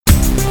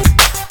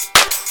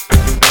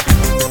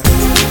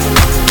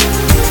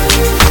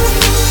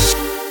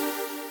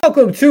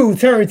Welcome to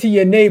Turn to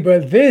Your Neighbor.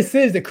 This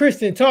is the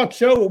Christian Talk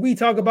Show where we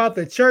talk about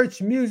the church,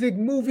 music,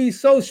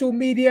 movies, social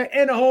media,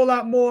 and a whole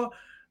lot more.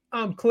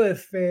 I'm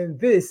Cliff, and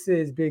this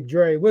is Big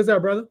Dre. What's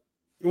up, brother?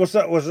 What's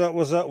up? What's up?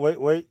 What's up?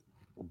 Wait.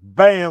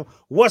 Bam.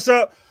 What's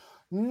up?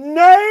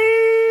 Neighbors.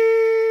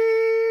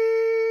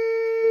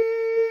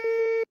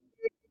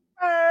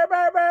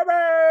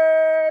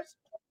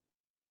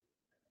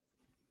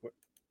 What-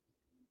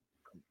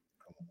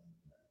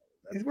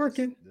 It's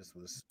working. This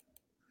was.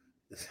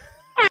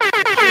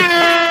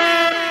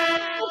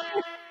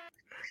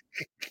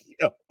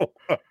 Yo.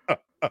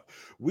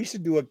 We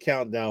should do a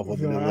countdown for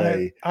the So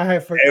delay. I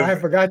had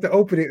forgot to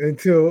open it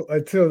until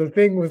the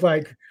thing was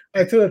like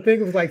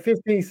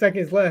 15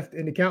 seconds left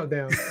in the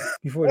countdown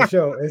before the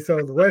show, and so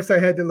the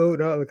website had to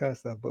load and all the kind of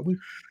stuff. But we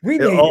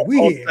made it. We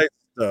All here. types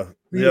of stuff.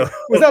 We here.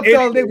 What's up to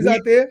all the neighbors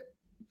out there?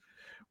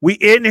 We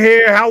in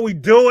here. How we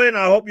doing?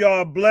 I hope y'all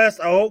are blessed.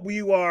 I hope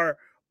you are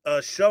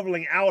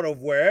shoveling out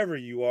of wherever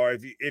you are.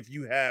 If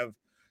you have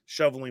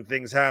shoveling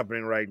things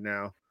happening right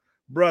now,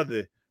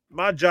 brother.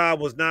 My job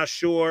was not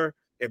sure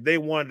if they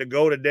wanted to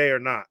go today or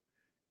not.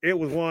 It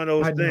was one of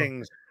those I know.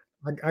 things.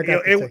 I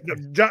got the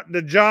text.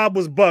 The job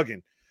was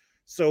bugging.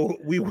 So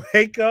we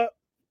wake up,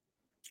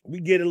 we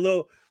get a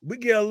little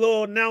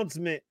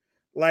announcement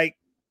like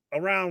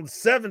around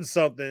 7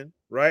 something,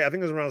 right? I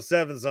think it was around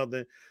 7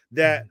 something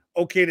that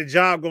okay, the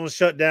job gonna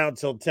shut down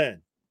till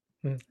 10.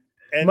 And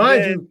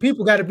Mind then you,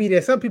 people got to be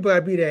there. Some people got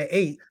to be there at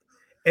 8,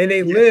 and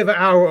they yeah, live an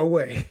hour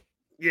away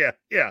yeah.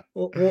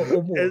 or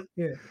more. And,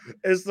 Yeah.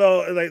 and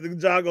so like the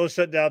job gonna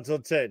shut down till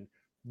 10.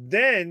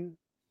 Then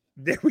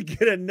we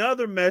get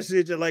another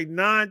message at like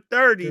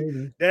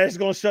 9:30 that it's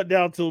gonna shut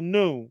down till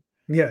noon.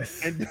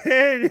 Yes. And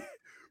then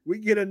we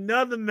get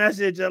another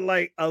message at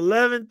like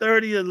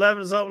 11:30,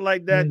 11 something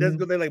like that. That's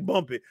because they like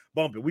bump it.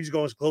 We just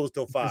gonna close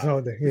till 5. It's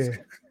all day. Yeah.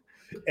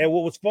 And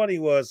what was funny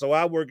was, so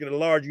I work at a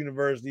large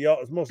university.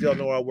 Most of y'all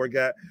know where I work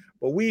at,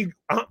 but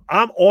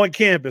I'm on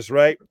campus,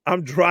 right?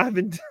 I'm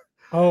driving.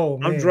 Oh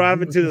I'm man.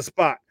 driving to the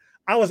spot.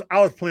 I was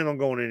planning on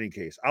going in any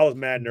case. I was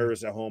mad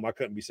nervous at home. I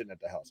couldn't be sitting at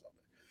the house,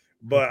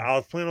 but I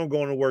was planning on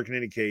going to work in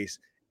any case.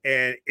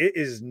 And it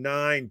is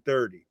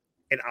 9:30,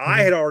 and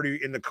I had already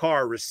in the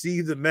car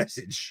received the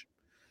message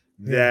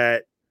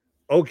that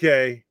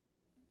okay,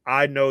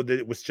 I know that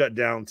it was shut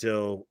down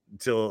till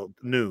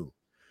noon.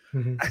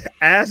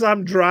 As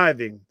I'm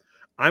driving,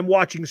 I'm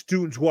watching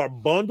students who are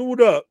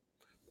bundled up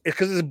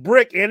because it's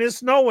brick and it's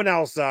snowing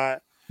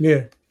outside.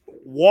 Yeah.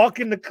 Walk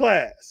into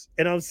class,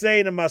 and I'm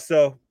saying to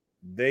myself,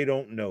 they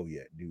don't know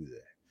yet, do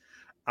they?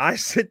 I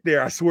sit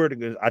there, I swear to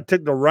goodness, I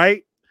took the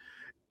right,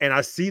 and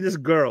I see this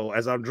girl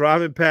as I'm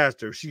driving past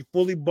her. She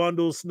fully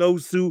bundled,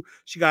 snowsuit,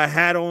 she got a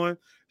hat on,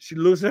 she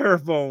looks at her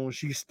phone,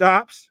 she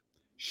stops,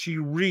 she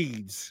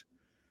reads,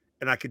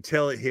 and I could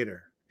tell it hit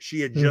her.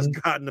 She had just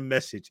gotten the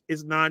message.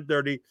 It's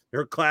 9:30.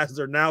 Her classes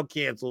are now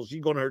canceled. She's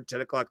going to her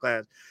 10 o'clock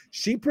class.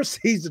 She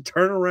proceeds to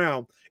turn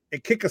around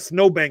and kick a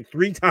snowbank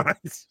 3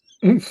 times.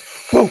 Boom,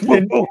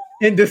 boom, boom.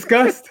 In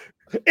disgust?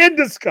 In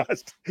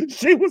disgust.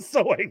 She was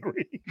so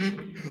angry.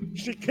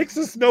 She kicks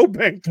a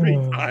snowbank 3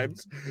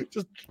 times,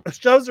 just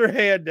shoves her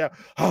hand down,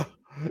 and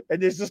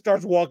then just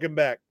starts walking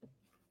back.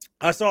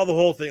 I saw the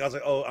whole thing. I was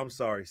like, oh, I'm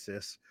sorry,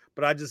 sis.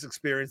 But I just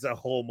experienced that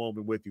whole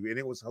moment with you, and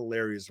it was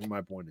hilarious from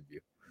my point of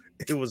view.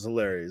 It was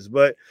hilarious.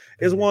 But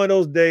it's one of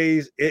those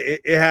days.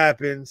 It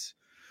happens.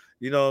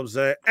 You know what I'm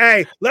saying?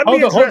 Hey, let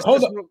me address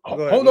this.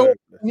 Hold on.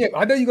 Yeah,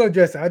 I know you're gonna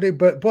address it. I did,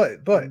 but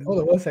hold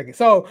on one second.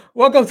 So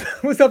welcome to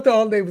what's up to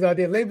all the neighbors out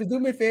there. Neighbors, do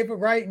me a favor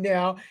right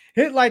now.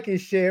 Hit like and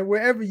share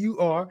wherever you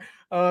are.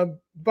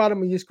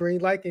 Bottom of your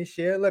screen, like and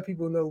share. Let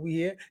people know we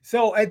here.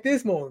 So at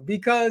this moment,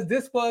 because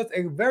this was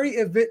a very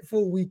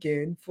eventful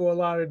weekend for a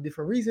lot of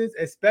different reasons,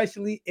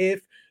 especially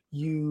if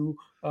you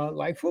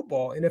like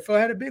football. And NFL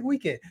had a big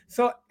weekend.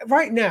 So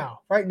right now,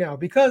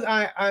 because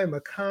I am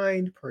a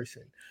kind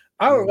person,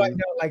 I would right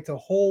now like to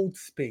hold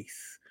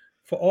space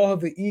for all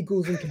of the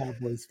Eagles and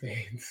Cowboys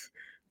fans,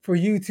 for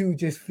you to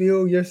just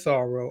feel your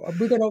sorrow.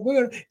 We're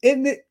gonna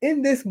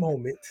in this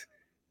moment.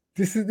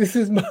 This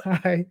is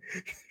my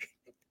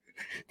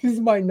this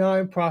is my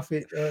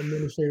non-profit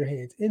administrator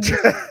hands. In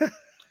this,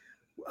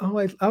 I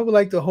would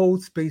like to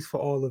hold space for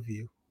all of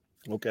you.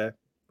 Okay.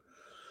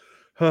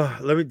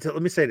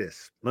 Let me say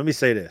this.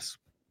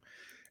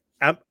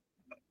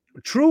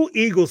 True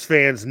Eagles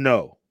fans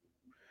know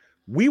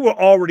we were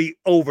already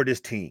over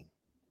this team.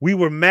 We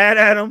were mad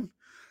at them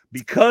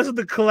because of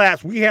the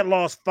collapse. We had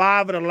lost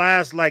 5 of the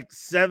last like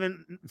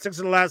 7, 6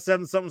 of the last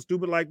 7, something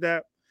stupid like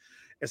that.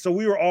 And so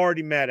we were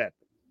already mad at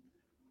them.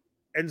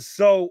 And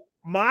so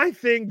my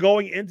thing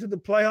going into the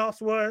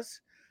playoffs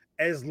was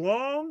as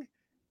long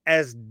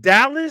as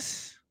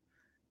Dallas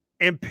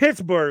and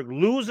Pittsburgh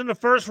lose in the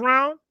first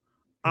round,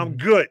 I'm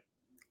good.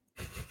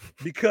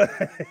 Because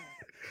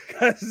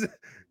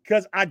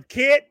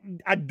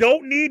I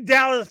don't need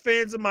Dallas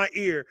fans in my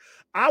ear.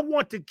 I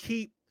want to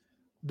keep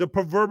the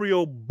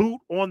proverbial boot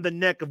on the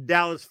neck of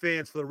Dallas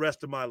fans for the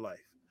rest of my life.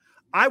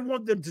 I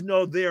want them to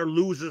know they are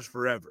losers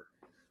forever.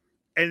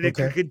 And they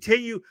can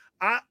continue.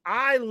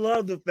 I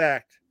love the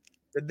fact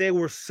that they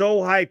were so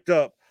hyped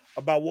up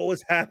about what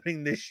was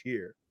happening this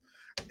year.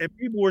 And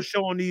people were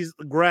showing these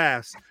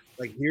graphs.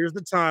 Like, here's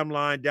the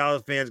timeline.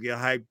 Dallas fans get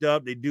hyped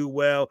up. They do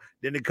well.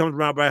 Then it comes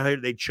around right here,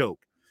 they choke.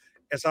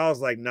 And so I was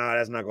like, nah,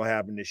 that's not going to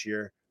happen this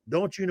year.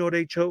 Don't you know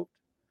they choked?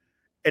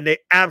 And they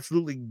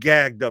absolutely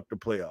gagged up the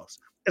playoffs.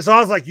 And so I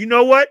was like, you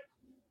know what?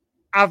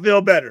 I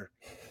feel better.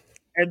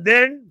 And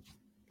then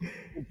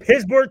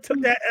Pittsburgh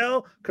took that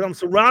L because I'm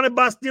surrounded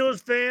by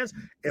Steelers fans.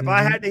 If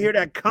I Mhm. had to hear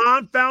that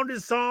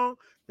confounded song,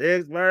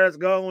 this bird's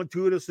going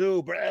to the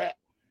Super.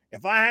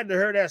 If I had to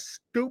hear that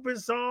stupid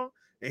song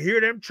and hear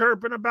them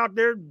chirping about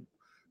their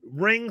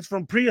rings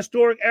from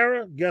prehistoric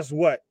era, guess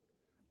what?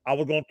 I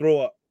was going to throw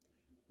up.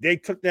 They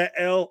took that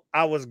L.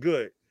 I was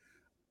good.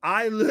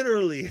 I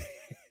literally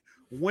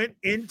went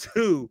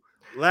into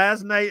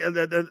last night.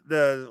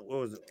 What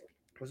was it?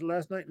 Was it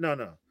last night?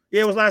 No.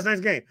 Yeah, it was last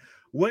night's game.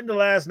 Went to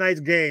last night's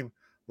game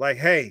like,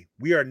 hey,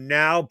 we are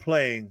now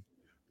playing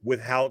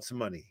with Hout's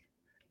money,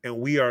 and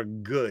we are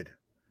good.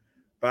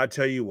 But I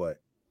tell you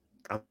what,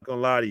 I'm not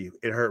gonna lie to you,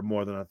 it hurt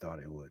more than I thought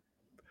it would.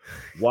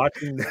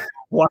 Watching,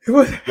 It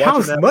was watching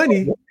house that.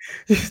 money.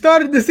 You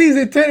started the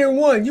season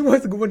 10-1. You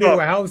wasn't going there Oh,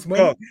 with house oh,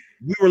 money.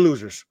 we were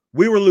losers.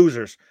 We were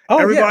losers. Oh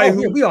yeah, Everybody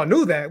oh yeah. who We all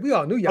knew that. We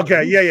all knew y'all was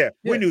okay, losing. yeah,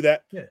 we Yeah, knew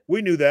that. yeah.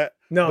 We knew that,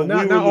 No, but we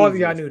were not all of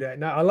y'all losers. knew that.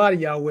 Now a lot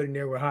of y'all went in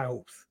there with high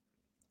hopes.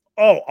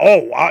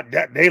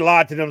 They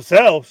lied to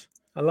themselves.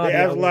 A lot They of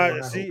y'all went in absolutely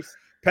with lied. high See, hopes.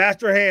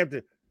 Pastor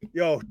Hampton,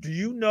 yo, do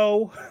you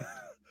know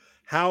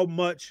how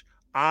much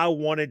I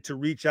wanted to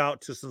reach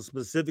out to some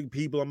specific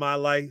people in my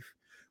life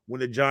when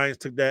the Giants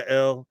took that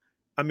L?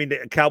 I mean,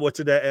 the Cowboys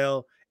took that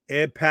L,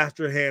 and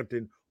Pastor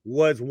Hampton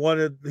was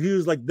he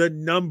was like the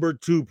number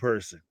two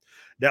person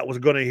that was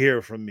going to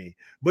hear from me.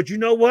 But you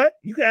know what?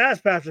 You can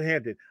ask Pastor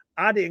Hampton.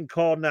 I didn't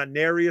call not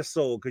nary a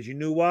soul because you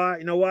knew why?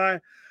 You know why?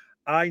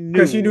 I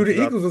Because knew you it knew was the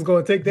about. Eagles was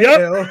going to take their Yep,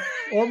 L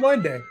on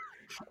Monday.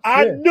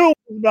 I Yeah. knew it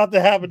was about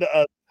to happen to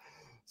us.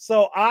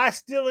 So I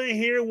still in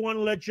here want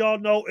to let y'all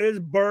know it's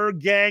Bird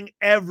Gang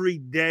every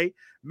day.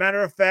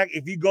 Matter of fact,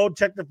 if you go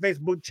check the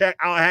Facebook chat,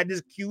 I had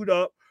this queued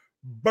up.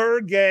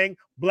 Bird Gang,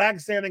 Black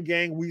Santa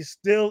Gang, we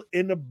still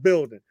in the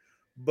building.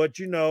 But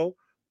you know,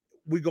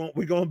 we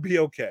gonna be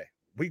okay.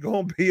 We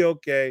gonna be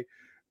okay.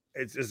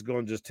 It's just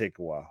gonna just take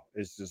a while.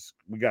 It's just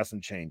we got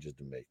some changes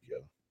to make, yo.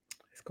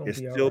 It's going to It's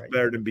be all still right.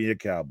 better than being a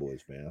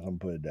Cowboys fan. I'm gonna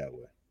put it that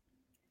way.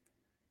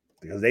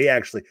 Because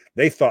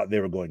they thought they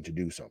were going to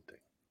do something.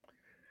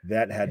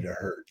 That had Hey, to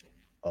hurt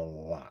a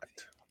lot.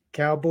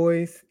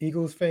 Cowboys,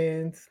 Eagles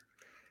fans,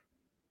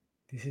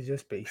 this is your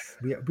space.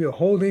 We are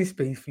holding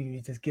space for you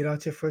to just get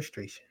out your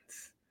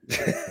frustrations.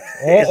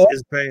 All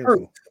It's the hurt,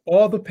 painful.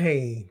 all the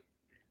pain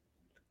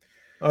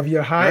of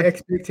your high I,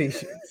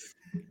 expectations.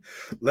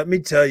 let me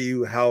tell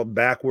you how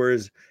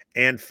backwards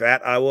and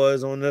fat I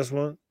was on this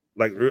one.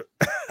 Like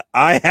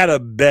I had a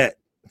bet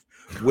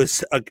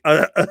with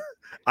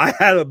I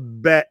had a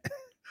bet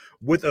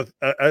with a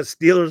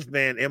Steelers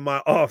fan in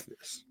my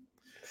office.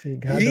 See,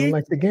 God don't He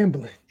like the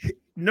gambling.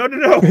 no.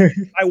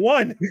 I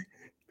won.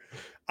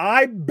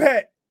 I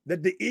bet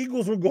that the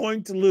Eagles were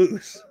going to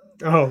lose.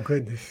 Oh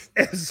goodness.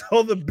 And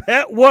so the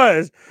bet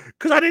was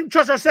because I didn't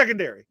trust our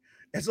secondary.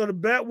 And so the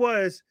bet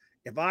was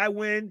if I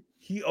win,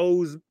 he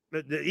owes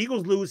the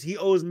Eagles lose, he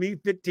owes me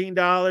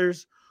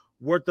 $15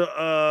 worth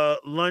of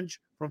lunch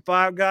from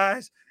Five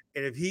Guys.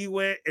 And if he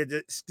went, if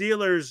the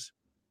Steelers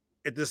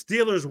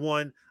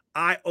won,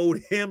 I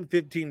owed him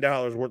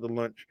 $15 worth of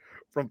lunch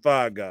from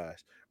Five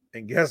Guys.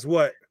 And guess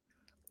what?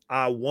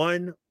 I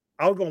won.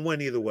 I was gonna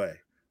win either way,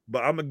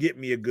 but I'm gonna get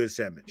me a good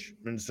sandwich,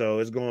 and so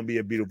it's gonna be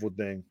a beautiful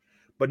thing.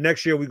 But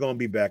next year we're gonna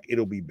be back.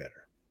 It'll be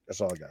better. That's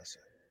all I gotta say.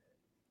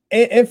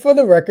 And for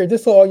the record,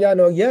 just so all y'all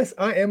know, yes,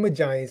 I am a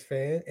Giants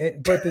fan.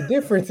 But the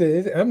difference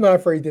is, I'm not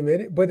afraid to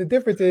admit it, but the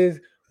difference is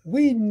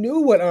we knew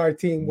what our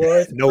team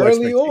was No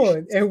early on,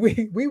 expectations. and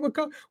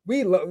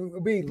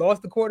we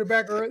lost the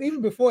quarterback early.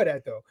 Even before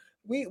that, though,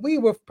 we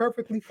were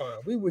perfectly fine.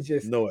 No We were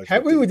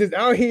expectations. just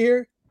out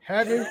here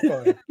having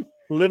fun,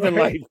 Living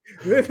right?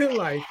 life. Living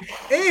life.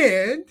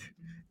 And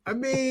I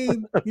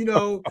mean,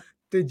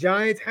 the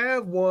Giants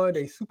have won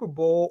a Super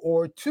Bowl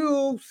or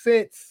two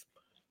since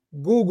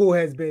Google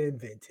has been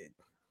invented.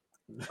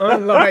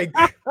 Unlike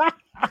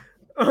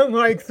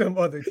unlike some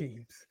other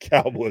teams.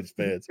 Cowboys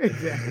fans.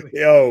 Exactly.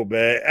 Yo,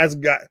 man, that's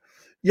got.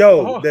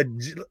 Yo, Oh,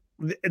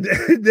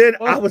 then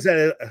oh. I was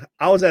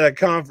at a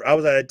conference. I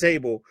was at a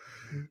table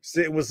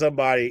sitting with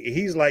somebody.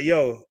 He's like,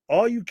 "Yo,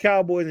 all you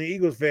Cowboys and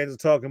Eagles fans are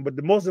talking, but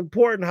the most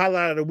important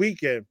highlight of the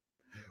weekend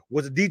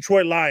was the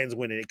Detroit Lions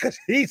winning it because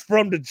he's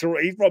from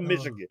Detroit. He's from Oh,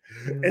 Michigan,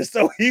 mhm. and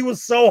so he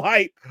was so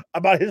hyped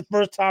about his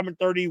first time in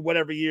 30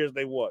 whatever years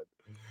they won.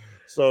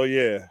 So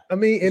yeah, I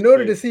mean, it's in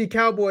order to crazy. see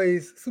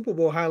Cowboys Super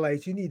Bowl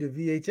highlights, you need a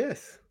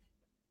VHS.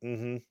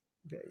 Mm-hmm.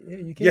 Yeah,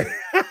 you Yeah.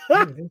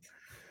 can't.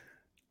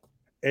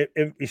 Yeah,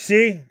 And you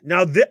see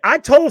now, I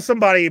told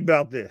somebody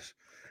about this.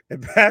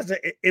 And Pastor,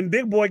 in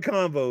Big Boy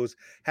Convos,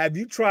 have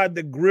you tried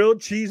the grilled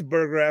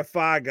cheeseburger at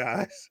Five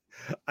Guys?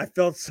 I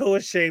felt so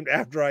ashamed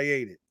after I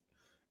ate it.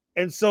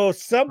 And so if I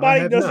somebody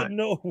have not. doesn't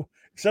know,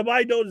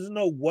 Somebody doesn't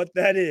know what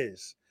that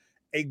is.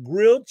 A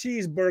grilled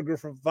cheeseburger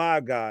from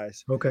Five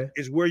Guys Okay.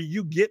 is where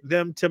you get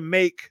them to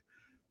make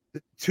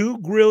two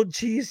grilled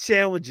cheese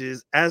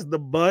sandwiches as the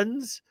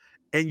buns,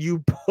 and you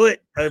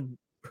put a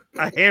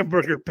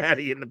hamburger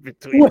patty in the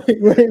between Wait, them.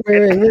 wait,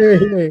 wait, And,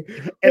 wait, wait, wait.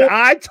 and Wait.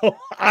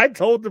 I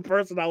told the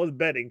person I was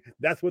betting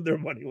that's what their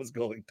money was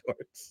going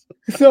towards.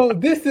 So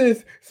this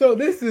is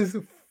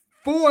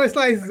four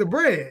slices of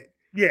bread.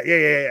 Yeah, yeah,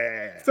 yeah, yeah,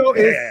 yeah, So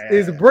yeah,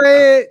 it's yeah.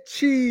 bread,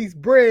 cheese,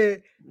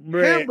 bread,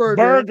 Bread, hamburger,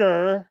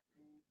 burger,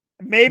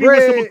 maybe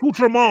with some bread, and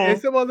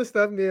accoutrement. some other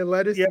stuff. Yeah,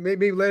 lettuce, Yeah,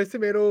 maybe lettuce,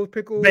 tomatoes, bacon,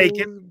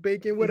 pickles,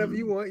 bacon, whatever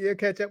you mhm, want. Yeah,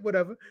 ketchup,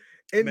 whatever.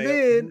 And mayo,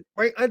 then mhm,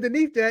 right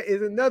underneath that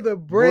is another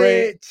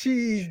bread. bread,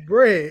 cheese,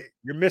 bread.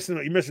 You're missing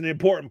the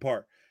important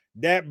part.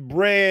 That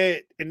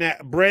bread and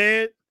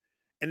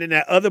then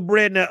that other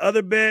bread and that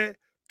other bread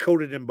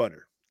coated in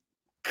butter.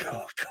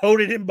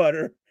 Coated in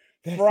butter,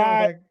 That sounds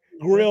fried, like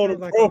that grilled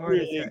sounds like a heart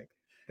appropriately, attack.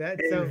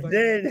 That sounds and like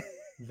then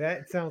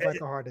that sounds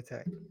like a heart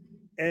attack.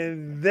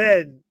 and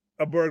then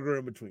a burger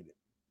in between it.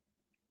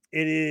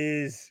 It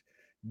is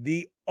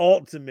the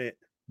ultimate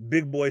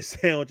big boy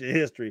sandwich in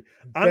history.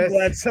 I'm That's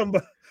glad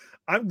somebody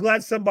I'm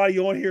glad somebody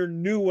on here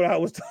knew what I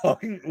was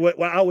what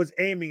I was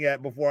aiming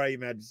at before I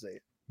even had to say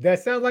it. that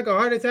sounds like a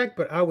heart attack,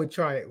 but I would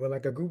try it with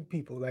like a group of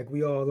people. Like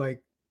we all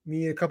like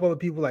me and a couple of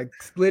people like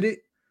split it.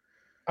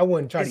 I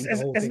wouldn't try to It's, eat the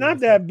it's, whole it's thing not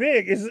myself. that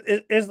big.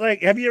 It's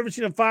like, have you ever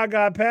seen a Five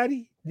Guy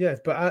patty? Yes,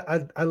 but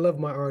I love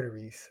my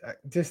arteries. I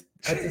just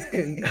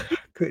couldn't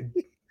couldn't.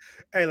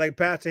 Hey, like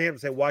Pastor Hampton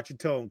said, watch your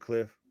tone,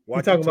 Cliff. You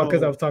Watch your talking about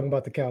because I tone. was talking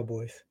about the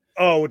Cowboys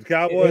Oh, with the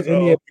Cowboys? in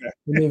Oh,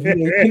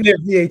 their in their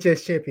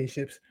VHS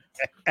championships.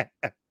 okay.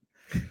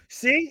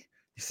 See?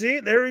 See?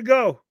 There we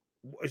go.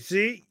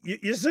 See?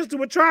 Your sister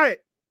would try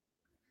it.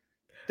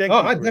 Oh, Thank you,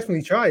 I Chris.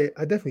 definitely try it.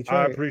 I definitely I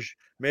try it. appreciate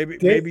maybe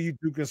There, maybe you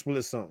two can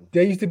split something.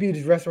 there used to be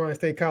this restaurant at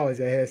State College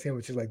that had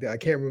sandwiches like that. I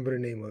can't remember the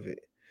name of it.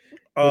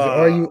 Was it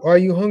Uh Are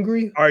You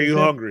Hungry? are Was you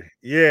that hungry?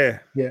 Yeah.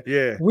 yeah?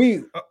 Yeah.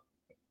 We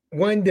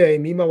one day,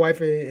 me, my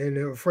wife, and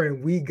a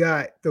friend, we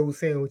got those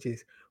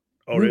sandwiches.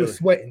 Oh, We were really?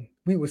 sweating.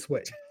 We were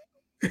sweating.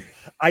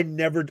 I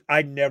never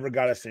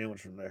got a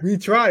sandwich from there. We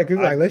tried because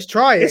I like let's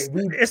try it's it.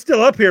 We it's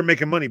still up here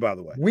making money, by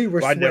the way. we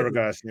were But I never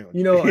got sweating. a sandwich.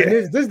 You know, and Yeah.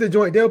 this is the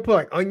joint. They'll put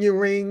like onion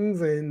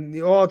rings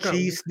and all kind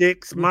Cheese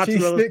sticks, of cheese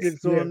mozzarella sticks.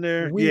 sticks Yeah, on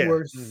there. we Yeah.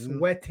 were Mhm.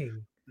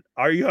 sweating.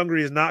 Are You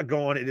Hungry is not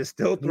going. It is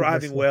still We were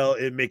thriving well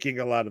sweating. and making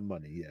a lot of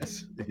money.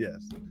 Yes.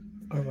 Yes.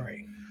 All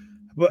right.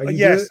 But Are you good?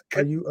 yes,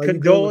 Are you good with it?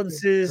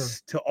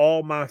 condolences to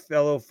all my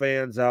fellow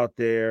fans out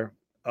there,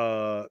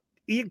 uh,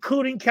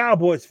 including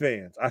Cowboys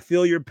fans. I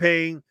feel your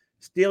pain.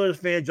 Steelers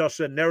fans, y'all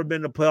should have never been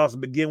in the playoffs to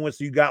begin with,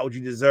 so you got what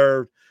you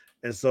deserved.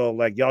 And so,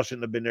 like, y'all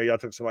shouldn't have been there. Y'all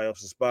took somebody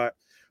else's spot.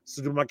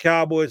 So, to my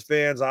Cowboys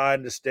fans, I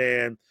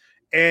understand.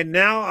 And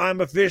now I'm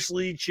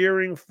officially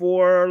cheering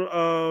for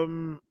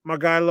my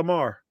guy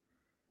Lamar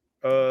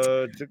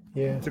to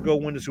Yeah. go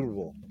win the Super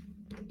Bowl.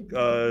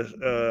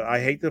 I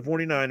hate the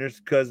 49ers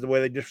because the way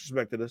they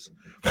disrespected us.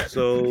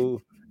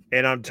 So,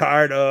 and I'm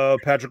tired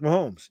of Patrick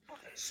Mahomes.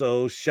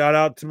 So, shout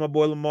out to my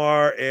boy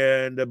Lamar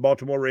and the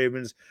Baltimore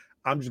Ravens.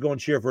 I'm just going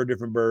to cheer for a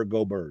different bird.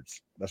 Go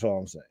Birds. That's all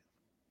I'm saying.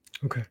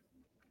 Okay.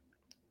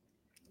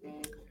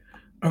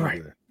 All I'm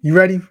right. good. You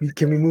ready?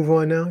 Can we move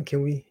on now?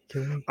 Can we?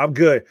 Can we? I'm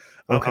good.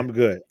 Okay. I'm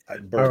good. All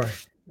right.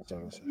 Birds. That's all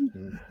I'm saying.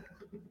 Mhm.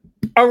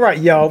 All right,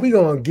 y'all. We're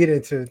gonna get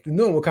into the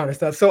normal kind of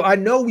stuff. So I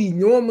know we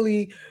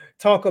normally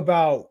talk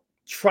about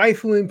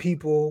trifling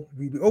people.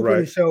 We open the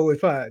Right. show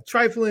with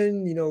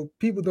trifling,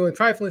 people doing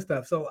trifling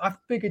stuff. So I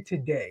figured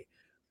today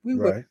we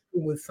would Right.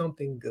 do with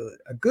something good,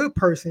 a good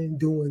person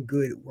doing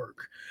good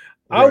work.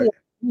 I Right. want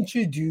to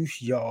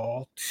introduce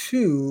y'all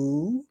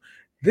to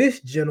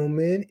this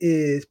gentleman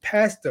is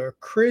Pastor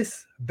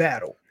Chris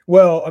Battle.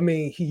 Well, I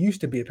mean, he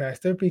used to be a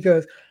pastor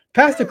because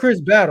Pastor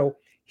Chris Battle,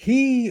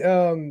 he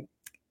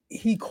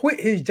quit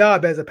his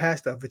job as a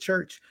pastor of a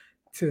church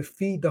to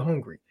feed the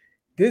hungry.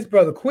 This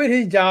brother quit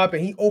his job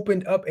and he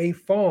opened up a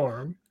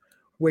farm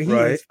where he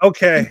Right. is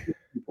Okay. feeding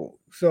people.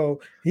 So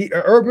he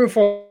an urban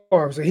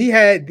farm. So he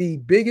had the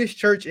biggest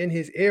church in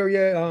his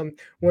area,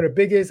 one of the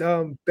biggest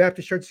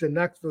Baptist churches in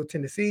Knoxville,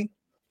 Tennessee,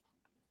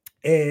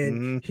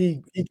 and Mhm.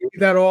 he gave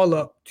that all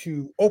up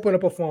to open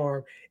up a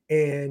farm,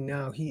 and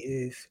now he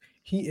is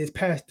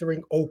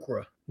pastoring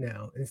okra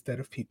now instead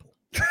of people.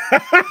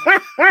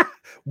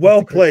 Well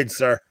Pastor Chris, played,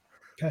 sir.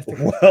 Pastor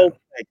Chris Well,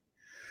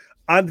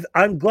 Battle.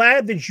 I'm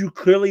glad that you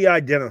clearly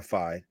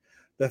identified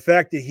the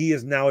fact that he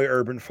is now a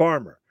urban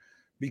farmer,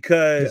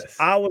 because Yes.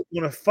 I was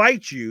going to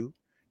fight you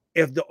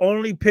if the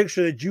only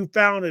picture that you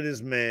found of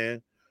this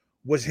man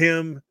was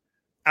him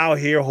out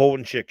here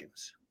holding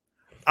chickens.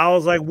 I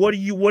was like, what are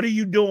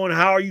you doing?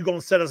 How are you going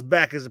to set us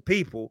back as a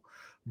people?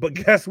 But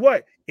guess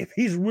what? If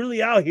he's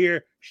really out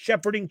here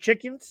shepherding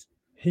chickens,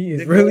 He is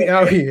then go really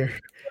out ahead. here.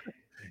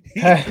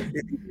 He,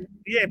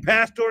 yeah,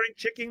 pastoring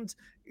chickens,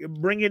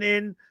 bringing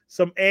in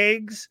some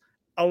eggs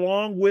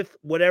along with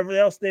whatever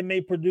else they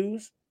may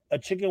produce, a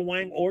chicken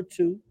wing or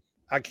two.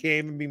 I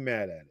can't even be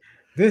mad at it.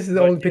 This is the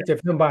But only yeah, picture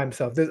of him by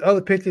himself. There's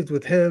other pictures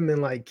with him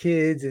and like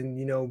kids and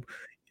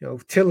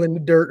tilling the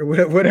dirt or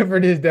whatever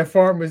it is that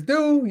farmers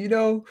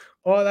do,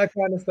 all that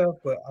kind of stuff.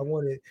 But I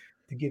wanted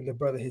to give the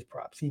brother his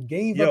props. He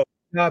gave up Yo,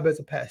 his job as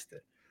a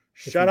pastor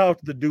to shout feed out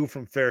to people. the dude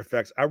from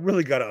Fairfax. I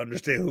really got to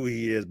understand who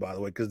he is, by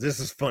the way, because this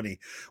is funny.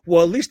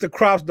 Well, at least the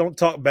crops don't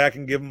talk back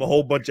and give him a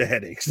whole bunch of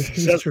headaches. This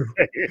is Just true.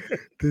 saying.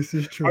 This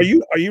is Are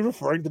true. you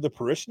referring to the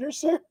parishioners,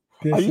 sir?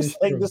 Are This you is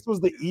saying true. this was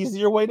the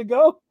easier way to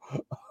go?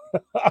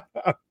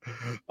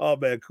 Oh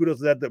man, kudos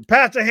to that.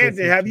 Pastor This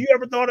Hampton, is have true. you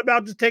ever thought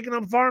about just taking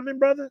on farming,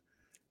 brother?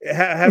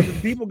 Have the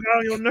people got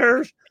on your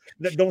nerves?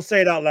 Don't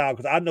say it out loud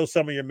because I know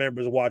some of your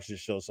members watch this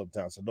show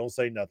sometimes. So don't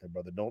say nothing,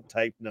 brother. Don't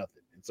type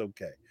nothing. It's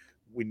okay.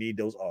 We need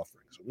those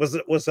offerings.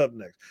 What's up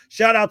next?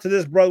 Shout out to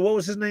this brother. What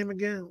was his name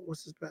again?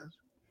 What's his pastor?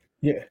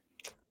 Yeah.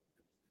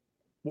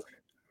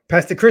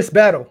 Pastor Chris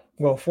Battle.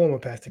 Well, former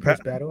Pastor Chris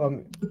Pa-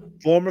 Battle.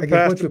 Former I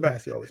guess once pastor. you're a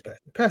pastor, you're always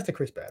pastor. Pastor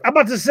Chris Battle. I'm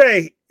about to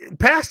say,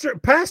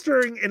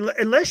 pastoring,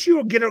 unless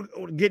you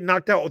get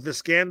knocked out with a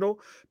scandal,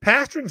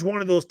 pastoring is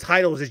one of those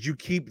titles that you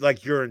keep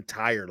like your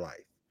entire life.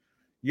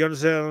 You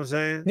understand what I'm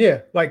saying?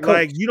 Yeah, like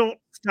Like coach. you don't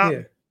stop.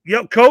 Yeah,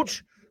 Yep,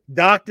 coach,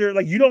 doctor.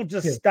 Like you don't yeah,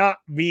 just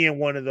stop being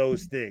one of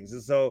those things.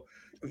 And so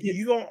yeah.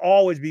 you gonna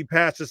always be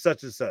pastor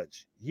such and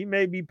such. He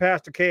may be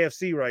pastor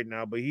KFC right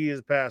now, but he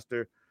is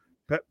Pastor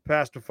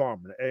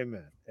Farmer.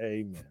 Amen.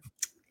 Amen.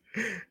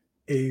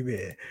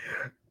 Amen.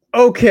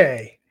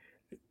 Okay,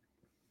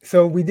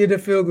 so we did a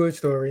feel good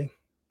story.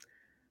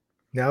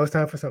 Now it's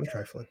time for something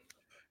trifling.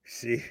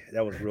 See,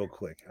 that was real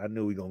quick. I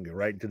knew we gonna get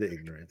right into the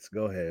ignorance.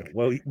 Go ahead.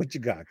 Well, what you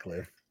got,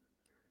 Cliff?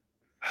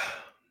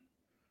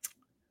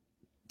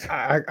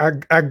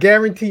 I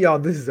guarantee y'all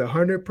this is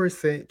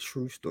 100%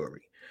 true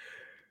story.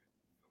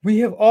 We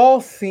have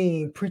all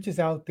seen preachers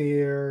out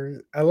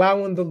there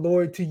allowing the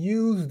Lord to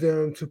use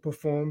them to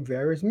perform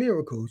various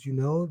miracles.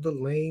 The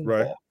lame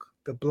Right, walk,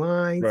 the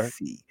blind right,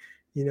 see,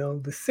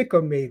 the sick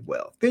are made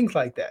well, things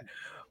like that.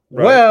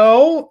 right.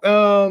 Well,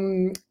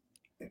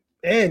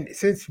 and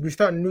since we're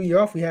starting New Year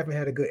off, we haven't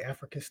had a good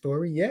African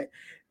story yet.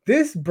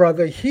 This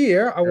brother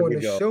here, I There want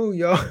we to go. show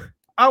y'all.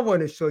 I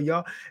want to show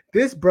y'all.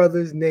 This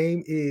brother's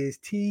name is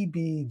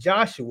TB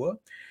Joshua.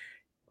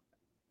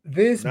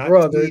 This Not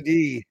brother,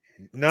 TD.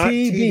 Not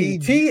TB,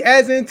 TD. T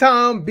as in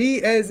Tom,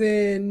 B as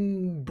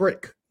in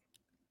brick.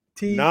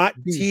 Not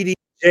TB. TD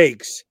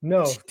Jakes.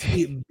 No,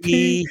 T.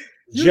 TB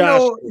You Josh.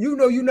 know, you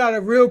know, you're not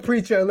a real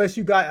preacher unless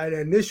you got an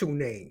initial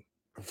name.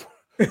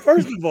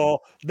 First of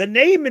all, the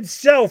name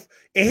itself,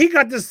 and he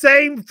got the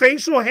same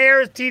facial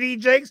hair as TD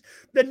Jakes.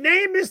 The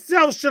name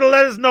itself should have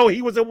let us know it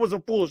was a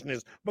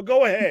foolishness. But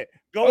go ahead.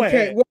 Go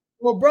Okay, ahead.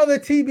 well, brother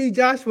TB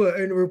Joshua,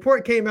 and the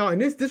report came out,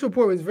 and this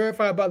report was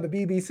verified by the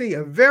BBC,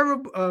 a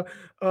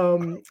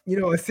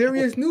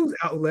serious news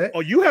outlet. Oh,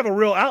 you have a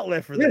real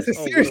outlet for Yes, this.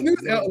 a Oh, serious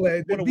news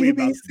outlet. The what are we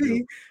about to do?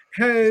 BBC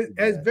This has is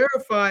has bad.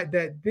 verified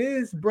that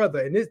this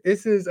brother, and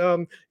this is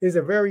a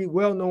very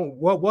well known,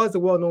 what was a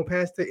well known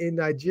pastor in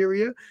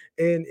Nigeria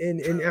and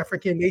in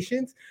African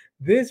nations.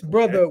 This Okay.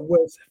 brother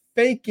was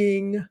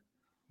faking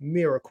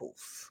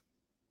miracles.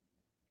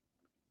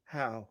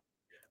 How?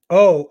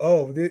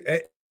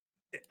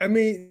 I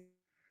mean,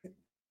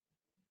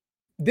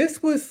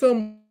 this was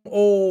some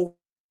old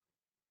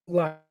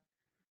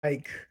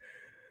like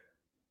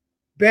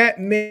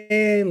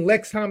Batman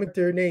Lex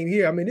Luthor name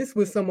here. I mean, this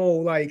was some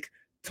old like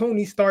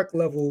Tony Stark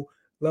level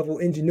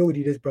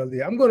ingenuity. This brother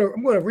did. I'm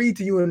gonna read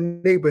to you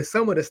and neighbor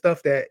some of the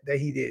stuff that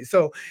he did.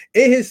 So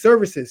in his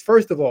services,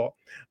 first of all,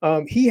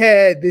 he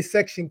had this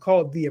section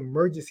called the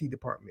emergency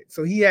department.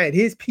 So he had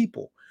his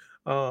people,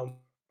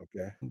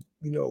 Okay.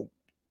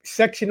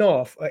 section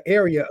off an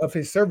area of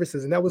his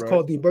services, and that was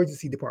called the Right.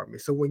 emergency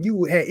department. So when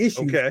you had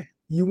issues, Okay.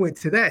 you went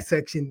to that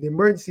section, the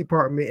emergency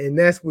department, and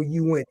that's where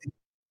you went to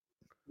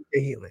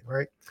get healing,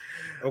 right?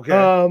 Okay.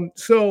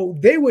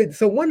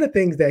 So one of the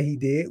things that he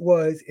did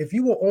was if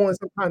you were on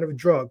some kind of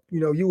drug,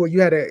 you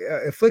had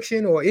a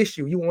affliction or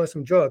issue, you want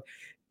some drug,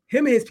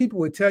 him and his people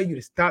would tell you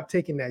to stop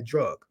taking that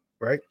drug,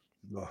 right?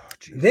 Oh,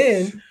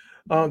 Then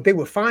Jesus. they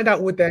would find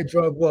out what that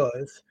drug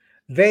was.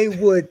 They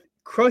would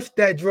crush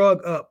that drug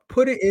up,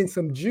 put it in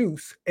some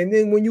juice, and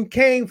then when you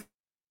came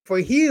for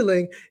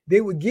healing,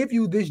 they would give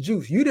you this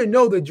juice. You didn't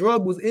know the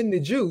drug was in the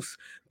juice,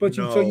 but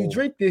you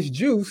drink No. this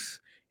juice,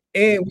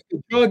 and with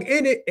the drug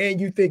in it, and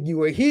you think you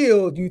were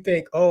healed. You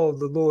think, oh,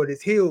 the Lord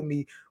has healed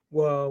me.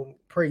 Well,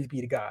 praise be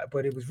to God.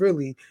 But it was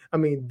really, I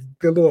mean,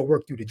 the Lord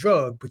worked through the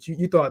drug, but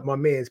you thought my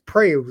man's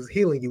prayer was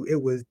healing you.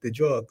 It was the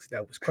drugs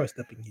that was crushed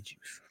up in your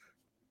juice.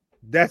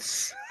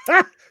 That's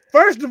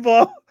first of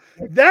all,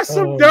 that's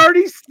some Um,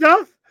 dirty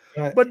stuff,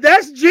 uh, but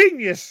that's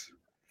genius.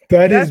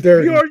 that is That's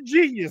dirty. pure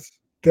genius.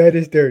 That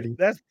is dirty.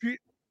 That's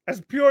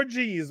pure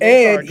genius. I'm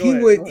And sorry. Go he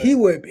ahead. would Go he ahead.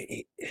 would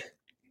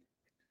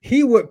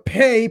he would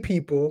pay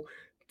people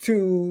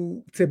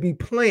to be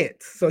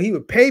plants. So he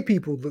would pay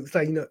people. It's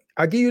like,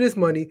 I'll give you this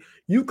money.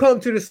 You come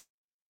to the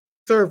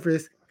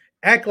surface,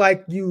 act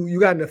like you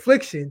got an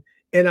affliction,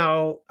 and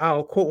I'll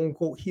quote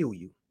unquote heal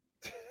you.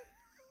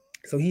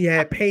 So he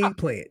had paid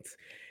plants.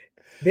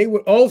 They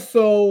would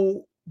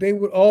also they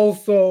would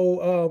also,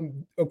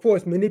 of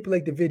course,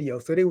 manipulate the video.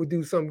 So they would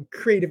do some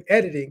creative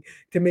editing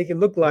to make it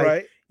look like,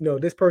 Right,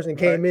 this person right,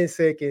 came in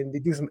sick, and they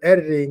do some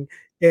editing,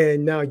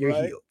 and now you're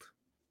right. healed.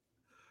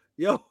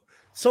 Yo,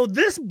 so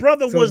this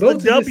brother So was the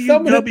those are just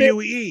some of the things.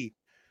 WWE.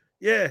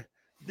 Yeah,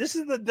 this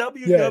is the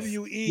Yes,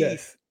 WWE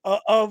yes,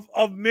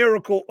 of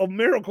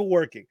miracle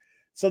working.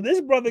 So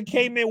this brother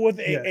came in with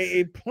yes.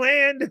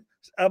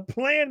 a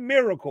planned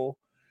miracle.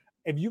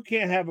 If you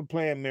can't have a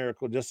planned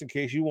miracle, just in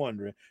case you're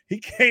wondering, he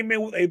came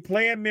in with a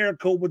planned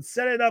miracle, would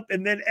set it up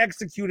and then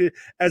execute it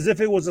as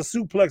if it was a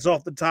suplex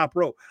off the top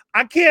rope.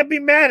 I can't be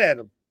mad at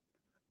him.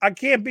 I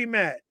can't be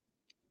mad,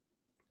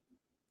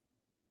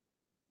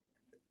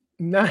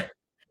 Not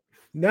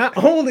not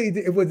only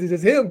it was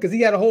just him, because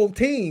he had a whole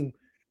team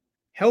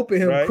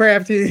helping him right?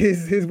 craft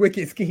his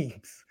wicked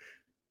schemes.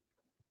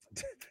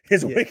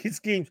 His Yeah, wicked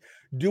schemes.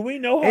 Do we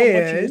know how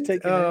much he was and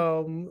taking in?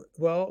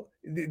 well,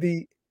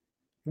 the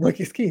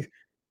wicked schemes.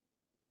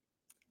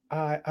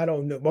 I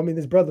don't know. I mean,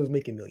 his brother was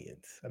making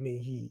millions. I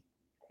mean,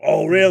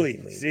 Oh, he was really?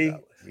 making millions of See,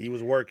 dollars. he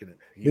was working it.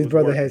 He This was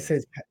brother working has it.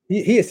 since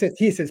he has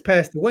since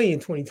passed away in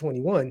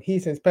 2021. He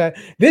since passed.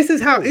 This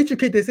is how Oh,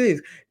 intricate this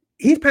is.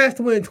 He's passed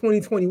away in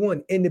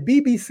 2021, and the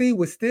BBC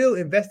was still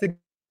investigating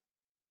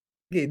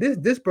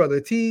this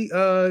brother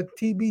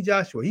TB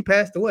Joshua. He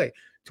passed away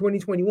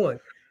 2021.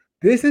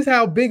 This is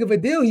how big of a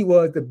deal he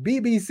was. The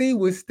BBC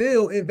was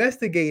still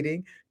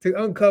investigating to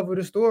uncover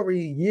the story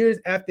years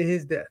after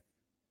his death.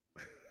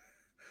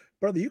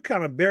 brother, you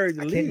kind of buried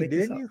the I can't lead, make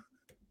this didn't up. you?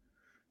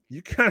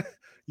 You kind of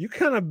you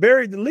kind of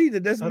buried the lead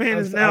that this man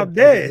I'm is so, now I just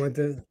dead. want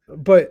to,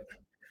 but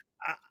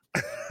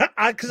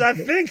Because I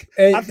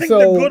and think the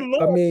good so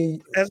I Lord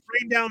mean, has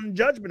rained down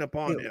judgment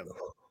upon it, him.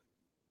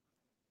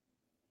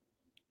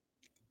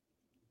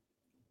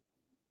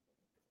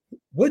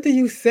 what do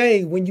you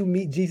say when you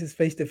meet Jesus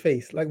face to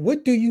face? Like,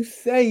 what do you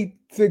say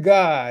to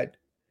God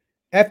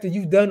after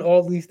you've done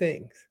all these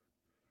things?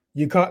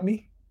 You caught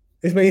me.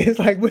 It's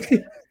like, what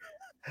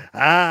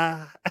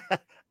Ah,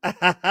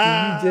 do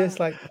you just I,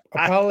 like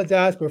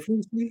apologize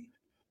profusely?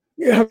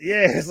 Yeah,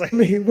 yeah, I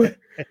mean, what?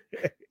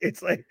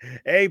 it's like,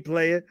 hey,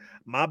 player,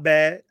 my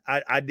bad.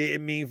 I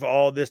didn't mean for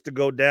all this to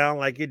go down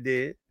like it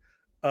did.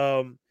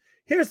 Um,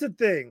 here's the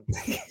thing.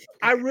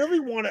 I really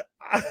want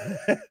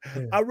to.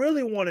 Yeah. I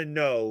really want to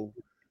know.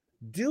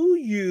 Do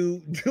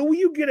you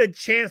get a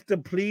chance to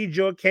plead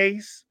your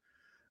case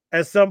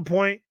at some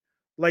point?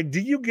 Like, do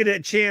you get a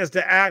chance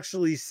to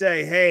actually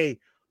say, "Hey,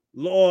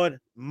 Lord,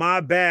 my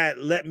bad.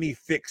 Let me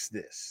fix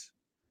this."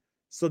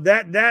 So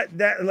that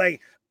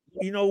like,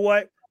 you know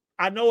what?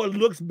 I know it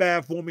looks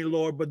bad for me,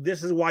 Lord, but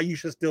this is why you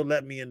should still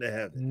let me into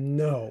heaven.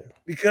 No.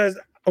 Because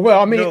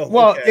Well, I mean, no,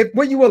 well, okay, if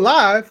when you were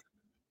alive,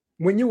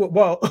 when you were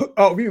well,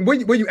 oh,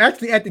 when you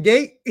actually at the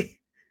gate, yeah,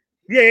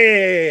 yeah, yeah,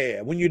 yeah,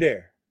 yeah, when you're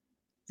there,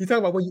 you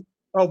talking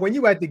about when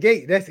you at the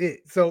gate, that's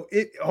it. So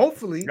it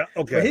hopefully yeah,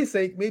 for okay, his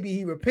sake, maybe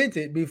he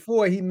repented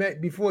before he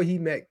met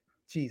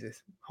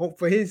Jesus. Hope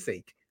for his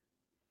sake.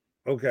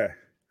 okay,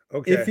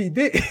 If okay. he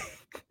did,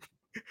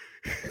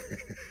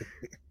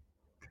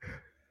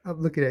 I'm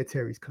looking at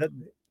Terry's That,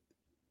 comment.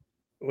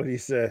 what he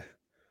said.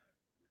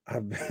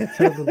 I've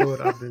Tell the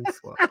Lord I've been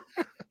swallowed.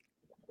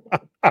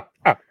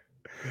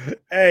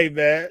 hey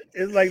man,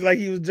 it's like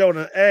he was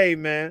Jonah. Hey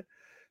man,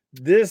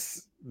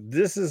 this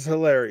is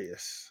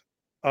hilarious.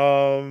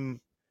 Um,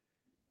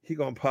 he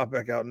gonna pop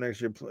back out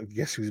next year.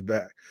 Guess who's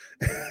back?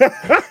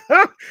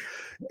 I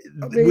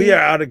We are mean,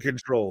 out of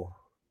control.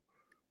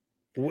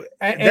 That's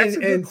and a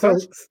good and so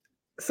question,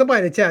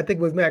 somebody in the chat, I think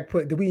it was Mac,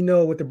 put, do we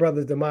know what the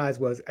brother's demise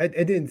was? I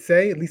didn't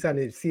say, at least I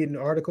didn't see it in the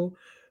article.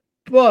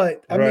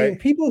 But I mean, right?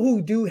 people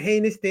who do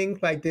heinous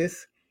things like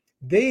this,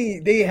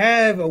 they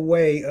have a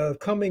way of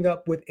coming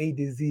up with a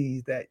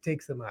disease that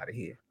takes them out of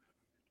here.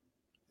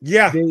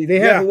 Yeah, They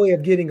have a yeah, way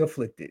of getting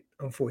afflicted,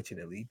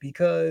 unfortunately,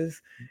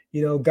 because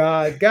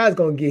God's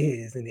gonna get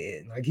his in the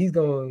end. Like he's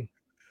gonna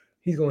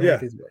have yeah.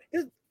 his way.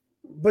 It-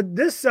 but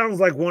this sounds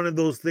like one of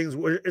those things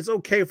where it's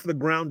okay for the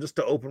ground just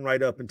to open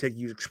right up and take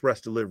you express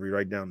delivery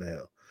right down the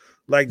hill.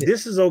 Like Yeah.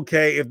 this is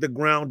okay if the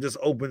ground just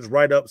opens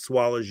right up,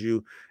 swallows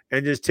you,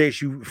 and just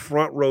takes you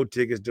front row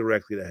tickets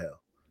directly to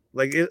hell.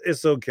 Like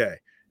it's okay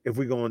if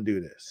we're gonna do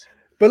this.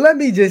 But let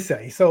me just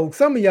say, so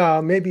some of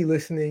y'all maybe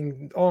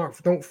listening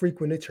aren't don't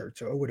frequent the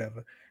church or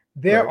whatever.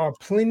 There Right. are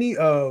plenty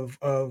of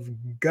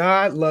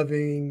God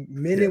loving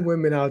men Yeah. and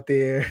women out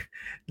there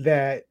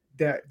that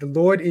the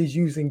Lord is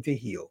using to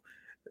heal.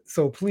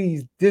 So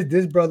please,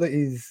 this brother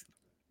is.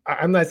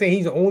 I'm not saying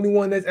he's the only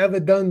one that's ever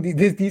done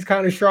these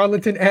kind of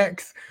charlatan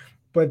acts,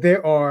 but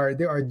there are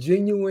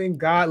genuine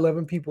God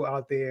loving people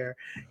out there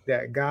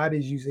that God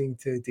is using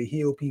to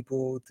heal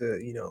people,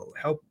 to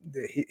help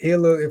the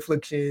healer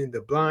affliction,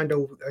 the blind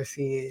are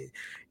seeing,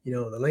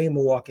 the lame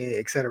are walking,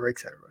 etc.,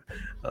 etc.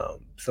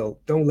 So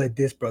don't let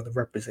this brother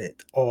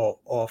represent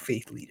all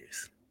faith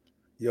leaders.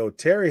 Yo,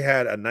 Terry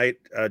had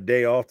a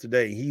day off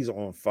today. He's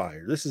on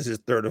fire. This is his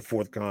third or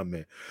fourth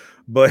comment,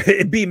 but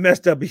it'd be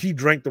messed up if he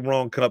drank the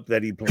wrong cup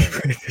that he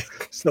planned.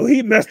 So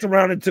he messed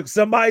around and took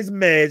somebody's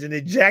meds and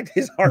it jacked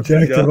his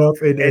heartbeat Jacked him up,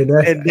 up, and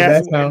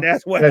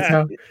that's what that's how.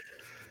 happened.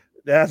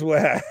 That's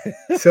what happened.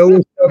 So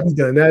it shall be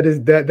done. That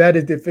is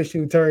the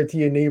official turn to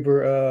your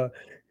neighbor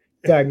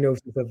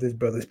diagnosis of this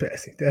brother's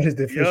passing. That is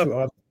the Yep. official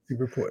autopsy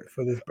report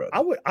for this brother.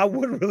 I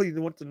would really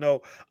want to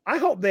know. I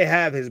hope they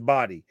have his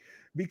body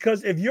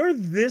because if you're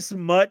this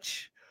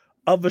much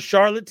of a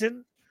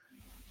charlatan,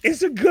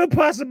 it's a good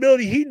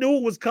possibility he knew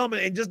it was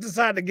coming and just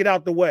decided to get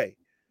out the way.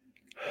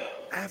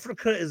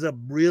 Africa is a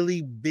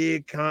really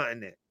big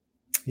continent.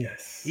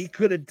 Yes, He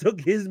could have took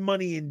his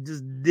money and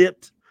just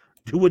dipped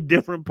to a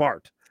different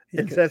part. he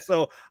And could. said,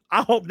 so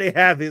I hope they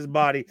have his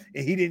body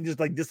and he didn't just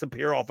like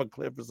disappear off a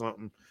cliff or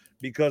something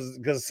because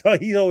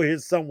he's over here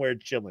somewhere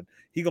chilling.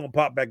 He gonna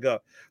pop back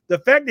up. The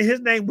fact that his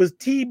name was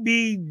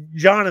TB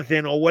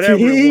Jonathan or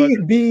whatever it was,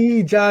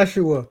 TB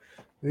Joshua. At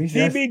least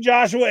that's TB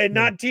Joshua and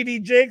yeah. not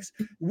TD Jakes,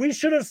 we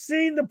should have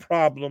seen the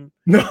problem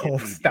No,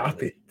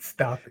 stop immediately. it.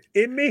 Stop it.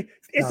 It me,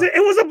 Stop. it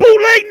was a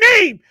bootleg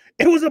name.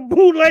 It was a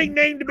bootleg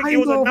name to How begin. It you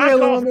was a gonna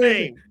rail on knockoff my man's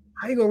name? name.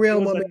 How you gonna It rail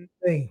on was my a man's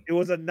name? it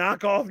was a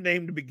knockoff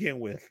name to begin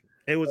with.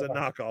 It was a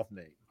knockoff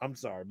name. I'm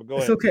sorry, but go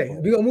It's ahead. okay.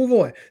 We're gonna move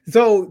on.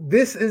 So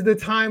this is the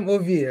time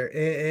of year,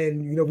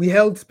 and we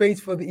held space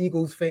for the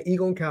Eagle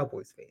and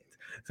Cowboys fans.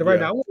 So right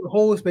Yeah. now, I want to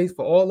hold space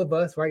for all of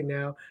us right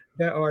now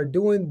that are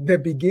doing the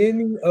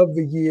beginning of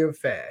the year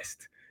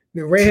fast.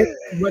 Well,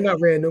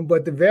 not random,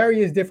 but the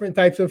various different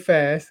types of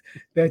fast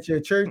that your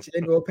church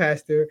and or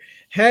pastor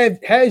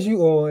has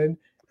you on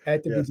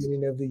at the Yes.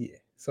 beginning of the year.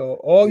 So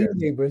all you Yes.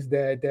 neighbors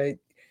that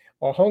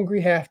are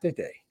hungry half the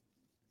day,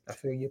 I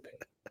feel your pain.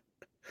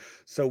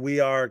 So we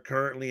are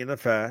currently in a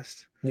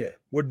fast. Yeah.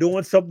 We're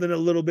doing something a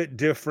little bit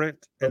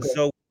different, and Okay.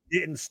 so we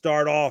didn't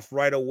start off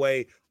right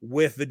away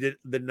with the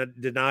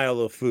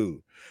denial of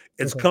food.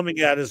 It's Okay. coming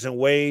at us in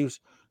waves.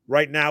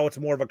 Right now, it's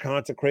more of a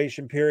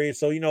consecration period.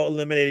 So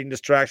eliminating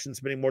distractions,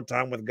 spending more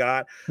time with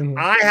God. Mhm.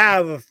 I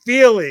have a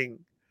feeling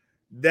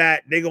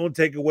that they're gonna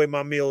take away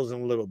my meals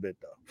in a little bit,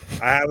 though.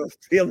 I have a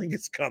feeling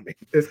it's coming.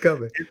 It's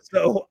coming. And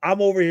so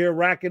I'm over here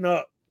racking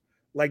up.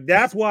 Like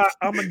that's why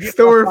I'm gonna get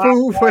my Storing five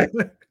food for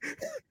guys.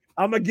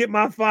 I'm gonna get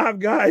my Five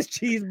Guys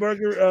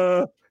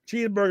cheeseburger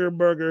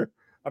burger.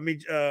 I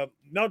mean,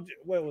 no,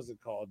 what was it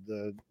called?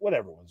 The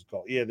whatever it was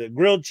called. Yeah, the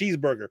grilled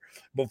cheeseburger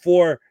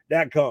before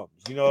that comes.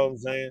 You know what I'm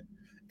saying?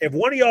 If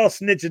one of y'all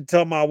snitch and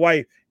tell my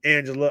wife,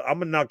 Angela, I'm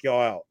gonna knock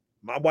y'all out.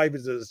 My wife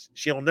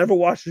she'll never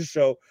watch the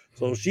show.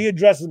 So if she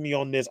addresses me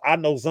on this, I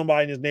know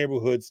somebody in this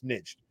neighborhood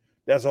snitched.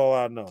 That's all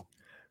I know.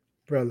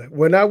 brother.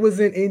 When I was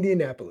in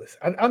Indianapolis,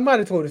 I might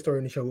have told the story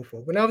in the show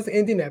before. When I was in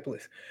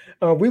Indianapolis,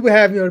 we would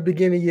have the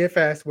beginning of year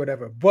fast,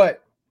 whatever.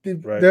 But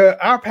Right.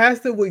 our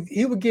pastor would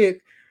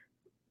get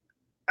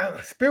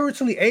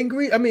spiritually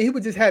angry. I mean, he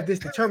would just have this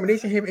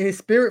determination in his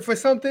spirit for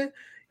something,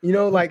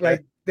 Okay.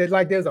 like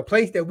there's a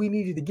place that we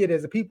needed to get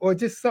as a people, or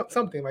just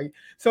something like.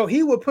 So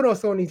he would put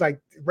us on these like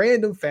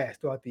random fasts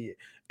throughout the year,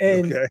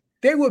 and Okay.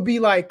 they would be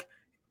like,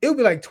 it would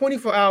be like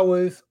 24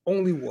 hours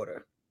only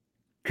water.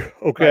 Like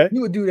Okay. we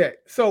would do that.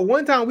 So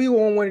one time we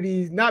were on one of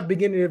these, not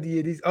beginning of the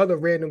year, these other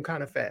random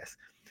kind of fasts,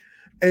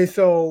 and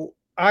so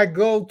I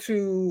go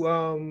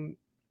to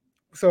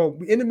so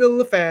in the middle of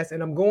the fast,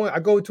 and I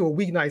go to a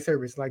weeknight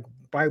service like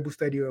Bible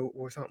study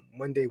or something,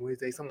 Monday,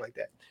 Wednesday, something like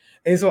that.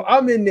 And so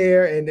I'm in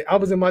there, and I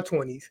was in my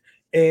 20s,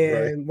 Right.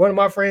 and one of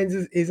my friends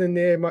is in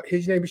there.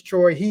 His name is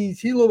Troy.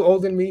 He's a little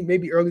older than me,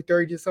 maybe early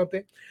 30s or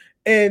something.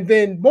 And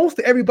then most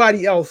of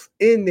everybody else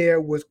in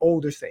there was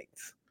older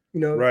saints.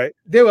 Right.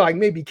 They were like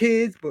maybe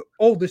kids, but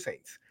older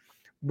saints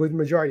was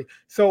majority.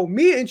 So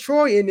me and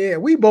Troy in there,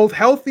 we both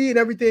healthy and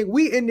everything.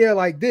 We in there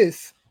like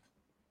this,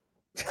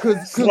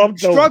 cause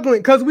Slumped over.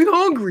 struggling, cause we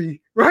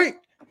hungry, right?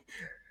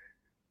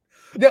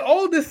 The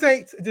older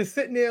saints just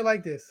sitting there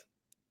like this,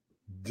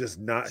 Just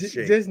not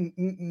shake. just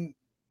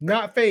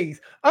not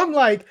phased. I'm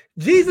like,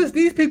 Jesus,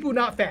 these people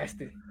not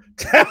fasting.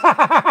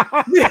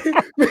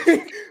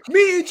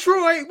 me, and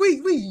Troy,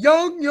 we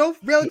young,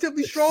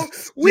 relatively strong.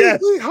 We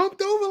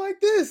humped over like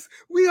this.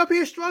 We up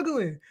here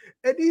struggling,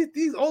 and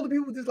these older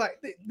people just like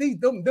they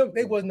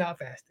was not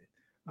fasting.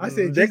 I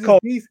said, They Jesus, call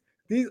these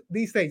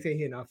saints ain't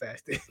here not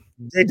fasting.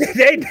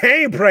 they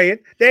ain't praying.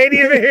 They ain't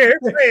even here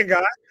praying,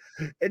 God.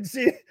 And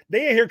see,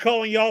 they ain't here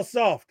calling y'all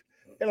soft.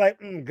 They're like,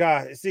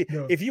 God. See,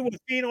 No. if you would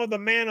feed on the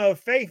manna of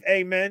faith,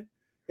 amen.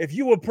 If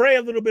you would pray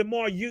a little bit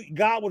more,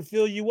 God would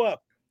fill you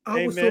up.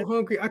 I was so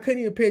hungry, I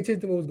couldn't even pay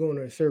attention to what was going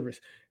on in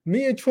service.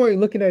 Me and Troy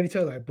looking at each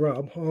other like, bro,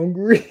 I'm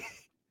hungry.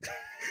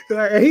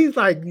 Like, he's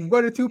like 1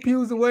 or 2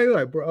 pews away.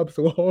 Like, bro, I'm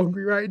so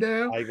hungry right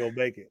now. I go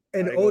make it.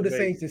 And the older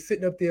saints just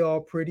sitting up there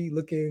all pretty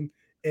looking.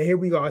 And here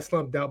we are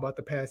slumped out about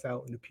to pass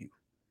out in the pew.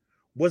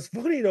 What's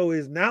funny though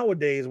is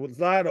nowadays with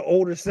a lot of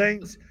older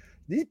saints,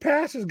 these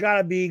pastors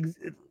gotta be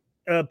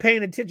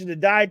paying attention to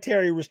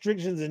dietary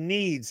restrictions and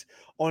needs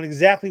on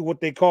exactly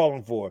what they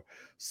calling for.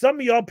 Some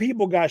of y'all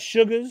people got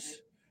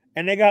sugars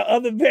and they got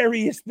other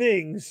various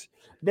things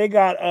They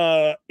got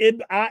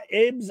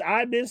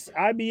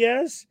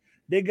IBS.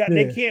 They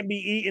Yeah. can't be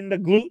eating the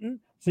gluten,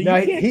 so you Now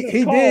can't just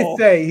he did call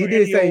say for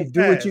any old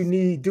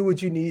fast. do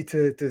what you need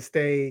to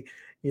stay,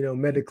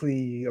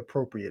 medically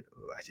appropriate,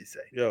 I should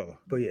say. Yo,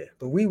 But yeah,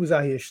 but we was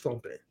out here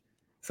slumping.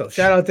 So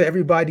shout out to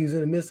everybody who's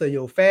in the midst of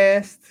your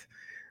fast.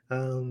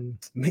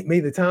 May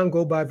the time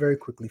go by very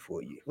quickly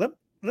for you. let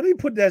let me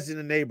put that in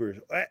the neighbors.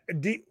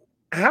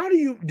 How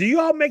do you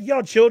all make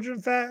y'all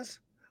children fast?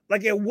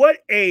 Like at what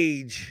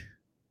age?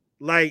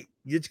 Like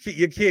your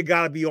kid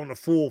got to be on the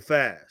full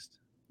fast.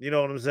 You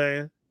know what I'm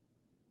saying?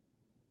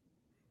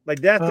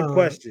 Like that's the Uh,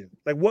 question.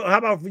 Like what? How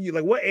about for you?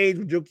 Like what age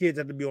would your kids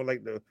have to be on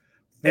like the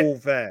eh, full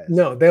fast?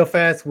 no, they'll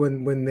fast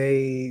when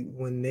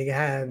they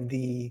have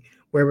the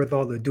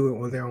wherewithal to do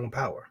it on their own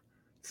power.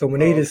 So when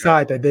they Oh, okay.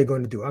 decide that they're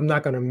going to do, I'm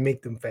not going to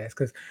make them fast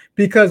because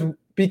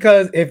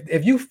because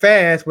if you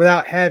fast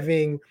without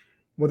having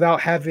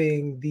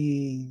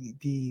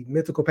the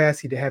mental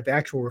capacity to have the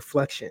actual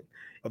reflection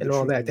Of the and all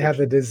true that, to have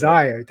the conviction. Right.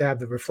 desire to have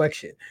the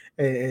reflection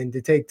and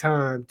to take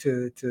time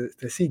to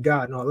see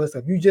God and all that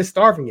stuff, you just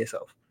starving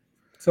yourself.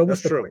 So That's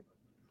what's the true. point?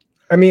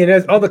 I mean,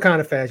 there's other kind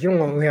of fast. You don't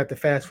only have to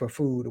fast for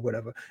food or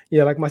whatever.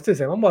 Yeah, like my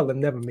sister, my mother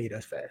never made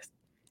us fast.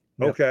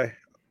 Never, Okay.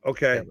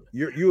 Okay. never.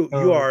 You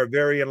Um, are a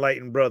very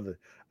enlightened brother.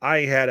 I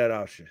ain't had that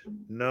option.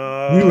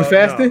 you was No, no.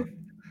 fasting?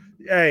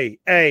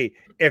 Hey,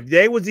 if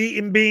they was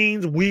eating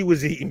beans, we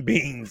was eating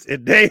beans.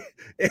 If they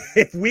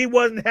if we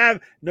wasn't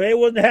having no, they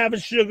wasn't having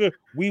sugar,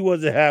 we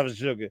wasn't having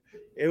sugar.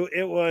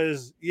 It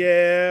was,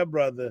 yeah,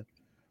 brother.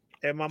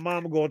 And my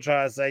mama gonna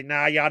try to say,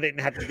 nah, y'all didn't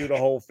have to do the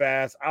whole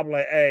fast. I'm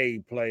like,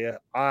 hey, player,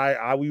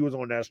 I we was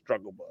on that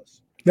struggle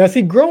bus. Now,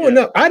 see, Yeah, growing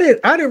up, I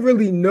didn't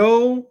really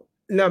know.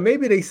 Now,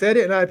 maybe they said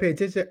it and I paid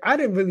attention. I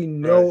didn't really right,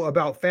 know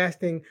about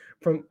fasting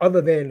from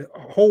other than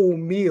whole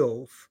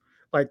meals,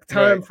 like right.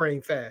 time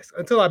frame fast,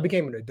 until I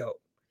became an adult.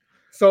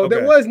 So there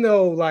Okay. was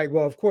no like,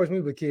 well, of course, when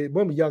we were kids,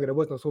 when we were younger, there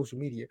was no social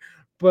media,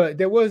 but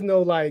there was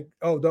no like,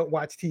 oh, don't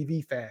watch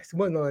TV fast. It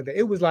wasn't like that.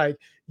 It was like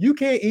you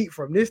can't eat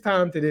from this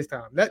time to this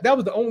time. That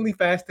was the only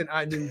fasting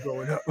I knew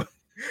growing up.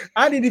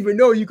 I didn't even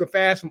know you could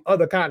fast from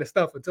other kind of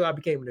stuff until I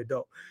became an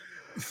adult.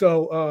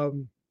 So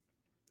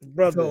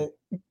Brother, so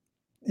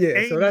yeah, so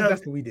ain't that's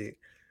nothing what we did.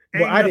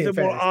 Well, ain't I didn't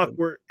nothing more fast, but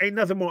awkward. Ain't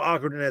nothing more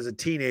awkward than as a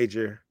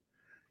teenager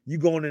you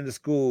going into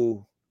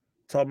school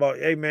talking about,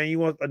 hey man, you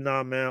want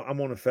nah man,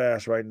 I'm on a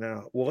fast right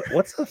now.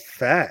 What's a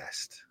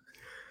fast?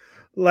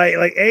 Like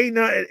ain't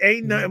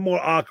nothing Mhm. more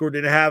awkward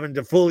than having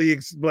to fully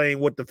explain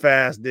what the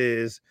fast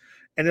is.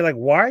 And they're like,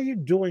 why are you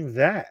doing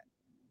that?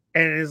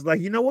 And it's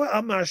like, you know what?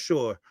 I'm not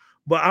sure.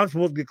 But I'm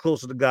supposed to get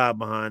closer to God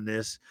behind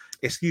this.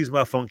 Excuse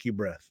my funky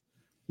breath.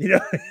 You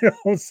know, you know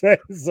what I'm saying?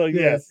 So Yes.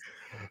 yes.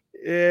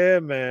 Yeah,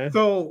 man.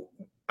 So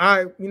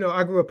I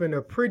grew up in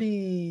a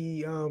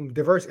pretty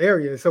diverse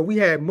area. So we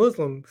had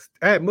Muslims.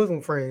 I had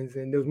Muslim friends,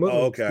 and there was Oh,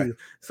 Muslim okay.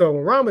 students. So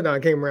when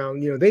Ramadan came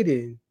around, they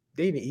didn't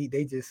eat.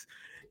 They just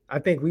I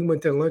think we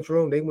went to the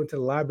lunchroom. They went to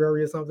the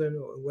library or something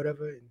or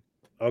whatever, and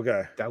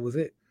Okay. that was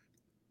it.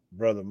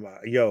 Brother,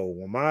 yo,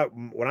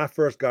 when I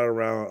first got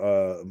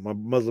around my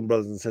Muslim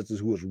brothers and sisters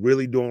who was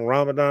really doing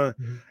Ramadan,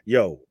 Mhm.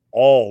 yo,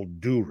 all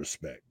due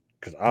respect.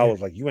 Cause I Yeah.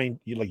 was like,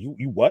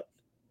 you what?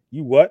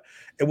 You what?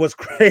 And what's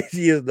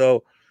crazy is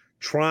though,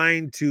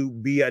 trying to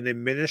be an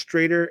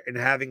administrator and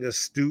having a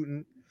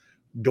student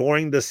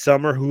during the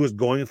summer who is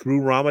going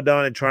through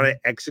Ramadan and trying Mhm.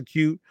 to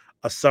execute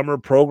a summer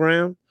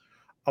program.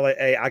 I'm like,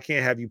 hey, I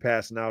can't have you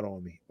passing out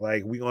on me.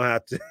 Like, we gonna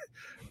have to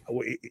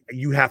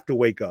you have to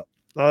wake up.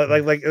 Yeah.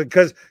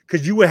 Because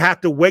you would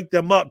have to wake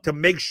them up to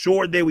make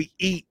sure they would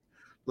eat.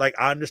 Like,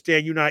 I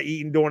understand you're not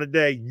eating during the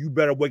day. You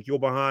better wake your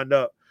behind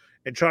up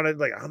and try to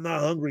like, I'm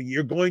not hungry.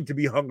 You're going to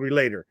be hungry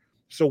later.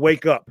 So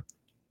wake up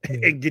Yeah.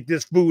 and get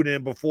this food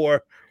in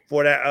before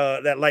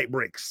that light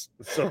breaks.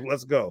 So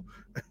let's go.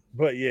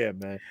 But yeah,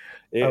 man,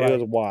 All it was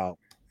right. wild.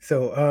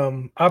 So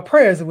our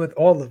prayers are with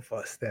all of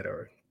us that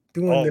are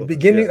doing the All of us,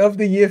 beginning yes. of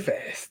the year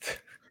fast.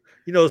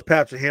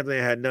 Pastor Hampton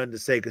had nothing to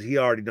say because he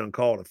already done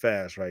called a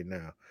fast right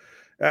now.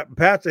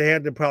 Pastor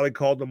Hampton probably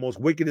called the most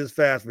wickedest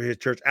fast for his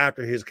church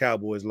after his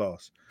Cowboys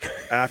lost.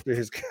 After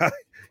his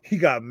he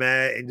got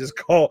mad and just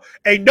called,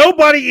 ain't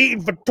nobody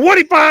eating for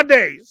 25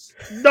 days.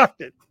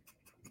 Nothing.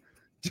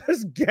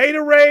 Just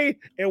Gatorade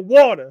and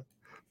water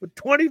for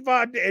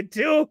 25 days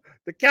until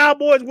the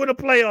Cowboys win a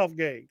playoff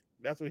game.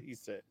 That's what he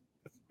said.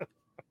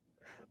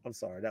 I'm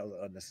sorry, that was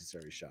an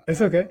unnecessary shot.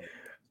 It's I okay. apologize.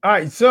 All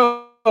right.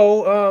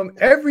 So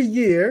every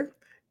year,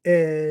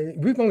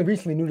 and we've only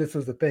recently knew this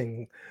was a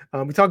thing.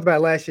 We talked about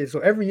it last year. So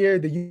every year,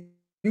 the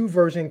U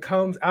version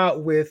comes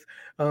out with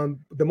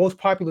the most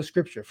popular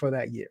scripture for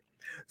that year.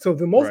 So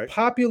the most Right.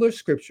 popular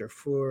scripture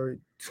for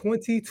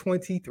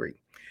 2023,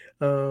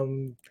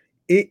 um,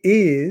 it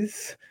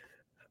is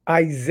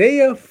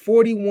Isaiah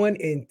 41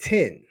 and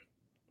 10.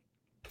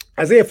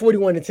 Isaiah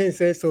 41 and 10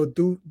 says, so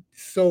do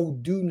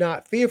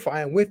not fear, for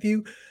I am with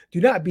you. Do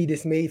not be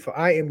dismayed, for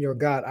I am your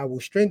God. I will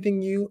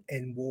strengthen you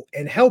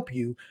and help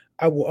you.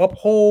 I will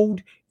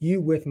uphold you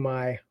with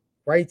my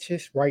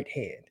righteous right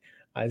hand.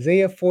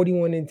 Isaiah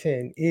 41 and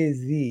 10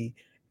 is the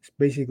It's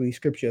basically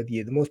scripture of the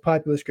year, the most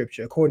popular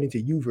scripture according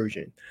to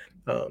YouVersion,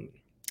 um,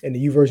 and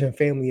the YouVersion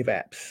family of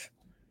apps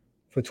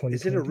for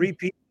Is it a 2023.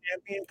 repeat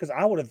champion? Because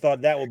I would have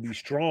thought that would be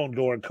strong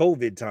during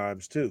COVID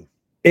times too.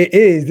 It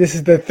is. This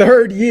is the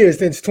third year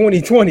since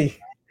 2020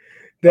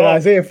 that Oh,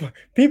 Isaiah.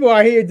 People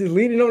are here just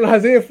leaning on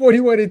Isaiah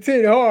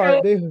 41:10 hard.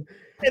 hell,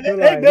 and They're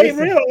they like, made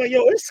listen, real like,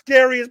 yo, it's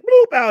scary as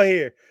poop out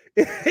here.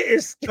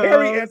 It's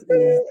scary as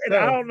times is and I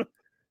tough. don't know.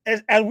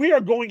 As we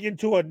are going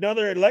into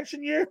another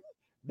election year,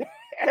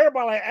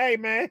 everybody like, hey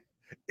man,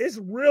 it's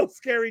real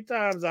scary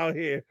times out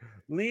here.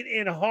 Lean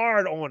in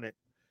hard on it.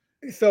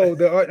 So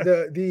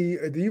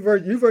the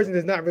U version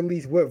does not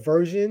release what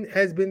version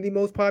has been the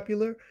most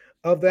popular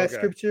of that Okay.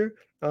 scripture,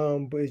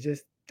 but it's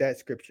just that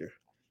scripture.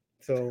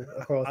 So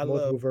across I love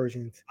multiple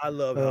versions. I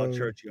love how Um,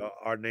 churchy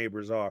our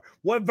neighbors are.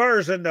 What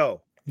version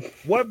though?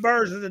 What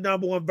version is the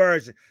number one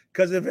version?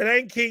 Because if it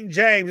ain't King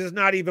James, it's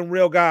not even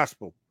real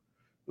gospel.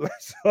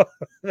 So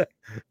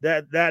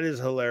that is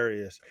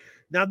hilarious.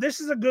 Now, this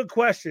is a good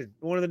question.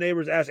 One of the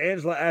neighbors asked,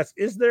 Angela asked,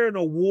 is there an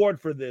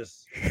award for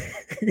this?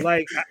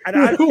 Like,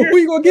 I who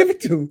you gonna give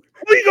it to?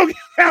 who you gonna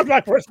have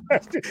my first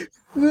question?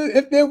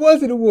 If there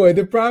was an award,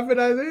 the prophet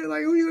Isaiah,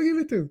 like who you gonna give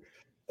it to?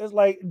 It's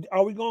like,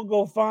 are we gonna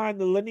go find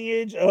the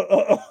lineage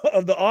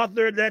of the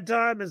author at that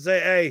time and say,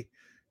 hey,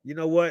 you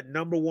know what?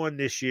 Number one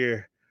this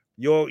year,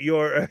 your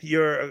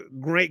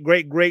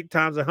great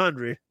times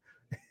 100.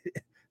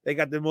 They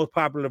got the most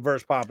popular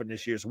verse popping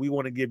this year, so we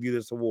want to give you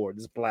this award,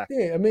 this plaque.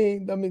 Yeah, I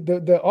mean,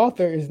 the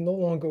author is no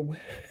longer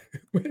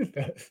with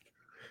us.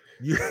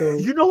 You, So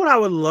you know what I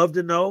would love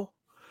to know?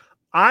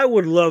 I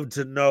would love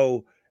to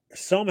know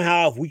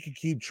somehow if we could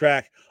keep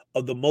track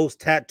of the most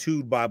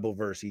tattooed Bible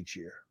verse each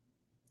year.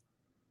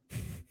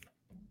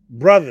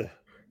 Brother,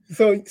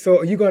 so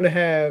are you gonna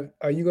have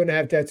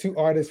tattoo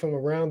artists from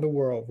around the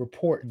world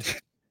report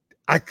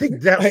I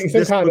think like some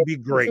this kind of would be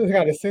great. some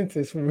kind of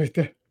census from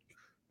it?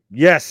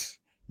 Yes,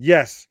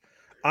 yes.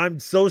 I'm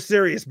so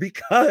serious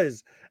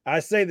because I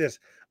say this.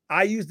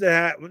 I used to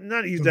have,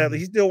 not used to have, Mhm.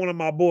 he's still one of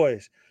my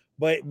boys,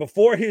 but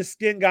before his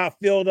skin got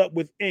filled up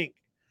with ink,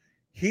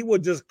 he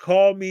would just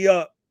call me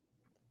up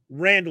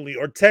randomly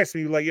or text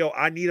me like, yo,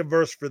 I need a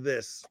verse for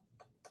this.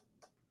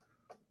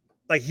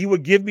 Like he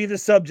would give me the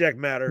subject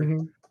matter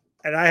Mhm.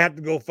 and I had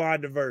to go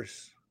find a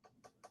verse.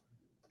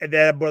 And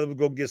then that brother would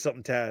go get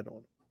something tatted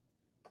on.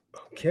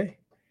 Okay.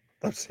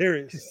 I'm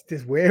serious.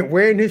 Just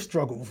wearing his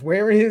struggles,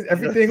 wearing his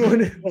everything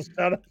on it. Well,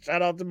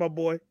 shout out to my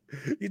boy.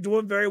 He's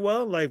doing very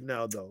well in life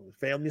now, though.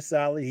 Family's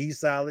solid. He's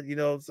solid. You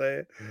know what I'm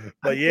saying? I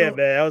But yeah, don't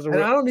man, that was a and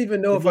real. I don't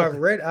even know The if mo- I've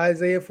read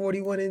Isaiah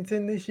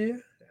 41:10 this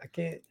year. I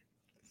can't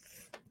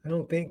I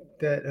don't think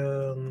that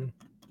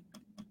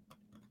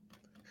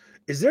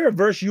Is there a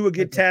verse you would what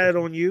get that tatted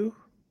is. on you,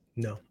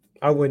 No.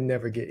 I would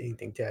never get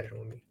anything tatted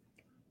on me.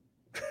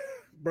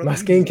 brother? My You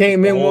skin just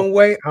came the in whole. one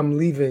way, I'm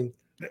leaving.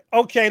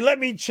 Okay, let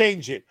me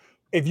change it.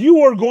 If you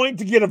were going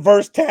to get a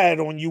verse tatted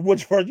on you,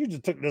 which verse? You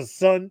just took the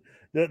sun,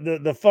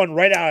 the fun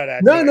right out of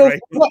that No, joint, no,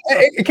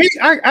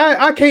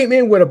 right? I came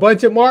in with a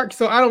bunch of marks,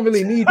 so I don't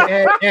really need to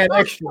add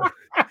extra.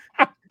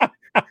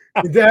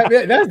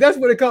 That's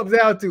what it comes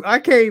down to. I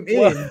came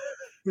Well,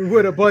 in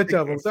with a bunch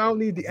of them, so I don't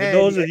need to for add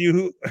those the of you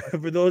who,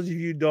 for those of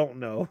you who don't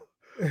know,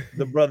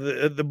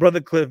 extra. the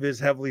brother Cliff is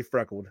heavily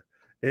freckled,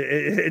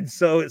 and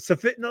so it's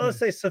no, let's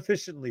say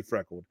sufficiently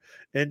freckled,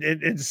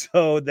 and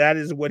so that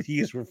is what he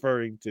is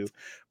referring to.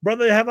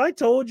 Brother, have I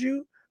told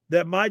you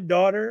that my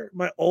daughter,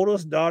 my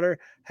oldest daughter,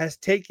 has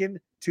taken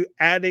to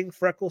adding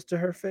freckles to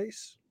her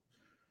face,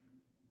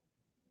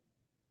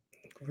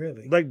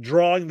 Really, like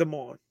drawing them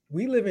on?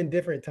 we live in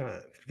different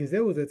times because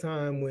there was a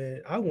time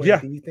when I wanted Yeah,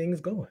 these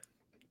things going.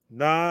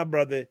 nah,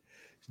 brother.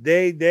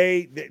 They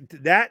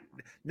that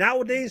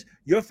nowadays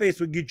your face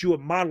would get you a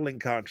modeling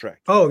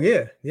contract. Oh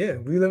yeah, yeah,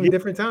 we live in Yeah,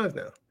 different times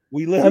now.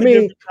 we live I in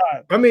mean, different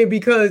times.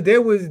 because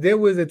there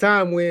was a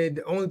time when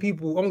the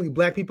only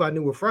black people I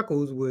knew with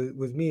freckles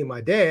was me and my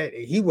dad.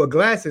 And he wore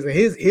glasses, and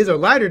his are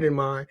lighter than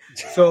mine.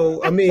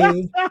 So I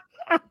mean,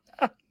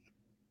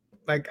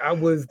 like I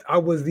was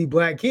the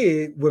black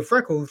kid with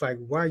freckles. Like,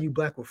 why are you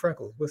black with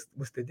freckles?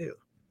 What's the deal?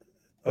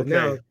 But Okay,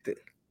 now,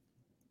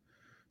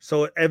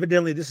 so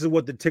evidently this is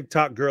what the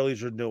TikTok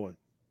girlies are doing.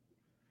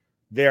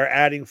 They're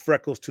adding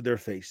freckles to their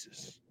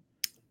faces.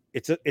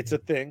 It's a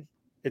thing.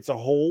 It's a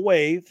whole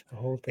wave. the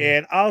whole thing.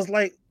 And I'm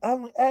like,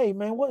 hey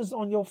man, what is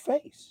on your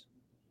face?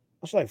 I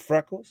was like,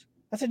 freckles.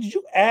 I said, did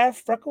you add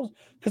freckles?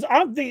 Because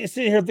I'm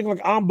sitting here thinking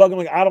like I'm bugging,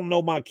 like I don't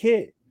know my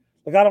kid.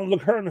 Like I don't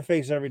look her in the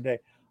face every day.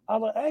 I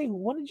was like, hey,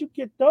 when did you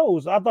get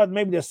those? I thought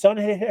maybe the sun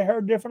had hit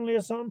her differently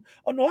or something.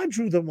 Oh no, I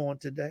drew them on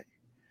today.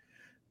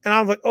 And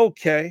I was like,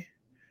 okay.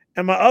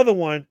 And my other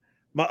one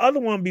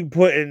be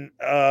putting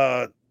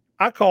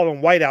I call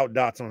them whiteout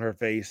dots on her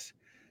face.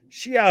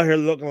 She out here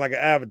looking like an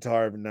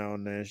avatar every now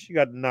and then. She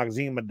got the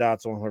Noxzema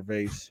dots on her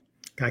face.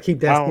 Gotta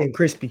keep I that don't skin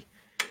crispy.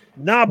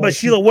 nah, Gotta but keep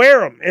she'll wear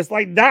them. It's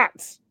like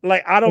dots.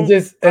 Like and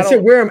just I and shit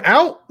don't wear them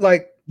out.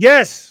 Like,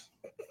 yes.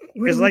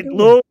 what are It's we like doing?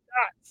 little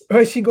Or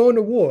is she going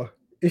to war?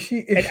 Is she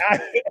and is, I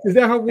is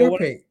that her and war when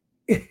paint?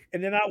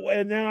 And then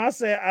I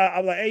said,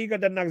 I'm like, hey, you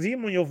got that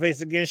Naxim on your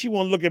face again. She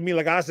won't look at me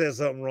like I said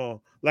something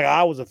wrong, like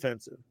I was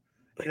offensive.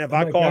 And if Oh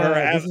I my call her,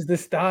 God, this is the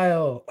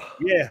style.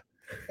 yeah,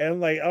 and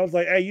like I was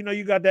like, hey,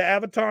 you got that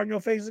avatar on your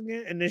face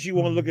again, and then she Oh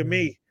won't my look at God.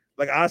 me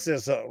like I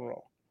said something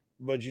wrong.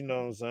 But you know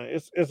what I'm saying?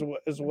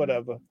 It's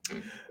whatever.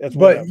 It's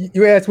But whatever.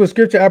 you asked what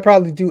scripture I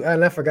probably do,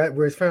 and I forgot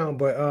where it's found.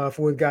 But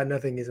for with God,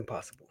 nothing is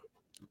impossible.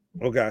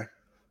 Okay,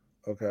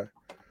 okay.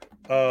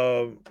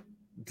 Um,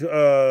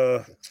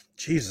 uh,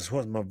 Jesus,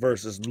 what's my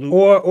verses? Luke.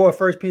 Or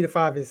First Peter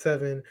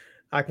 5:7,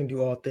 I can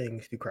do all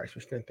things through Christ who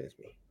strengthens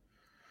me.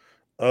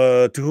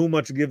 To whom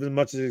much is given,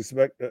 much is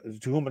expect.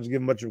 To whom much is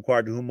given, much is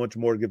required. To whom much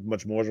more is given,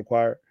 much more is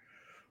required.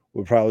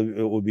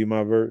 It would be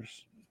my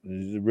verse.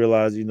 You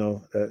realize,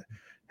 that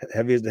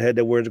heavy is the head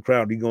that wears the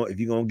crown. If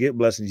you're gonna get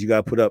blessings, you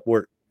gotta put up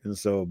work. And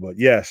so, but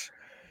yes.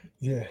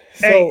 Yeah.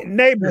 Hey, So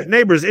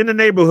neighbors in the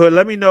neighborhood,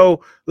 let me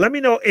know. Let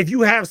me know if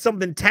you have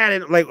something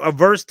tatted, like a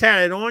verse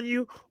tatted on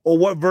you, or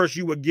what verse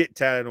you would get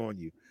tatted on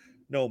you.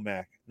 No,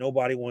 Mac.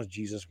 Nobody wants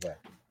Jesus wet.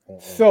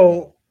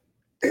 so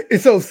No.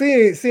 so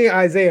seeing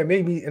Isaiah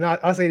made me, and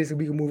I'll say this and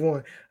we can move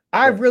on.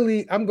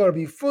 Right. I'm gonna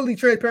be fully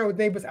transparent with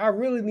neighbors. I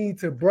really need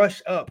to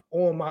brush up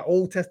on my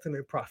Old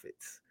Testament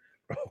prophets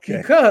Okay.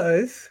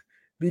 because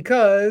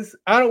because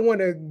I don't want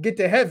to get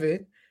to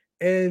heaven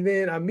and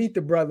then I meet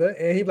the brother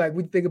and he like,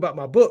 "What you think about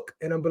my book?"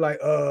 And I'm be like,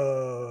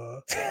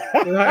 like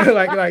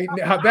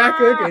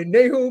Habakkuk and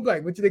Nahum,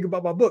 like, "What you think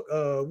about my book?"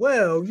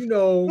 Well,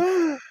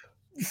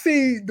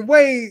 see the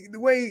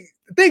way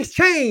things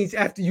change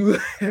after you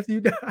after you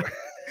die.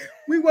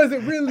 We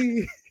wasn't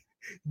really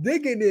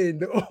digging in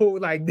the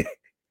old like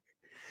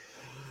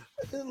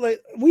Like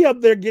we up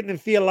there getting in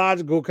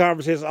theological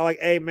conversations. I like,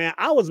 hey man,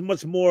 I was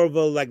much more of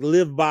a like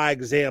live by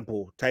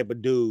example type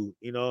of dude.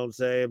 You know what I'm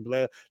saying?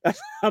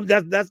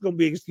 That's gonna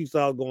be an excuse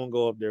I was gonna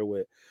go up there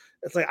with.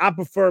 It's like I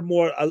prefer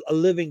more a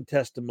living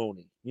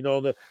testimony.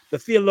 The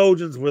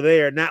theologians were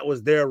there, and that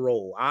was their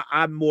role.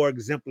 I'm more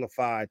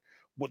exemplified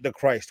with the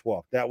Christ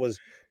walk. But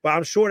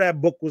I'm sure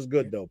that book was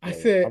good though, I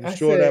player. said, I'm I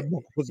sure said, that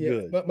book was yeah,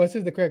 good. my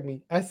sister correct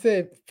me. I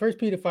said First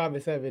Peter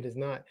 5:7 is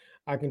not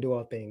I can do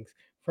all things.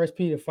 First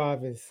Peter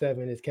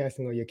 5:7 is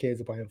casting all your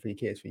cares upon him for he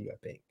cares for you, I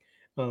think.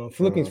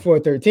 Philippians Uh-huh.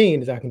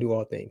 4:13 is I can do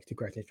all things through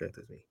Christ who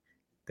strengthens me.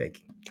 Thank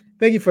you.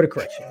 Thank you for the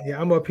correction. Yeah,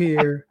 I'm up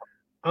here.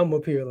 I'm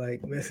up here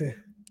like, listen,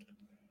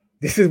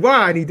 this is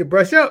why I need to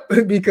brush up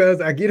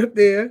because I get up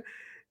there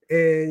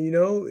and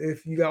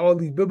if you got all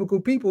these biblical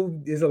people,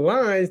 there's a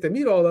lines to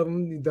meet all of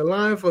them. The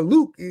line for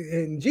Luke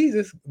and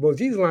Jesus, well,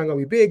 Jesus line gonna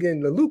be big,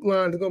 and the Luke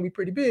line is gonna be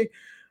pretty big.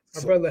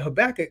 My So, brother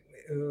Habakkuk,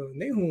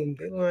 Nahum,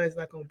 their line's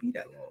not gonna be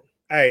that long.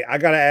 hey, I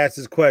gotta ask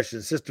this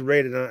question. Sister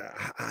Rated,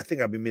 I think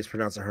I'll be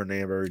mispronouncing her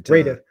name every time.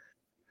 Raider,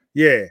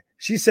 Yeah,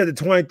 she said the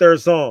 23rd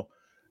song.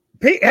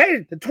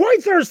 Hey, the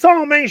 23rd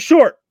song ain't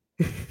short.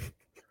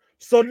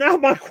 So now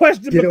my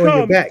question get it on your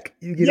becomes, back.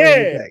 You get it on your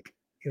yeah, back.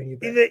 Get it on your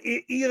back.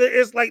 either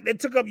it's like they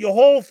took up your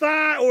whole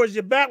thigh, or is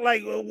your back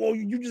like, well,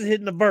 you just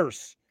hitting the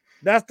verse?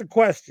 That's the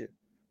question.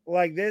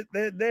 Like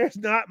there's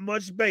not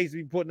much space to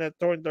be putting that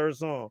 23rd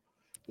song.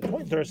 The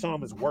 23rd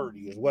song is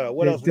wordy as well.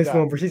 What else we This got?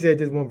 one verse. She said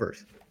just one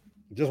verse.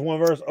 Just one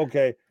verse?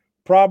 Okay.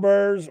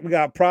 Proverbs, we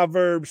got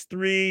Proverbs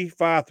 3,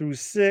 5 through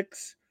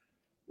 6.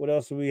 What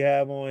else do we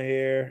have on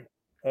here?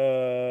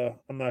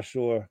 I'm not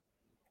sure.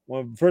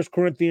 First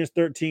Corinthians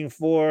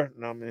 13:4.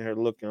 Now I'm in here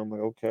looking. I'm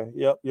like, okay,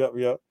 yep.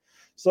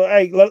 So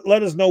hey,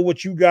 let us know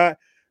what you got.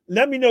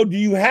 Let me know, do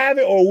you have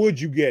it or would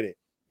you get it?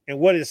 And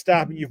what is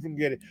stopping you from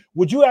getting it?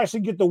 Would you actually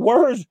get the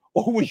words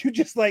or would you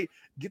just like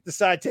get the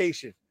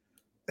citation?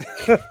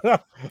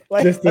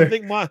 Like Just the I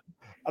think mine's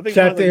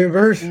chapter like and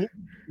verse.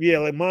 yeah,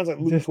 like mine's like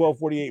Luke Just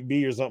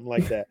 12:48b or something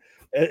like that.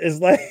 It's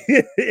like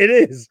it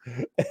is.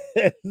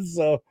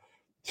 So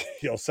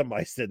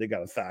somebody said they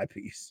got a thigh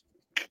piece.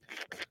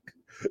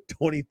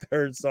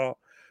 23rd song.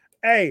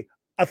 Hey,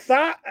 a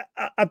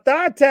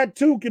thigh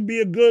tattoo can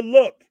be a good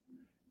look.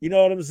 You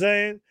know what I'm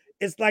saying?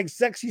 It's like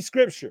sexy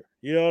scripture.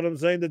 You know what I'm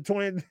saying? The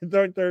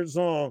 23rd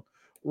song,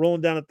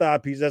 rolling down a thigh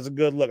piece, that's a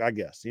good look, I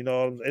guess.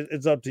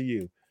 It's up to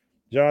you.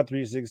 John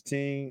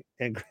 3:16,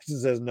 and Kristen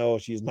says no,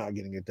 she's not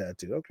getting a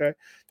tattoo. Okay.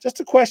 Just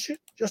a question.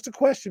 Just a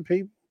question,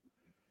 people.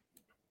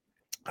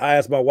 I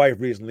asked my wife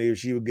recently if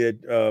she would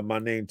get my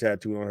name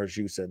tattooed on her.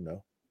 She said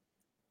no.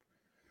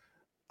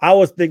 I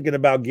was thinking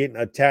about getting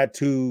a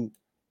tattoo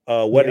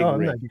yeah. wedding Oh, I'm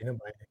ring. not getting him.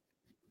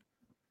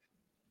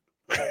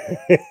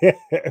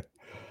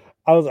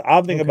 I'm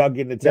thinking Okay. about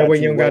getting a That way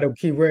you tattoo. don't What? gotta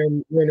keep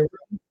wearing.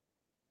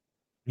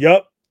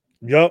 Yup,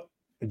 yup.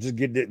 Just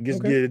get Okay.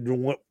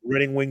 the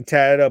wedding wing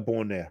tatted up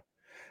on there.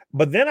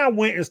 But then I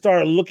went and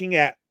started looking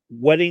at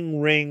wedding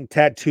ring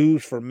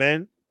tattoos for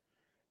men,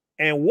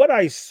 and what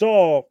I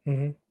saw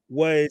Mm-hmm.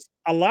 was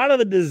a lot of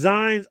the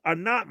designs are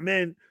not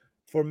meant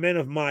for men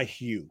of my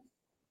hue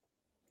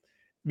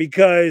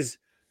because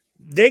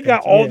they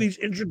got Gotcha. all Yeah. these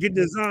intricate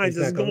designs It's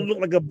that's not gonna gonna.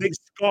 look like a big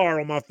scar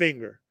on my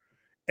finger.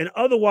 And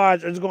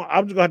otherwise, I'm just gonna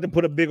have to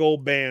put a big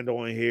old band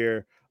on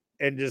here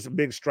and just a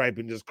big stripe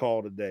and just call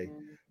it a day.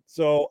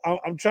 So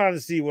I'm trying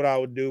to see what I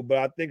would do, but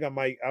I think I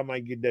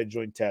might get that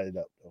joint tatted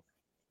up though.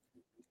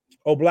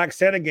 Oh, Black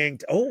Santa Gang.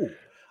 Oh,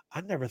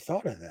 I never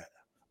thought of that.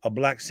 A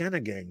Black Santa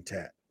Gang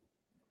tat.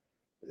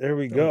 There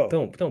we Don't go.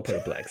 don't don't put a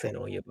black Santa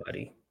on your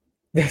body.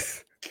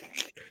 That's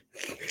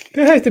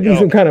there has to be Yo,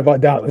 some kind of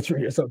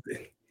idolatry or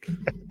something.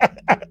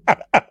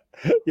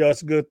 yo,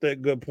 it's a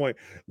good point.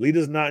 Lead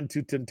us not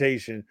into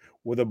temptation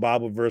with a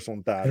Bible verse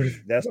ontology.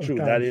 That's true.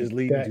 That is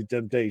leading That to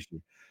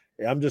temptation.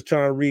 I'm just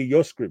trying to read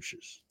your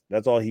scriptures.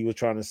 That's all he was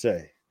trying to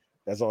say.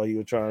 That's all he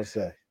was trying to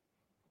say.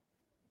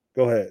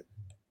 Go ahead.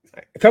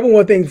 a couple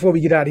more things before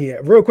we get out of here.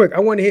 Real quick, I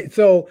want to hit.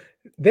 So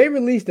they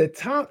released the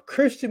top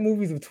Christian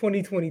movies of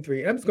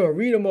 2023. I'm just going to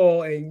read them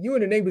all, and you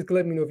and the neighbors can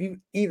let me know if you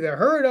either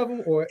heard of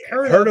them or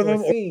heard Heard of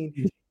of them?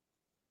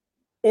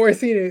 or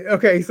seen it.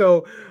 Okay,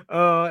 so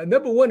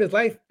number one is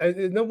life.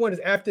 Number one is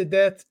After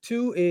Death.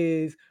 Two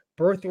is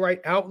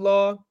Birthright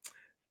Outlaw.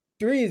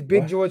 Three is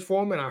Big What? George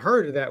Foreman. I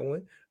heard of that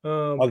one.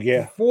 Oh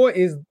yeah. Four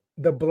is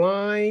The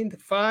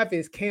Blind. Five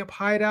is Camp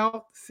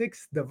Hideout.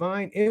 Six,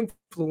 Divine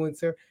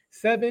Influencer.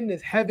 Seven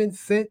is Heaven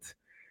Sent.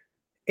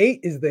 Eight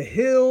is The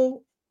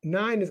Hill.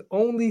 Nine is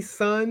Only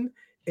Son.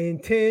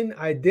 And 10,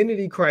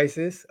 Identity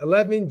Crisis.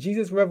 11,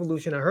 Jesus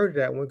Revolution. I heard of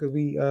that one because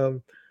we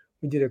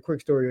did a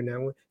quick story on that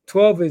one.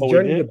 12 is Oh, we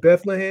Journey to did.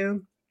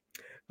 Bethlehem.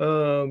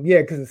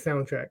 Yeah, because it's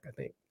soundtrack, I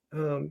think.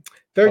 Oh,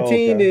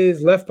 13 okay.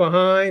 is Left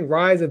Behind,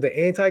 Rise of the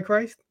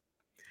Antichrist.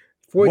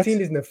 14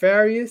 What? is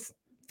Nefarious.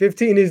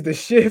 15 is The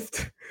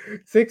Shift.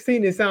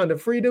 16 is Sound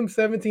of Freedom.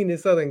 17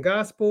 is Southern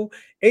Gospel.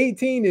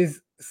 18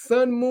 is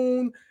Sun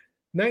Moon.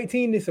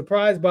 19 is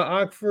Surprised by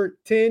Oxford.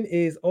 10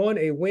 is On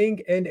a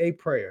Wing and a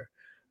Prayer.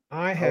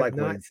 I I have like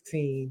not Wayne.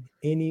 seen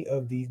any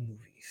of these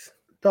movies.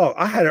 Dog,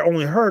 I had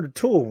only heard of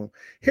two of them.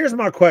 Here's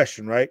my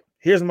question, right?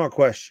 Here's my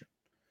question.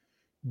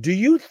 Do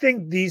you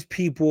think these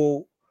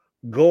people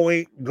go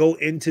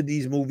into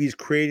these movies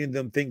creating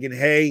them thinking,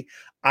 hey,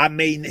 I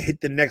may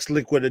hit the next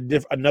lick with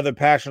another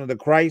Passion of the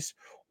Christ,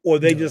 or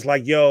they No. just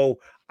like, yo,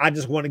 I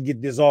just want to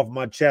get this off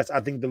my chest. I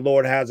think the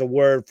Lord has a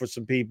word for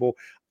some people.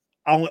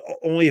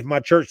 Only if my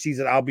church sees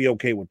it, I'll be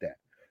okay with that.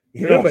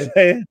 You know what I'm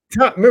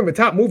Remember, saying?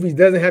 top movies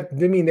doesn't have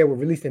to mean they were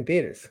released in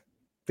theaters.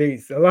 A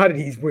lot of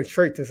these went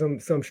straight to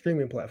some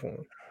streaming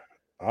platform.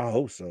 I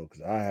hope so,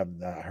 because I have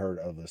not heard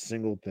of a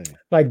single thing.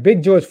 Like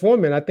Big George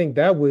Foreman, I think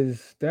that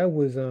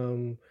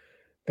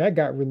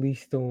got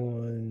released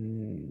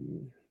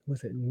on,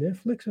 was it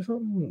Netflix or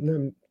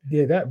something?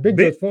 Yeah, that Big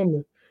Big George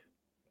Foreman,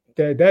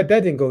 that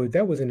didn't go,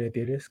 that wasn't in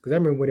theaters because I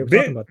remember when they were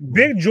talking Big about the movie.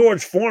 Big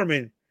George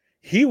Foreman,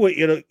 he would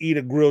eat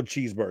a grilled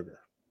cheeseburger.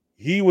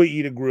 He would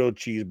eat a grilled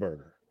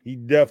cheeseburger. He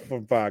definitely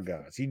from Five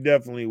Guys. He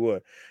definitely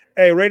would.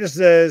 Hey, Rita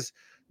says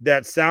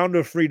that Sound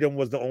of Freedom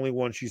was the only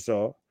one she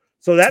saw.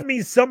 So that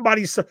means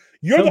somebody saw.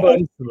 You're the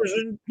only Somebody,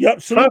 person.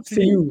 Yep. Salute props to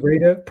to you you,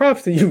 Raider.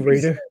 Props to you,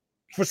 Raider.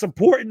 for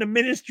supporting the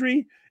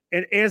ministry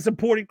and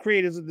supporting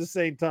creators at the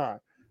same time.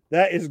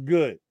 That is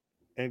good.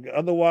 And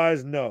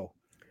otherwise, no.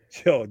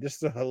 Yo, this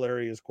is a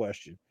hilarious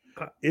question.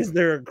 Uh, Is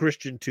there a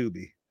Christian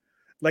Tubi?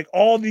 Like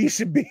all these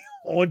should be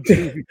on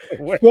Tubi.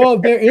 Well,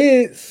 there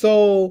is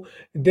so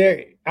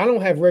there. I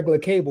don't have regular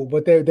cable,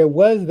 but there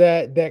was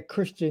that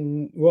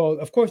Christian. Well,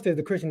 of course, there's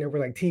the Christian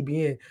network like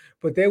TBN,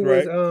 but there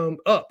was Right?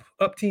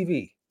 Up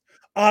TV.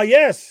 Ah,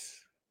 yes.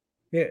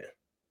 Yeah,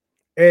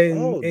 and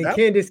Oh, and that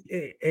Candace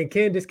and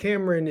Candace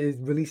Cameron is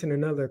releasing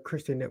another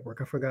Christian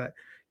network. I forgot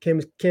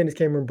Candace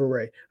Cameron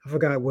Bure. I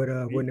forgot what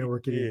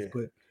network it is, yeah.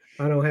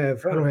 but I don't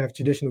Her, have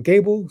traditional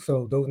cable,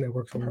 so those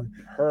networks are her, on.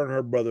 her and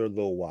her brother are a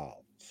little wild.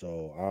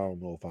 So I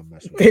don't know if I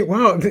mess with They them.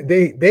 wow,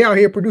 they out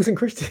here producing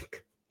Christian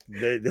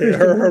Christian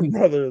Her movies.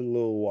 brother a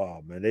little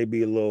wild, man. They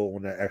be a little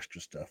on that extra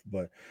stuff.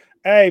 But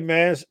hey,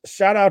 man,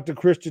 shout out to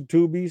Christian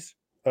Tubies.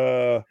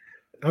 Uh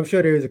I'm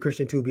sure there is a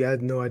Christian Tubi. I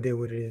have no idea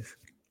what it is.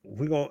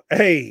 we gonna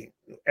hey,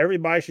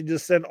 everybody should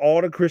just send all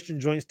the Christian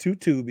joints to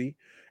Tubi,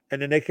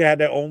 and then they can have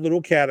their own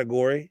little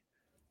category.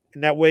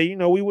 And that way,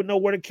 we would know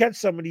where to catch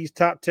some of these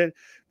top 10.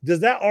 Does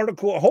that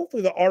article,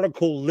 hopefully the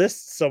article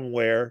lists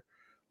somewhere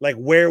like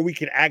where we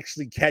can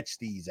actually catch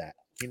these at?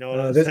 You know what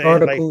I'm This saying?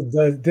 Like,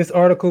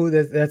 article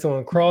that's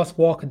on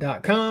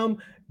crosswalk.com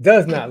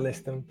does not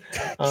list them.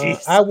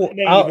 jeez, I it will ain't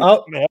even coming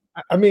up.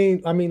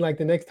 I mean like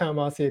the next time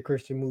I'll see a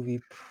Christian movie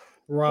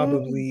Oh,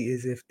 probably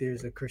is if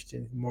there's a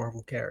Christian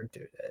Marvel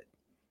character that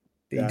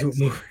they do a that's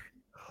movie.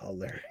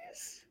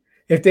 hilarious.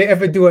 If they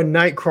ever do a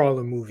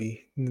Nightcrawler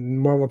movie,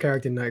 Marvel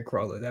character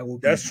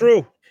Nightcrawler, That's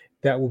true.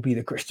 that will be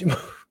the Christian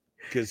movie.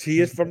 Because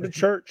he is from the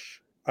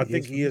church. I He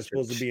is think he from the is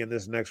supposed to church. be in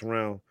this next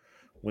round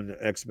when the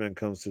X-Men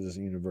comes to this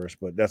universe,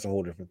 but that's a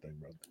whole different thing,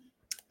 brother.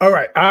 All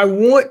right, I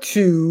want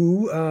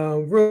to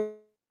real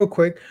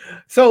quick.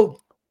 So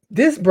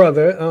this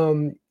brother,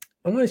 I'm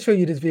going to show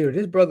you this video.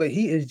 This brother,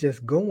 he is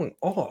just going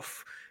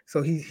off.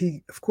 So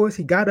he of course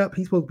he got up.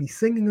 He's supposed to be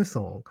singing a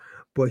song,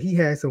 but he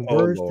had some Oh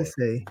words to Lord.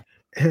 say,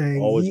 and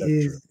Always that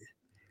true.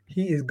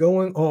 he is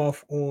going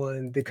off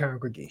on the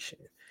congregation.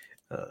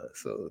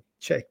 So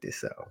check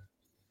this out.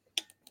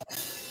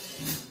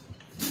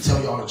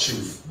 Tell y'all the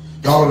truth.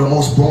 Y'all are the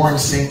most boring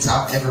saints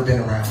I've ever been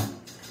around.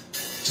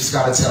 Just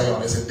gotta tell y'all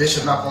this. If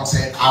Bishop not gonna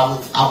say it, I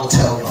will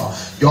tell y'all.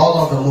 Y'all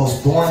are the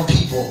most boring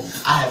people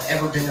I have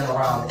ever been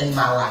around in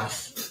my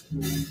life.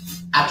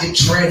 I get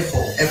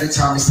dreadful every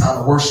time it's time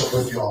to worship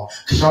with y'all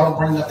because y'all don't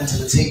bring nothing to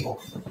the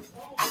table.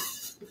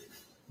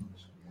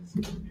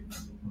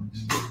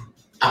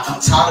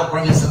 I'm tired of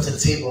bringing stuff to the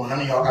table and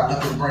none of y'all got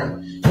nothing to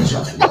bring. Because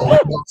y'all think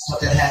about stuff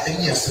that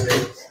happened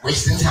yesterday,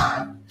 wasting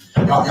time.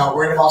 Y'all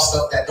worried about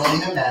stuff that don't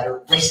even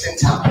matter, wasting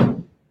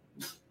time.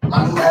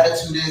 My new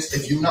attitude is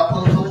if you're not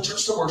going to come to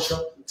church to worship,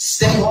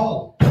 stay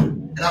home.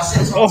 And I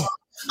say this all the time.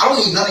 I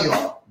don't need none of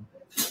y'all.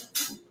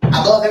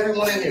 I love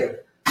everyone in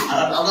here.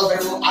 I love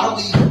everyone. I don't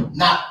need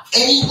not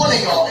any one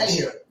of y'all in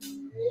here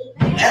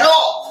at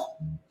all.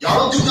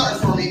 Y'all don't do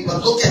nothing for me,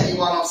 but look at me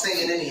while I'm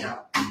saying anyhow.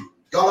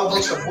 Y'all are a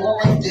bunch of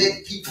boring,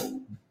 dead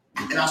people.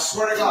 And I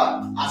swear to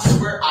God, I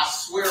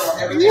swear on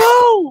everything.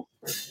 Whoa!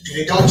 If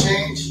it don't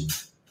change,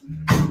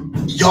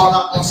 y'all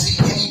not going to see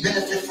any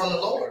benefit from the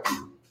Lord.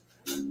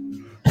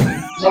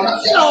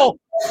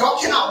 Y'all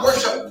cannot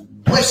worship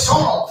with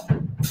song.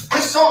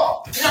 With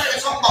song. You're not even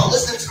talking about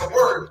listening to the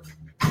word.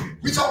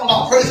 We're talking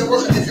about praise and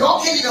worship. If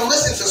y'all can't even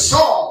listen to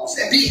songs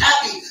and be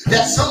happy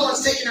that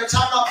someone's taking their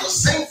time out to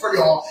sing for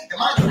y'all, and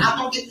mind you, I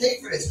don't get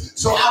paid for this.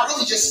 So I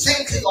really just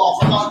sing to y'all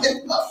for my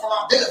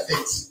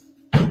benefits.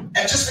 And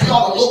just for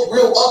y'all to look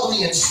real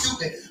ugly and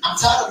stupid. I'm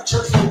tired of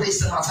church folk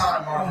wasting my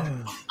time,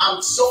 Marlon.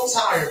 I'm so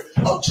tired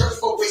of church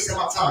folk wasting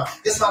my time.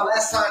 This is my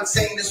last time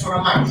saying this when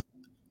I'm out.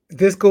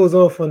 This goes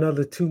on for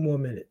another 2 more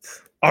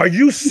minutes. Are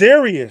you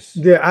serious?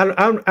 Yeah,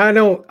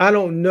 I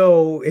don't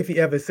know if he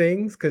ever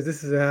sings because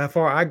this is how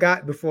far I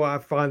got before I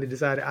finally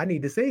decided I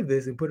need to save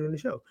this and put it on the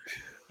show.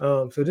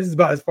 So this is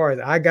about as far as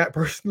I got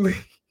personally.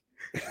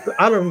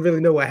 I don't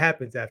really know what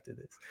happens after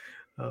this,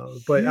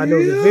 but I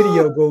know the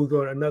video goes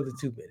on another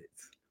 2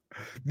 minutes.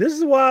 This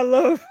is why I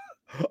love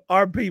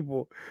our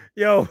people.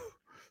 Yo,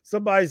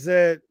 somebody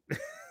said,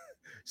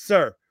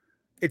 "Sir,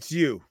 it's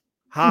you.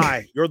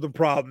 Hi, you're the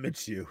problem.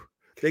 It's you."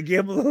 They gave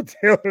him a little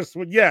Taylor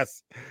Swift.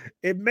 Yes,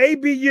 it may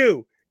be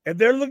you. And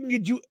they're looking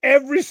at you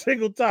every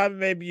single time. It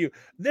may be you.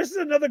 This is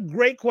another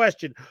great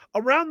question.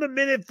 Around the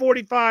minute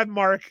 45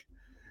 mark,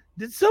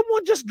 did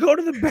someone just go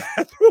to the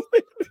bathroom?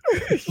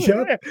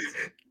 Yep.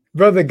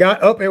 Brother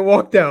got up and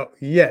walked out.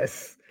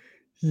 Yes,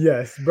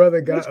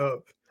 brother got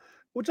up.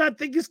 Which I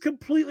think is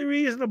completely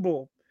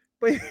reasonable.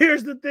 But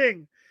here's the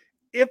thing.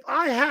 If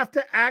I have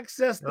to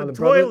access the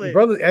toilet,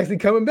 brother actually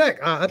coming back.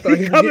 I thought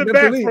he was getting up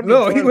to leave.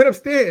 No, he went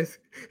upstairs.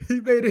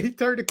 He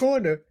turned the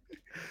corner.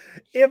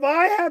 If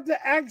I have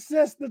to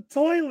access the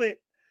toilet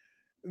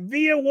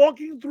via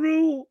walking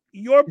through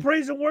your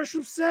praise and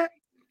worship set,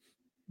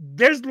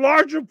 there's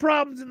larger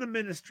problems in the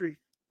ministry.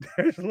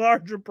 There's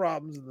larger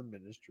problems in the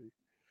ministry.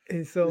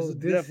 And so this is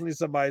definitely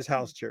somebody's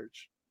house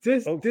church.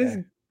 This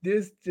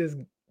just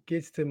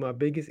gets to my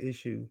biggest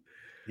issue.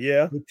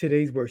 Yeah. With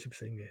today's worship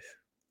singers.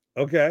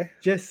 Okay.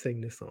 Just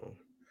sing the song.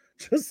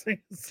 Just sing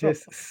the song.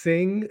 Just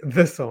sing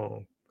the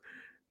song.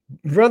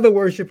 Brother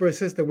worshiper,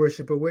 sister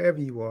worshiper, wherever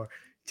you are,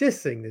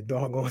 just sing the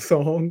doggone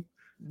song.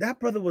 That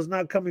brother was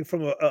not coming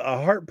from a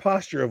heart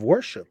posture of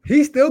worship.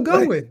 He's still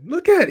going.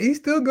 Look at it. He's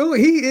still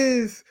going.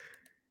 He's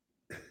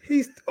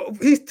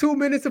 2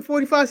 minutes and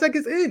 45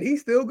 seconds in.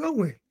 He's still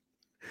going.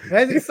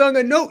 Hasn't sung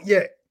a note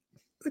yet.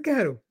 Look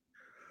at him.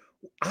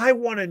 I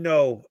want to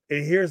know,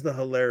 and here's the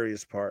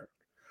hilarious part.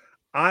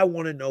 I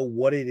want to know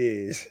what it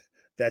is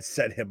that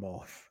set him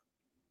off.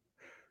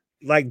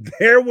 Like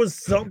there was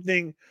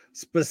something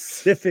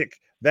specific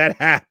that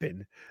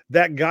happened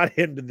that got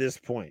him to this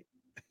point.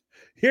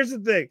 Here's the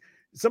thing.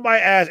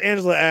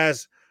 Angela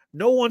asked,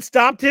 no one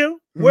stopped him?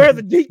 Where are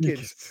the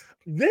deacons?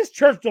 This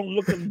church don't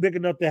look big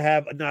enough to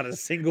have not a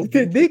single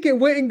deacon. The deacon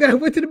went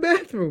to the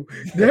bathroom.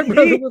 That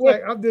brother was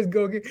like, I'm just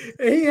going,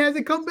 and he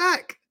hasn't come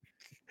back.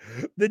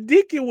 The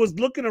deacon was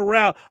looking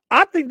around.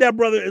 I think that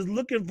brother is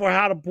looking for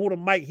how to pull the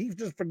mic. He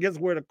just forgets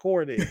where the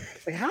cord is.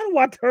 Like, how do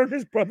I turn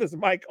this brother's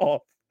mic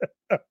off?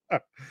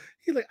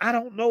 He's like, I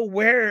don't know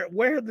where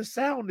the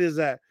sound is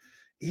at.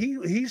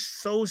 He's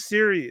so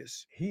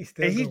serious. He's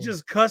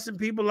just cussing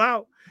people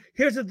out.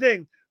 Here's the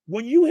thing.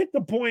 When you hit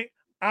the point,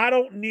 I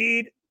don't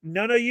need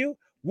none of you.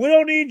 We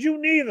don't need you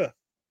neither.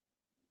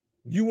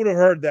 You would have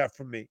heard that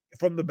from me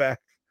from the back.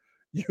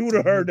 You would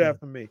have heard that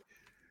from me.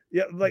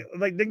 Yeah, like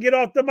then get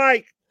off the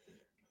mic.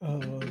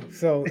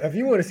 So if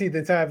you want to see the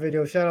entire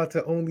video, shout out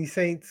to Only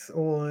Saints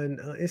on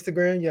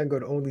Instagram. You can go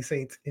to Only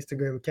Saints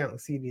Instagram account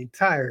and see the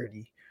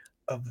entirety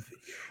of the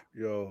video.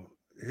 Yo,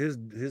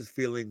 his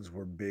feelings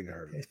were big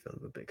hurt. His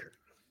feelings were big hurt.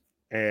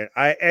 And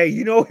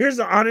here's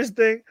the honest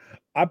thing.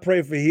 I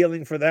pray for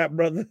healing for that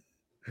brother.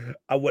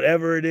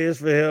 Whatever it is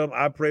for him,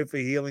 I pray for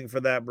healing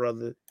for that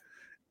brother.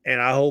 And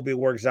I hope it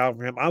works out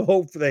for him. I'm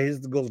hopeful that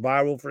his goes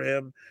viral for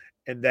him.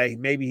 And that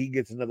maybe he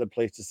gets another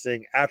place to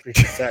sing after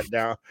he sat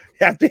down.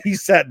 After he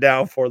sat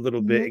down for a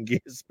little bit and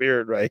get his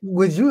spirit right.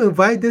 Would you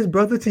invite this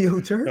brother to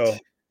your church? No.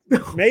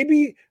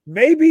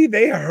 Maybe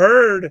they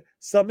heard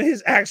some of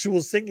his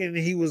actual singing and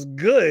he was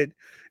good.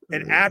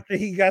 And after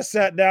he got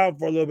sat down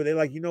for a little bit, they're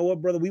like, you know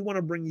what, brother, we want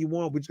to bring you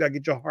on. We just got to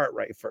get your heart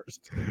right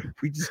first.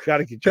 We just got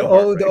to get your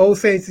heart right. The old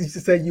saints used to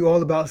say you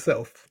all about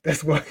self.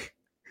 That's why.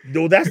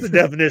 No, that's the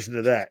definition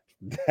of that.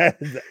 That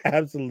is the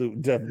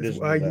absolute definition. That's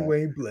why of that. you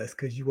ain't blessed,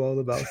 because you all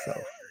about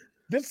self.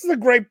 This is a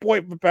great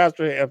point for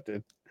Pastor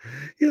Hampton.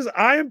 He says,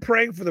 I am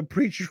praying for the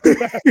preacher who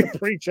has to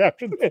preach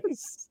after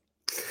this.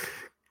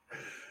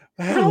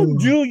 How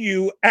do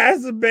you,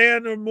 as a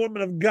man or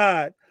woman of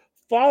God,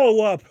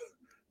 follow up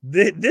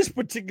this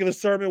particular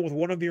sermon with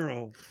one of your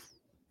own?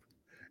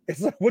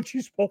 It's like what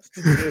you're supposed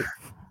to do.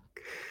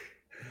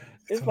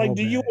 It's like,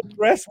 do you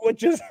address what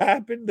just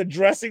happened, the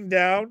dressing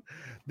down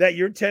that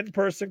your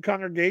 10-person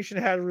congregation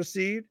has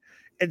received,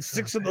 and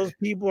 6 of those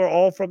people are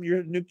all from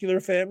your nuclear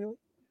family?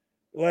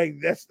 Like,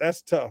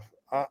 that's tough.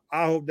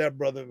 I hope that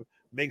brother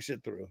makes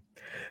it through.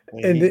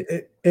 And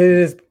it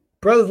is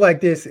brothers like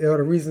this are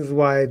the reasons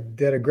why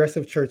that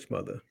aggressive church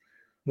mother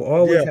will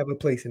always have a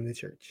place in the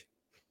church.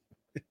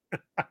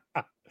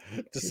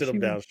 To sit them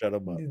down, shut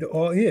them up.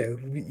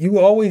 You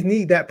always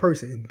need that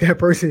person. That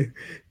person,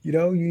 you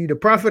need the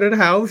prophet of the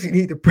house, you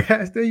need the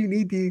pastor, you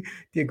need the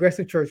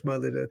aggressive church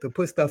mother to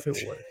put stuff in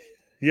order.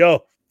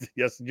 Yo,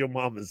 yes, your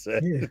mama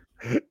said.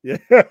 Yeah.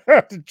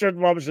 The church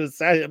mama should have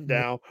sat him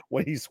down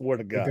when he swore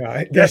to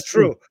God. That's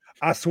true.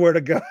 I swear to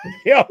God.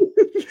 Yo,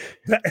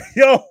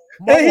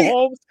 Mama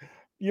Holmes,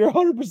 you're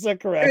 100%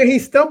 correct. And he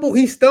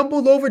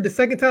stumbled over the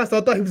second time, so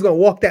I thought he was gonna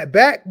walk that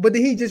back, but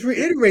then he just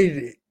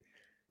reiterated it.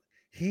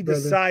 He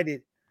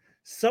decided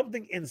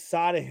something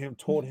inside of him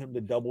told him to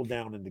double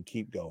down and to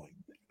keep going.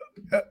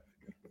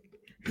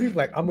 He's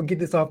like, I'm gonna get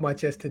this off my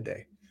chest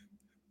today.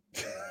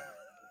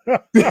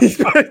 He's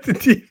past the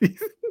TV.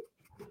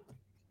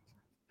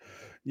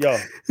 Yo,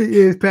 he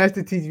is past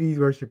the TV's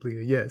worship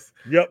leader. Yes.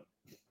 Yep.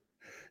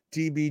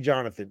 TB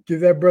Jonathan.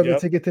 Give that brother a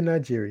ticket to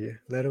Nigeria.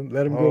 Let him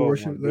go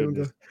worship. Let him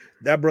go.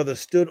 That brother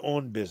stood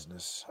on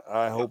business.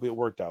 I hope it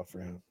worked out for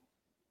him.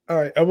 All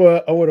right, I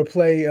want to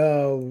play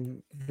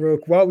real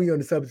while we on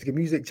the subject of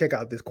music. Check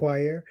out this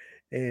choir,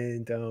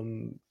 and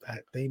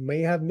they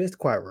may have missed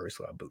choir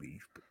rehearsal, I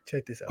believe. But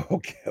check this out.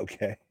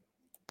 Okay.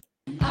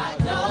 I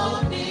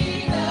don't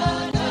need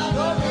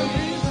another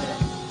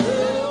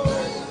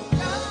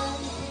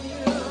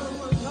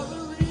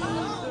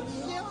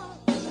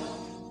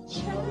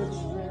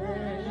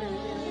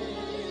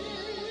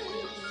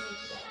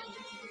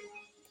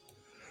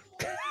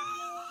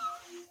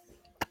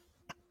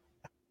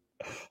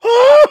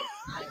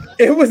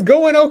It was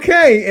going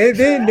okay, and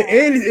then the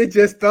end it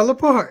just fell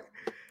apart.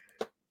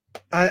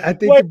 I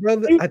think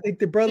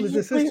the brothers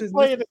and sisters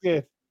play it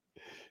again.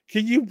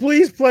 Can you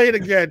please play it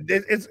again?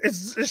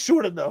 It's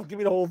short enough. Give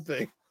me the whole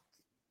thing.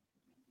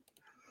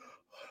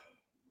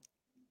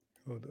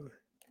 Hold on.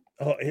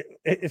 Oh,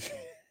 it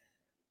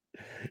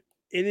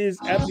is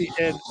at the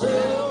end.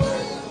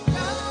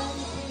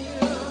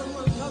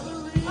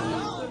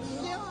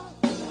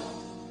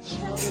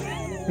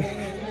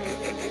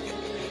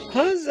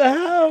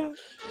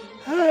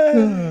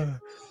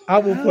 I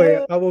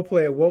will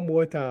play it one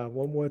more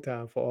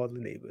time for all the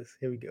neighbors.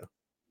 Here we go.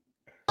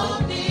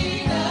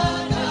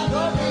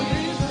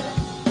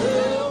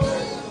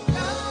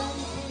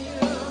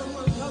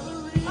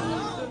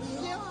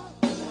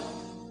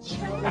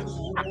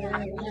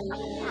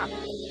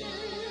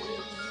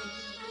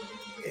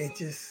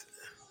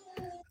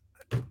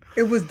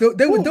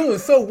 They were doing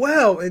so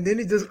well, and then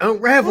it just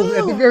unraveled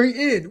at the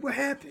very end. What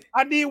happened?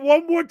 I need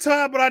one more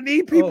time, but I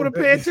need people to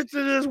pay attention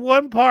to this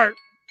one part.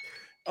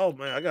 Oh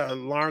man, I got an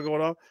alarm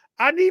going off.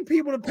 I need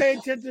people to pay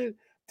attention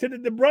to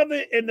the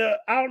brother in the,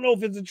 I don't know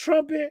if it's a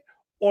trumpet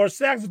or a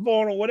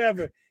saxophone or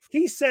whatever.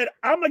 He said,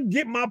 I'm gonna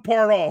get my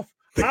part off.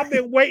 I've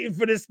been waiting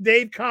for this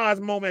Dave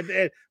Cos moment at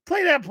the end.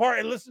 Play that part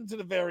and listen to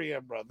the very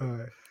end, brother. All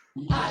right.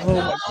 I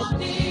don't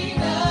need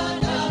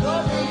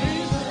another reason.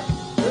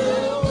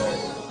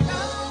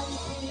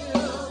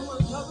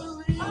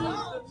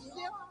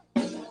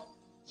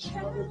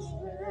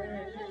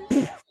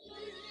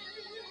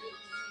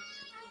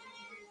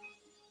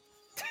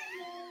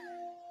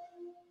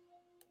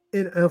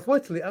 And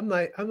unfortunately, I'm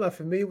not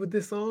familiar with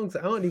this song, so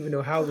I don't even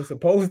know how it was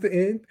supposed to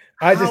end.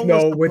 I just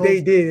know what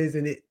they did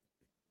isn't it.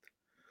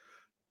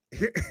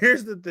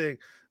 Here's the thing,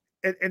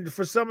 and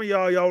for some of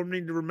y'all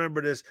need to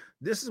remember this.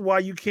 This is why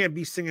you can't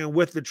be singing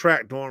with the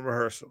track during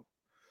rehearsal.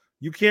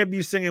 You can't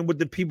be singing with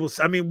with people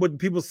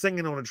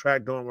singing on the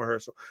track during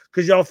rehearsal,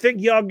 because y'all think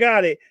y'all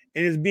got it,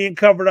 and it's being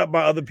covered up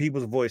by other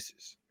people's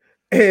voices.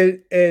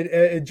 And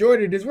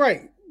Jordan is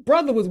right.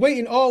 Brother was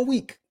waiting all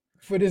week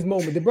for this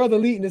moment. The brother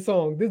leading the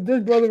song.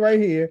 This brother right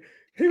here,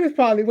 he was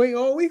probably waiting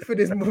all week for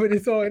this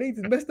song, and he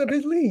just messed up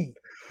his lead.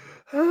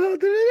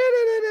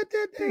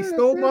 He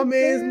stole my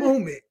man's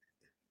moment.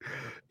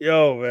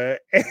 Yo, man.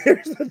 And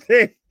here's the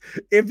thing.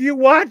 If you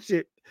watch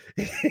it,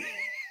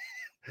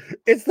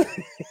 it's the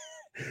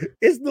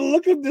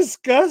look of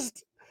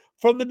disgust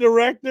from the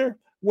director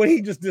when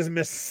he just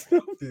dismisses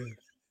them.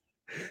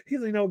 He's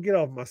like, no, get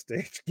off my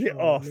stage. Get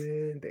off.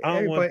 Man, I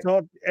don't want to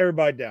talk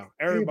everybody down.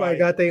 Everybody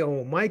got their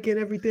own mic and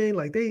everything.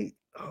 Like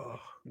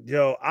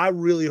Yo, I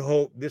really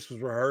hope this was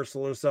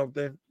rehearsal or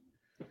something,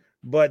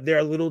 but they're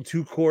a little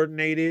too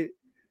coordinated,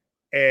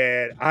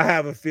 and I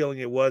have a feeling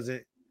it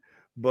wasn't.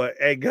 But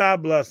hey,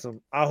 God bless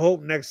them. I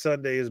hope next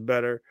Sunday is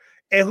better.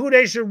 And who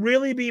they should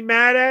really be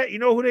mad at, you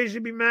know who they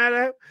should be mad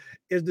at?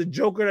 Is the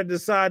joker that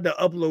decided to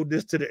upload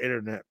this to the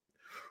internet.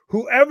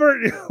 Whoever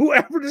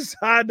whoever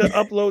decided to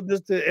upload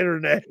this to the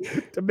internet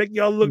to make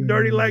y'all look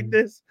dirty like Mm,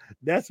 this,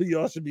 that's who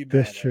y'all should be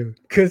that's mad at. true.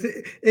 Because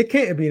it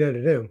can't be none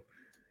of them.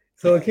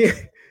 So it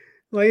can't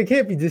like it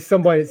can't be just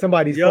somebody's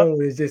Yup.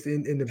 phone is just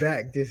in the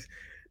back. Just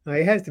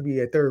like it has to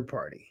be a third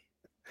party.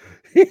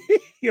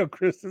 Yo,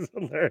 Chris is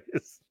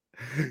hilarious.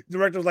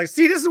 Director was like,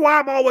 see, this is why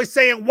I'm always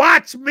saying,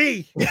 watch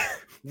me.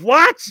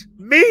 Watch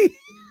me.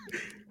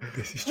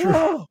 This is true.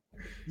 Oh,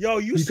 yo,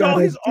 you You saw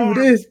gotta his do arms.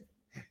 this.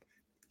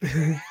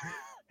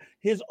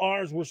 His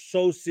arms were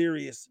so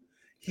serious.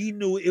 He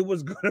knew it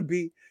was gonna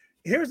be.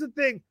 Here's the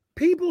thing: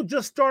 people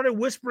just started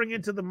whispering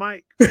into the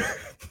mic.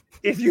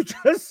 If you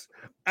just,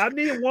 I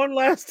need it one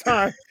last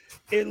time.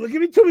 Give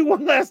it to me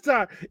one last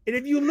time. And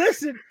if you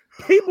listen,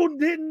 people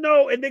didn't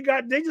know, and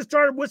they just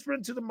started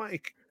whispering to the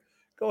mic.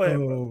 Go ahead,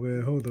 Oh brother.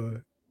 man, hold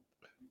on.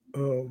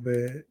 Oh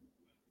man.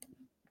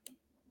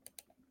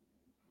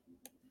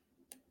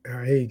 All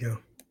right, here you go.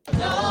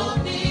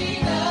 Don't need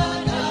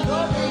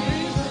another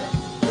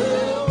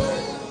reason.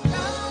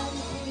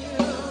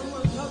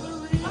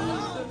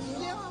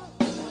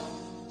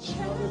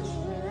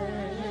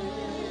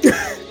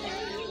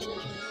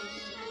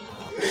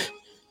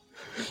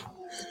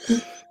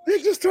 They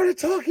just started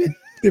talking.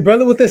 The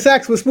brother with the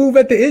sax was smooth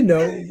at the end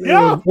though.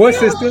 Yo, What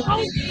sister?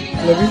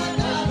 Let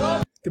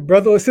me. The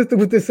brother or sister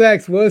with the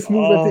sax was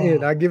smooth at the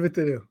end. oh, I give it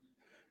to them.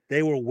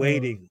 they were Uh,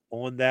 waiting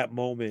on that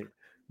moment.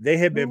 They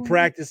had been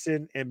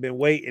practicing and been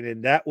waiting,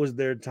 and that was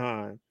their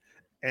time.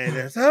 And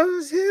it's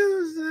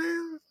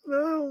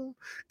no.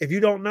 If you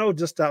don't know,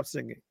 just stop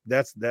singing.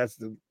 That's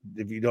the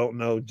if you don't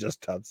know,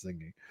 just stop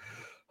singing.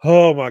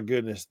 Oh my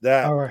goodness,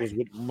 that all right. was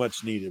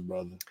much needed,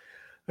 brother.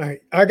 All right.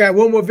 I got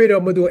one more video.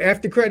 I'm gonna do it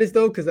after credits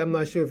though, because I'm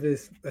not sure if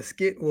it's a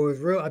skit or it's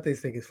real. I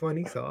just think it's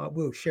funny, so I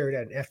will share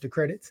that after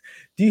credits.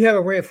 Do you have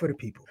a rant for the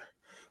people?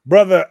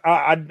 Brother,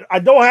 I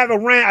don't have a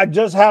rant. I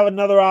just have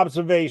another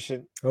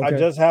observation. I Okay.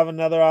 just have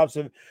another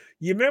observation.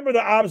 You remember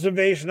the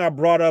observation I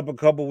brought up a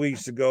couple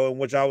weeks ago, in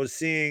which I was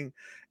seeing,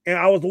 and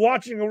I was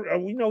watching.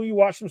 You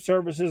watch some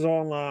services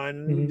online,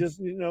 and you Hmm. just,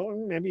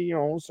 maybe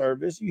your own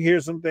service. You hear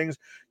some things.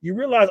 You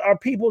realize our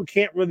people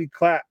can't really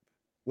clap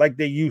like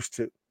they used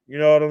to. You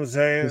know what I'm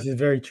saying? This is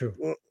very true.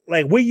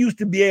 Like we used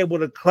to be able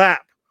to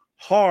clap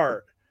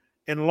hard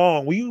and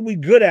long. We used to be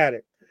good at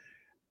it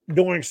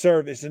during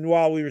service and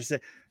while we were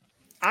saying.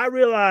 I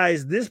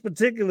realized this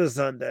particular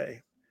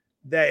Sunday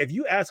that if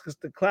you ask us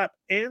to clap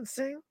and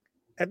sing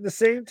at the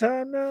same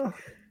time now,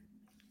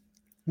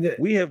 Yeah.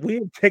 we have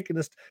taken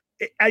this.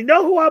 I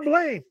know who I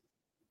blame.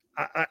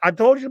 I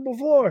told you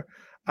before.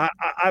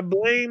 I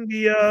blame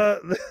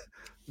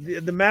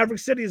the Maverick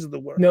cities of the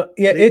world. No,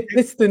 yeah, They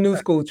it's the new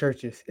school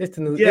churches. It's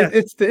the new yes,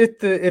 it's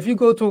the if you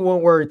go to a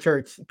one word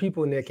church,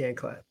 people in there can't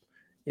clap.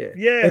 Yeah. If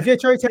yeah, your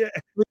church has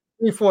yeah,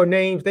 three, four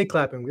names, they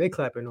clapping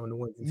on the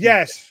ones and twos.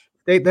 yes.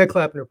 They're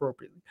clapping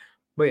appropriately.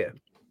 But yeah.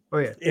 Oh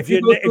yeah. If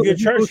your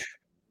church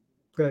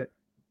Go ahead.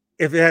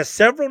 if it has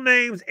several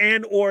names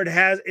and or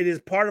it is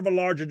part of a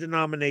larger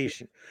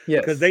denomination,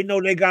 because Yes. they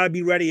know they got to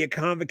be ready at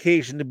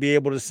convocation to be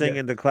able to Yeah. sing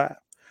and to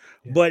clap.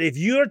 Yeah. But if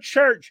your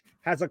church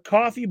has a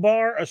coffee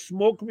bar, a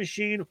smoke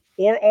machine,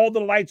 or all the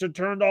lights are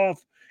turned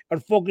off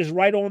and focused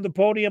right on the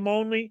podium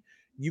only,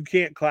 you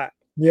can't clap.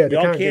 Yeah, the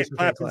Y'all can't congregation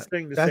clap can't and clap.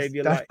 sing to That's save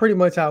your that's life. pretty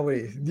much how it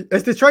is.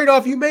 It's the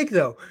trade-off you make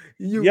though.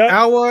 You Yep.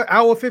 hour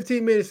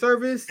 15-minute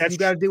service, you That's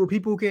gotta deal with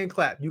people who can't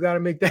clap. You gotta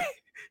make that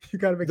you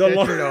gotta make the that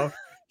long, trade-off.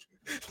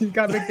 You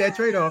gotta make that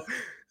trade-off.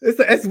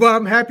 That's what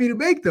I'm happy to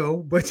make though,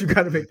 but you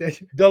gotta make that.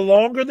 the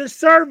longer the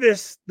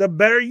service, the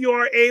better you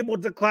are able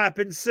to clap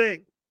and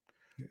sing.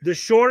 The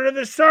shorter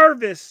the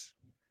service,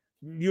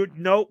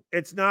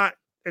 it's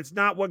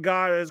not what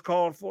God has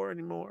called for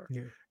anymore.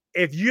 Yeah.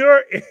 If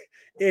you're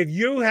if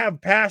you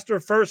have pastor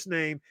first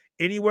name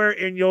anywhere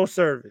in your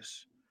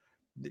service,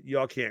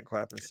 y'all can't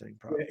clap and sing Yeah,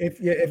 properly.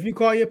 if you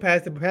call your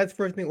pastor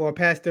first name or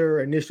pastor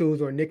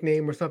initials or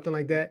nickname or something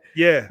like that,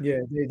 Yeah, yeah,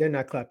 they're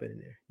not clapping in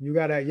there. You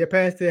gotta your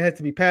pastor has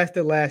to be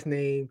pastor last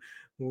name,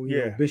 or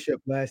yeah.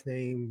 bishop last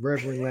name,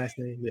 reverend last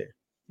name. Yeah.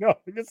 No,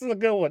 this is a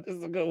good one. This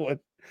is a good one.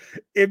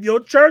 If your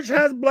church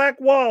has black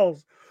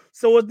walls,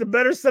 so it's the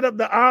better set up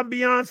the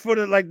ambiance for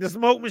the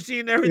smoke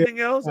machine and Yeah. everything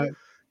else. Uh,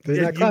 they're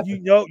You not you, clapping. you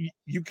know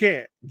you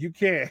can't. You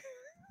can't.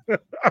 Yeah.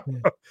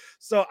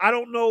 So I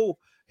don't know.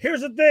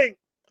 Here's the thing.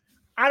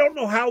 I don't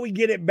know how we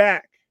get it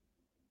back.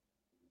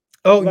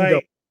 Oh, you don't.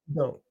 Like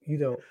You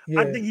don't.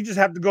 I Yeah. think you just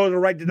have to go to the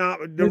right You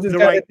just the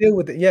gotta right deal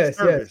with it. Yes, yes.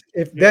 service.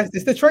 If Yeah,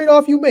 it's the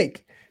trade-off you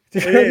make.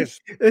 it is.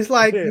 It's It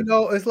like, is.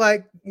 it's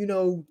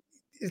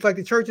like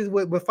the churches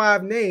with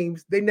five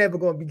names, they never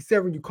gonna be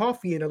serving you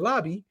coffee in the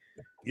lobby,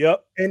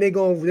 Yep. and they're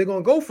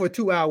gonna go for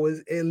 2 hours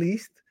at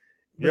least.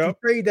 But you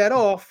Yep. trade that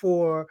off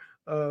for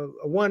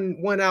a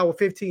 1 hour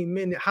 15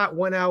 minute hot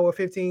 1 hour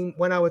 15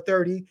 1 hour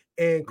 30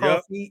 and Yep.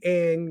 coffee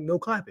and no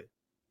clapping.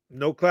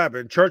 No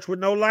clapping. Church with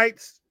no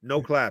lights,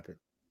 no clapping.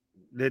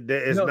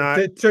 There is No, not.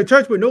 the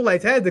church with no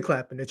lights has the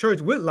clapping. The church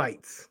with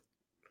lights,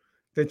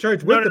 the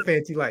church No, with no, the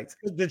fancy lights.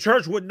 the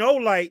church with no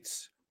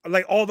lights,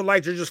 like all the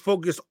lights are just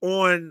focused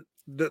on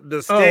the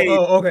Oh, stage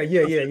oh, okay,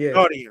 yeah, of yeah, the yeah,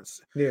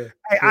 audience. yeah,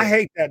 I yeah.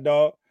 hate that,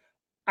 dog.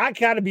 I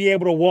gotta be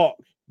able to walk.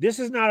 This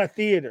is not a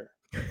theater.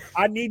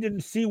 I need to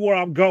see where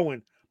I'm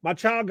going. My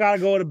child gotta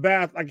go to the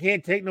bath. I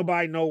can't take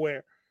nobody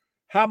nowhere.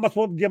 How am I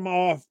supposed to get my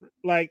off?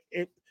 Like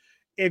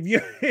if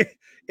you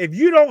if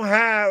you don't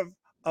have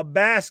a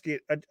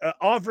basket, a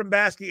offering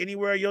basket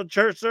anywhere in your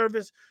church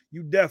service,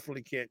 you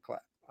definitely can't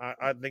clap.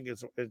 I think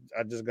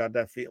I just got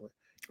that feeling.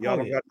 Y'all Oh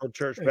don't yeah. got no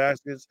church Yeah.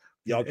 baskets.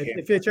 Yeah, Y'all can't.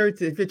 if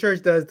your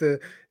church does the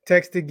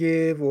text to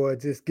give or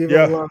just give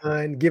Yeah.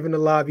 online, give in the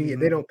lobby,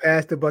 and they Mhm. don't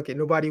pass the bucket,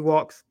 nobody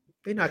walks,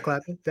 they're not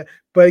clapping.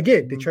 But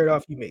again, the Mhm. trade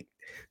off you make.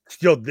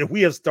 Yo,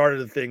 we have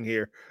started a thing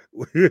here.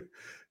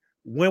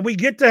 When we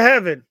get to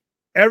heaven,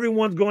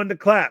 everyone's going to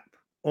clap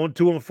on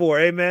 2 and 4.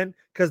 Amen.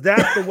 Because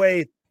that's the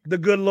way the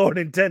good Lord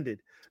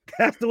intended.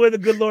 That's the way the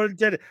good Lord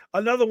intended.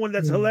 Another one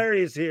that's Mm,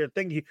 hilarious here.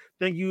 Thank you,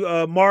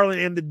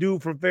 Marlon and the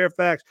dude from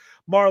Fairfax.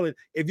 Marlon,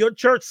 if your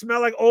church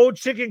smell like old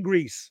chicken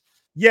grease,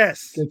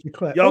 yes, Get you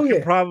clap. y'all Oh can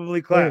yeah.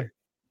 probably Oh clap.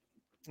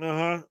 yeah.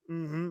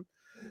 Uh-huh.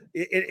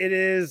 It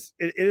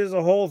is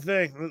a whole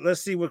thing.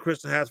 Let's see what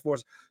Kristen has for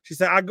us. She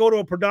said, I go to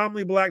a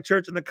predominantly black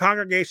church and the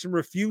congregation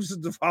refuses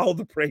to follow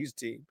the praise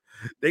team.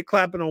 They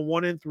clapping on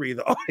 1 and 3.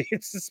 The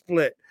audience is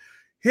split.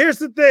 Here's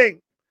the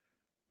thing.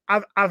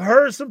 I've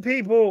heard some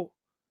people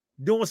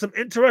doing some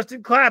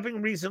interesting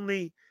clapping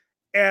recently,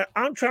 and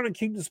I'm trying to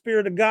keep the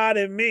spirit of God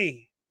in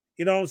me.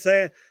 You know what I'm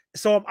saying?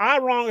 So am I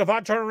wrong if I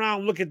turn around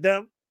and look at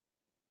them?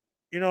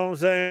 You know what I'm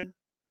saying?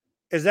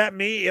 Is that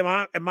me? Am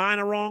I in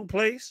the wrong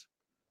place?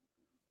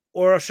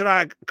 Or should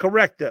I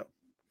correct them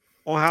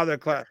on how they're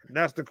clapping?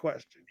 That's the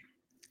question.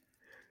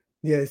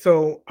 Yeah.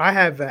 So I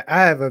have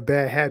a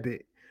bad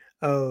habit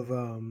of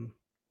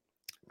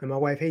and my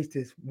wife hates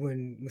this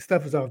when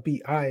stuff is off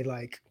beat. I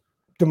like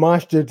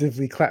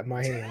demonstratively clap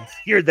my hands.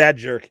 You're that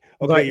jerk.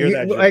 Okay, you're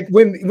that jerk. Like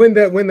when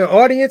the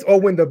audience or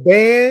when the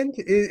band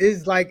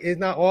is like is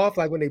not off,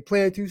 like when they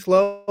playing too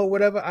slow or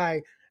whatever,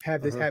 I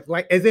have this Uh-huh. habit,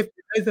 like as if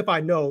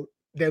I know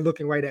they're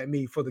looking right at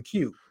me for the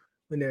cue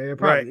when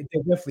Right.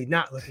 they're definitely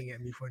not looking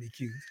at me for any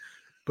cues.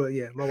 But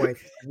yeah, my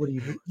wife, what do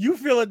you do? You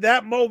feel at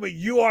that moment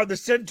you are the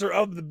center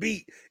of the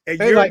beat, and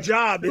Hey, your like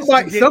job is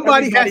to get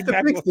somebody everybody has to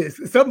back fix on.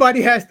 this.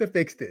 Somebody has to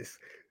fix this.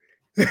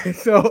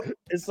 So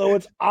And so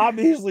it's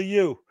obviously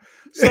you.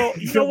 So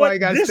you know what? somebody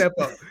got to step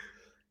up.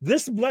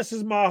 This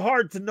blesses my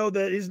heart to know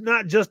that it's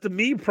not just a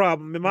me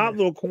problem in my Yeah.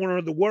 little corner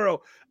of the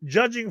world.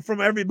 Judging from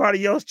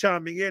everybody else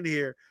chiming in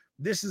here,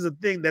 this is a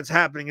thing that's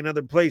happening in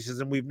other places,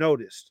 and we've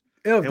noticed.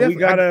 Oh, And we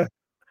definitely. gotta,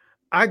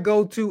 I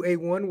go to a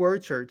one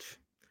word church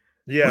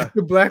with yeah,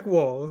 the black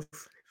walls,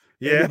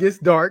 and it yeah, gets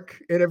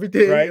dark and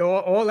everything, right.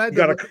 all that, You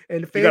got a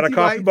and the you got a fancy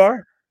coffee lights.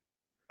 bar?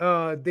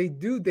 They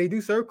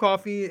do serve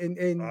coffee and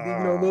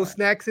you know little Ah,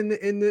 snacks in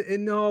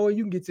the hall.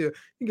 You can get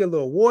a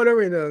little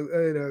water and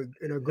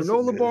a this is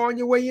granola bar on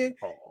your way in.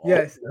 oh,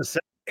 Yes,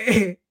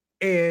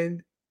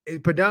 and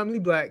it's predominantly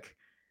black,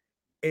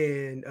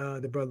 and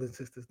the brothers and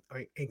sisters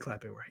ain't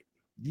clapping right.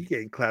 you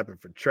ain't clapping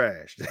for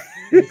trash.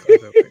 Ain't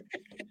clapping right.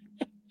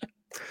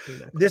 Ain't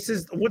not This clapping right.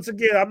 is once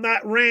again, I'm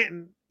not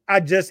ranting.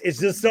 It's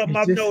just something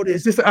I've It's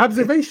noticed. just an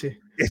observation.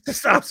 It's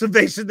just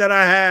observation that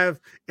I have,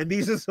 and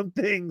these are some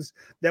things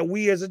that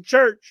we as a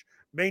church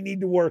may need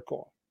to work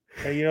on.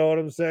 And you know what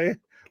I'm saying?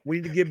 We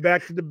need to get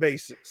back to the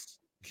basics.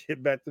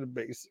 Get back to the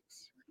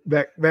basics.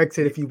 Back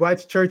said if you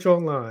watch church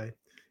online,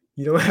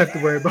 you don't have to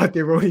worry about the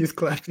erroneous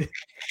clapping.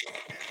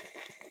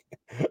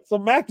 So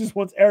Mac just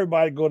wants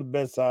everybody to go to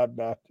Bedside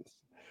Baptist.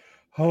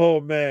 Oh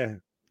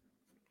man.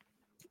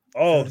 So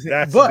Oh, to say,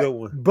 that's a good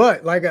one.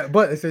 but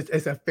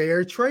it's a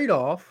fair trade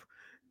off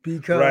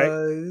Right?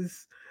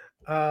 because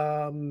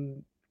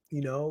um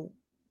you know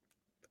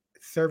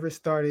service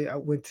started. I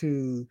went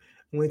to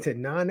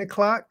 9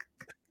 o'clock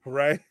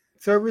Right?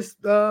 service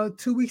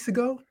 2 weeks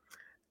ago.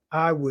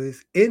 I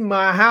was in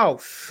my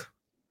house.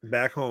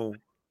 Back home.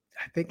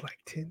 I think like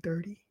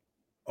 10:30.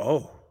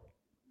 Oh,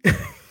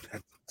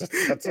 and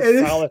that's a it's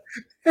solid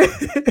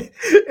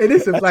and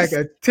it's that's a like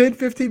a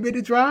 10-15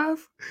 minute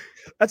drive.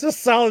 that's a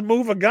solid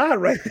move of God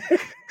right there.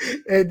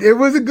 And it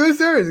was a good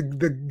service.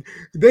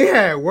 They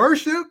had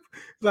worship,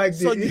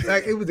 So you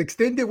like it was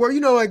extended work. You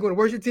know, like when the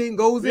worship team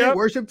goes in, yep,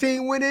 worship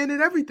team went in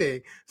and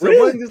everything. So it really?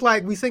 wasn't just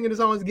like we singing the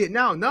songs getting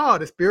out. No,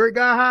 the spirit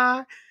got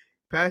high.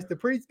 Pastor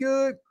preached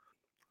good.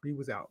 He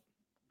was out.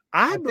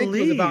 I I think it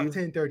was about believe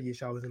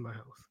 10:30ish. I was in my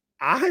house.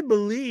 I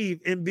believe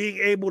in being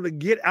able to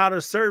get out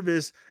of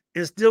service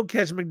and still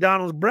catch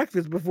McDonald's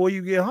breakfast before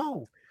you get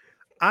home.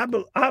 I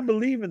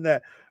believe in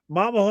that.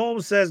 Mama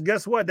Holmes says,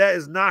 guess what? That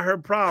is not her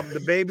problem. The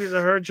babies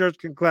of her church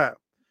can clap.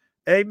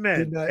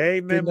 Amen. Did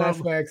Amen, not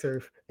Mama. swag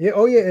surf. Yeah,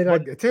 oh yeah, and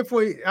But like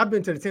 10:40. I've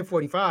been to the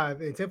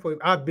 10:45 and 10:40.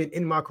 I've been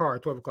in my car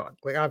at 12 o'clock.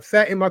 Like I've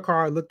sat in my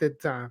car, looked at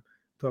the time,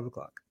 12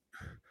 o'clock.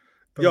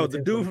 Yo, Probably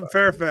the dude from 10:45.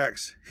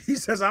 Fairfax, he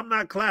says, I'm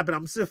not clapping,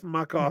 I'm sipping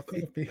my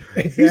coffee. He's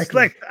Exactly.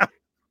 like,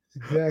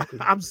 Exactly.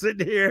 I'm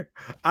sitting here,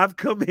 I've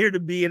come here to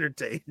be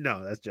entertained.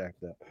 No, that's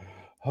jacked up.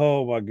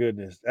 Oh my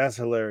goodness, that's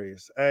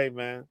hilarious. Hey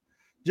man,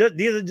 just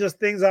these are just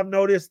things I've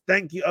noticed.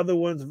 Thank you,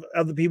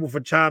 other people for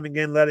chiming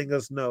in, letting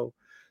us know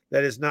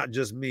that it's not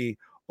just me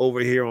over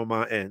here on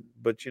my end.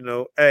 But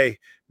hey,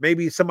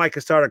 maybe somebody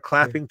could start a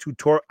clapping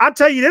tutorial. I'll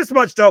tell you this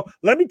much though.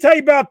 Let me tell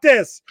you about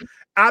this.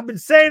 I've been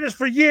saying this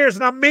for years,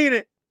 and I mean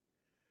it.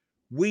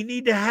 We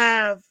need to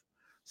have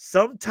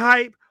some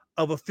type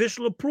of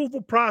official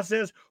approval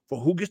process for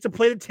who gets to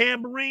play the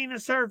tambourine in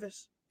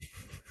service.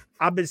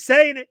 I've been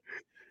saying it.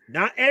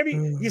 Not every,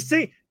 you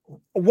see,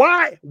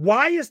 why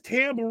is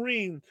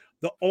tambourine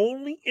the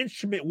only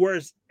instrument where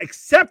it's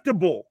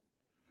acceptable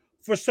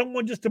for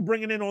someone just to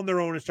bring it in on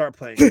their own and start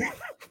playing?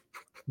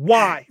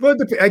 Why? Well,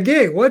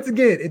 once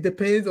again, it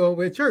depends on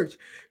which church.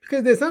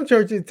 Because there's some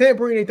churches,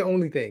 tambourine ain't the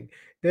only thing.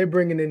 They're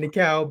bringing in the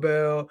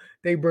cowbell,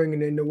 they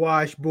bringing in the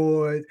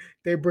washboard,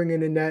 they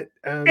bringing in that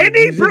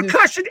Any musicians.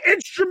 percussion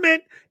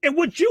instrument in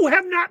which you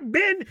have not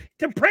been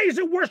to praise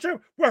and worship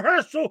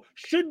rehearsal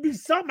should be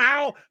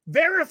somehow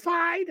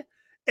verified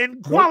and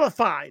Nope.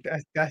 qualified.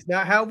 That's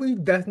not how we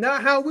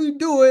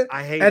do it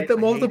I hate at it. the I hate it.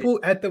 multiple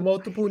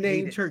I hate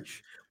name it.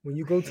 church. When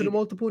you I go to the hate it.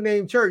 multiple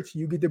name church,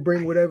 you get to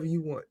bring whatever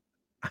you want.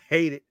 I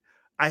hate it.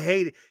 I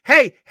hate it.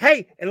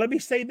 Hey, and let me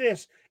say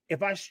this.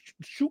 If I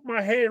shoot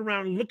my head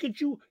around and look at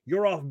you,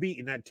 you're off beat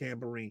in that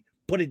tambourine.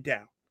 Put it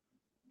down.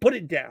 Put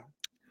it down.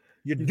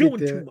 You're You get doing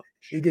too the much.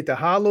 you get the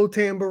hollow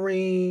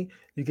tambourine,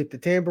 you get the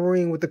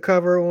tambourine with the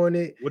cover on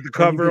it, With the and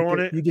cover on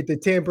it. you get the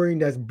tambourine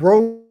that's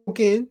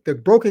broken, the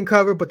broken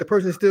cover, but the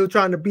person's still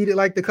trying to beat it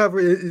like the cover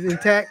is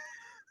intact.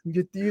 You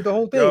get the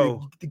whole thing. You Yo,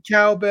 get the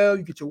cowbell,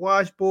 you get your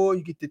washboard,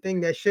 you get the thing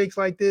that shakes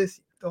like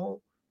this. The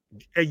whole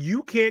and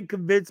you can't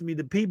convince me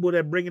the people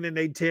that bringing in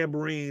their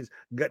tambourines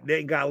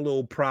they got a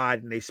little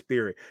pride in their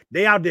spirit.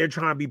 They out there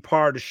trying to be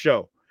part of the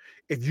show.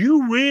 If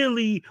you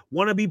really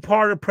want to be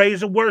part of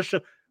praise and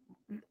worship,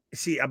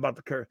 see, I'm about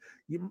to curse.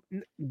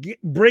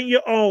 Bring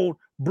your own.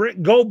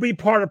 Go be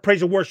part of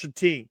praise and worship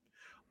team.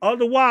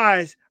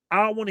 Otherwise,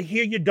 I don't want to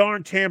hear your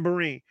darn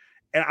tambourine.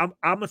 And I'm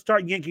gonna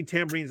start yanking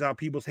tambourines out of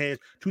people's hands.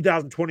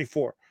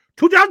 2024.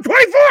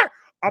 2024.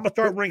 I'm gonna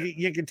start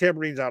yanking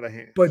tambourines out of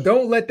hands. But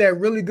don't let that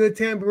really good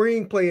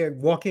tambourine player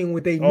walk in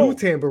with a new Oh,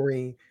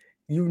 tambourine.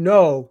 You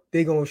know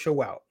they're gonna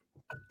show out.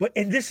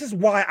 and this is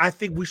why I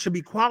think we should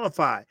be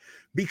qualified,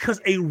 because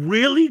a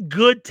really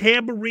good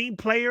tambourine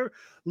player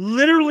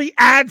literally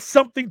adds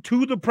something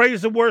to the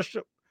praise and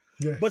worship.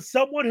 Yes. But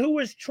someone who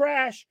is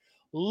trash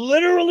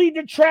literally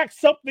detracts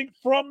something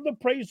from the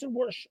praise and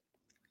worship.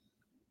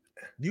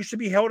 You should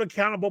be held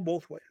accountable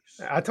both ways.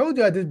 I told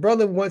you this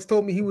brother once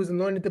told me he was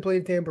anointed to play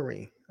the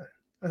tambourine.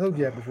 I told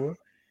you that before.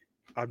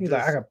 He's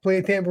like, I got play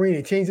a tambourine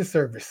and change the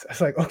service. I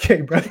was like,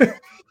 okay, brother.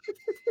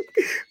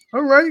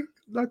 All right,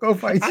 not gonna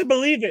fight I you.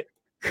 believe it.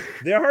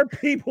 There are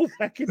people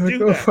that can Not do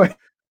gonna that. fight.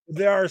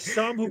 There are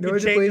some who In can order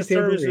to change play the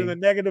service in a tambourine.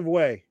 negative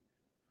way.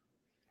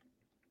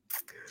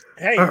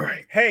 All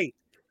right. Hey,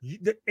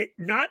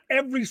 not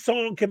every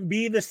song can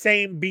be the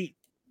same beat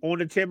on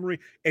the tambourine.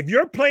 If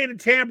you're playing the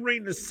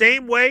tambourine the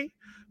same way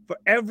for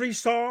every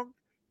song,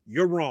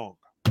 you're wrong.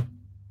 I'm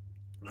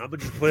gonna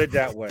just put it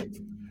that way.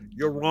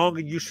 You're wrong,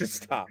 and you should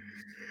stop.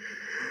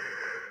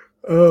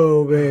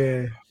 Oh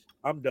man.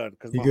 I'm done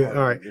because You my good? heart.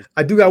 All right.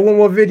 I do got one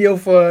more video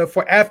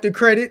for after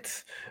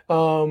credits.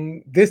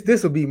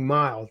 This will be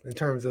mild in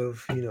terms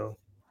of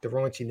the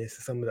raunchiness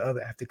of some of the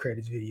other after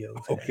credits videos.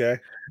 Okay.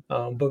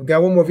 But we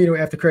got one more video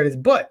after credits.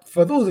 But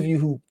for those of you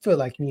who feel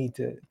like you need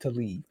to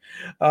leave,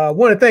 I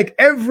want to thank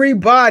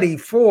everybody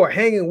for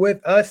hanging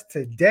with us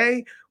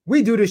today.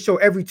 We do this show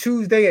every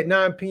Tuesday at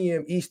 9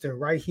 p.m. Eastern,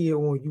 right here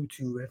on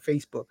YouTube and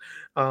Facebook.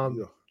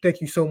 Thank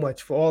you so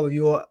much for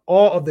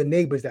all of the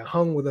neighbors that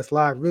hung with us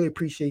live. Really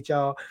appreciate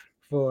y'all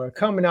for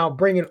coming out,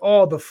 bringing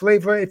all the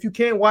flavor. If you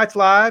can't watch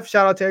live,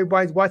 shout out to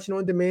everybody who's watching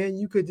on demand.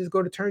 You could just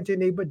go to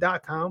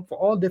turntoyourneighbor.com for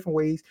all different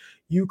ways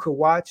you could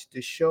watch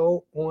the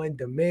show on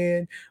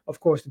demand. Of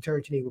course, the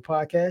Turn to Your Neighbor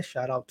podcast.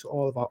 Shout out to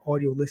all of our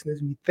audio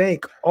listeners. We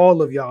thank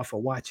all of y'all for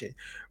watching.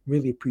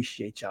 Really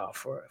appreciate y'all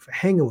for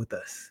hanging with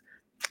us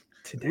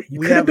today.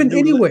 You could have been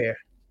anywhere,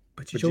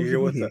 but you chose you're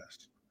to with be here.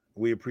 us.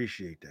 We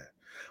appreciate that.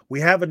 We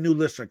have a new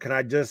listener.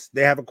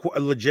 They have a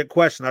legit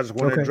question. I just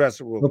want to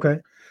address it real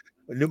quick.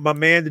 My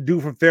man, the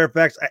dude from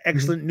Fairfax, an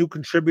excellent new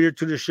contributor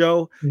to the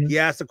show. He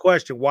asked a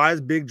question: why does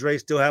Big Dre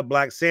still have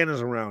Black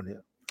Santas around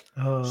him?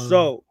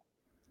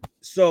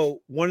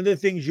 So one of the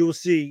things you'll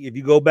see if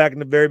you go back in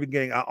the very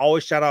beginning, I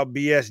always shout out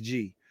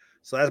BSG.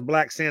 So that's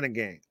Black Santa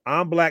Gang.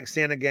 I'm Black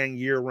Santa Gang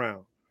year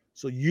round.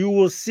 So you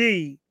will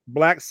see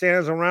Black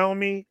Santas around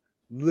me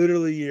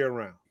literally year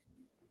round.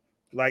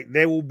 Like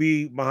they will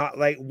be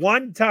like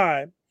one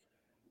time.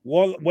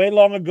 Way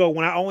long ago,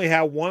 when I only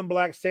had one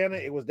Black Santa,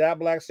 it was that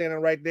Black Santa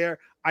right there.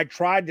 I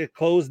tried to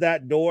close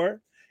that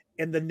door,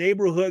 and the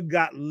neighborhood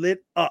got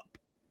lit up.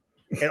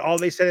 And all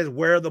they said is,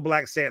 "Where are the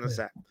Black Santas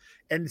at?"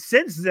 And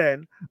since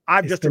then,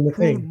 I've just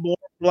approved more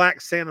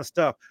Black Santa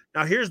stuff.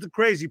 Now, here's the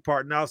crazy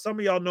part. Now, some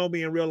of y'all know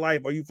me in real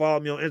life, or you follow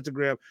me on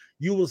Instagram.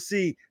 You will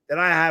see that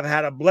I have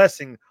had a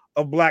blessing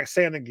of Black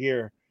Santa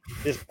gear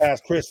this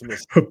past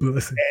Christmas.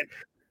 Blessing. And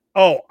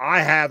oh,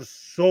 I have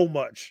so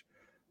much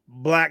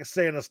Black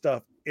Santa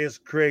stuff. It's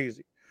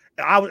crazy.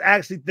 I was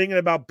actually thinking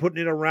about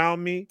putting it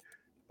around me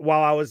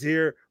while I was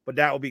here, but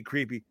that would be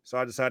creepy. So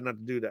I decided not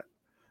to do that.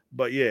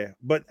 But yeah,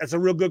 but that's a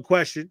real good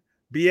question.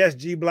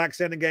 BSG Black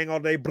Santa Gang all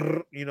day.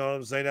 Brr, you know what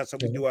I'm saying? That's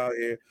what we do out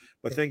here.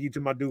 But thank you to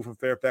my dude from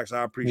Fairfax.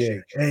 I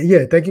appreciate you. And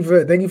yeah, thank you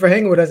for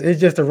hanging with us. It's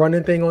just a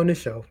running thing on the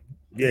show.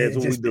 Yeah, it's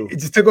what we do. It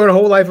just took on a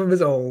whole life of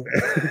its own.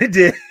 It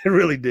did. It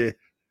really did.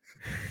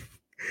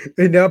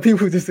 And now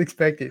people just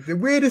expect it. The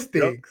weirdest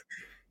things.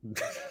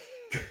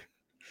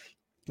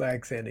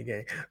 Black Santa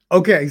Gang.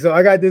 Okay, so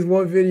I got this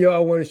one video I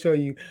want to show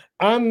you.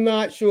 I'm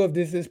not sure if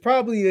this is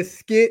probably a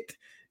skit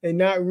and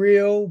not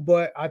real,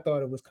 but I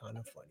thought it was kind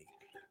of funny.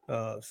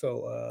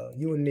 So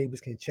you and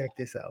neighbors can check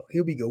this out.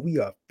 Here we go. We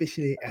are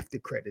officially after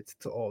credits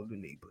to all the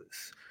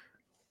neighbors.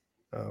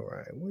 All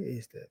right, where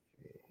is that?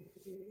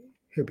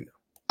 Here we go.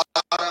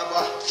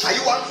 Are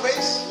you on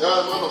place?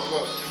 Yeah, man of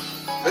God.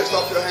 Lift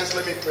up your hands.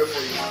 Let me pray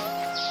for you.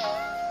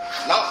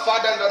 Now,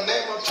 Father, in the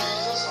name of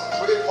Jesus, I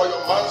pray for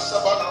your man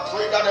servant. I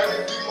pray that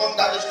any demon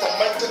that is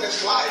tormenting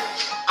his life,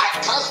 I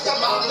cast them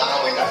out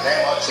now in the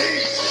name of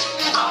Jesus.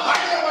 I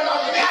bind them when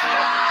I'm there.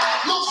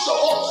 Loose your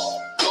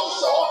horse. Loose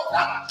your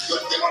horse. You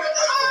demon.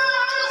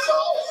 Loose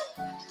your horse.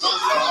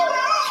 Loose your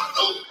horse.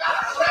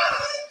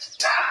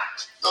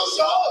 Loose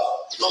your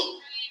horse. Loose.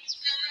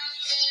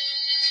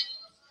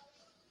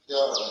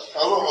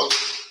 Yeah, I will.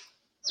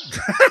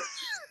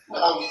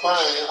 I'm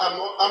fine.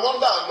 I'm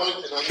under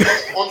anointing. I'm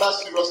just under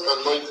serious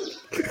anointing.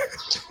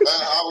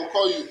 I will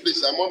call you,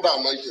 please. I'm under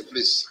anointing,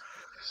 please.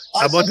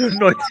 I'm under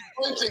anointing.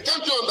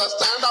 Can't you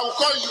understand? I will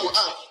call you.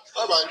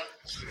 Bye bye.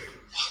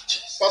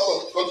 Pastor,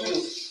 continue.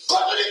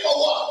 Continue for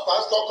what?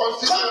 Pastor,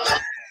 continue.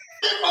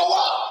 Continue for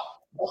what?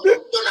 You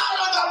not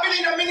know that been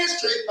in the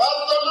ministry.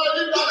 Pastor, no,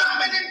 you You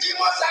not been in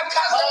demons and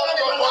cast them out of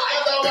your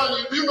life.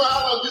 you know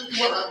how long this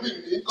one has been.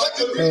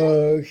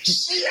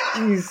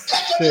 He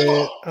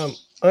said,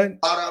 Are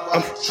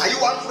you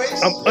on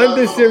place? I'm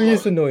under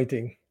serious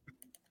anointing.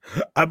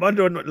 I'm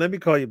under. Let me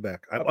call you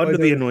back. I'm under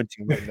the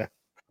anointing right now.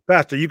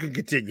 Pastor, you can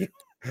continue.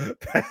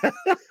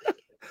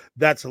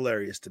 That's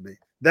hilarious to me.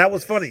 That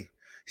was funny.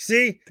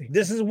 See,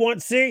 this is one.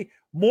 See,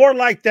 more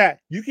like that.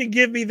 You can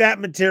give me that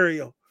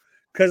material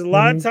because a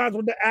lot of times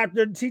when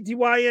after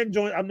TTYN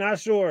joint, I'm not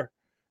sure.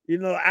 You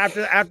know,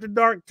 after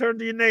dark, turn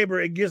to your neighbor.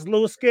 It gets a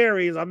little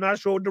scary. I'm not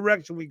sure what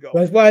direction we go.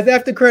 That's why it's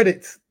after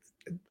credits.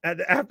 At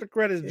the after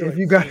credits joint. If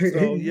you got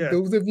so, yeah.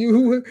 those of you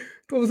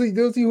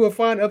who are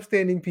fine,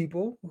 upstanding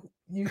people,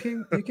 you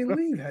can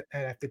leave at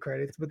after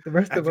credits. But the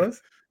rest of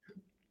us,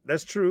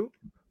 that's true.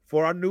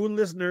 For our new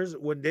listeners,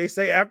 when they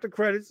say after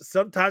credits,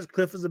 sometimes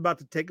Cliff is about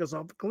to take us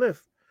off the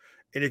cliff.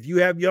 And if you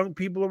have young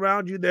people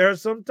around you, there are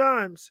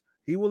sometimes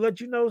he will let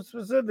you know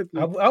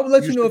specifically. I will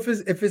let you know if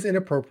it's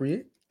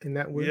inappropriate, and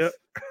that was. Yep.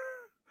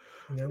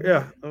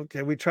 Yeah.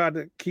 Okay. We tried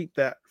to keep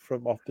that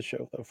from off the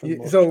show though.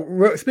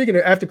 So speaking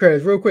of after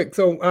credits, real quick.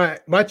 So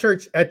my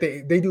church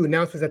they do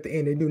announcements at the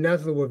end. They do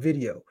announcements with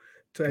video.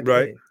 So at the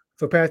end.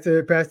 So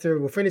pastor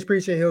will finish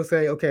preaching. He'll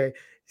say, "Okay,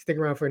 stick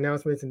around for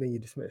announcements," and then you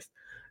dismiss.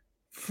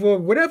 For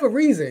whatever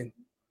reason,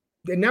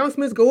 the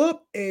announcements go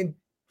up, and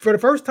for the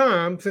first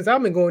time since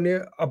I've been going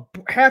there,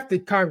 half the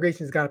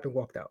congregations got up and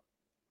walked out.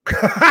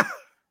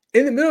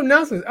 In the middle of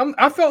announcements,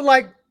 I felt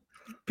like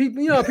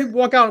people, people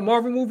walk out in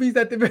Marvel movies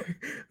at the.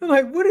 I'm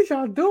like, what are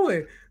y'all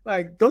doing?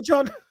 Like, don't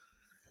y'all?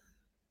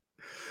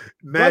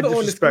 Brother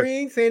on the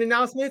screen saying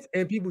announcements,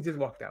 and people just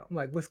walked out. I'm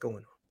like, what's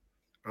going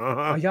on?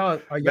 Are y'all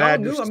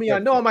new? I mean, I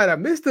know I might have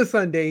missed a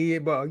Sunday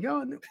here, but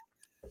y'all new.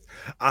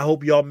 I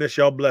hope y'all miss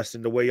y'all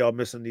blessing the way y'all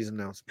missing these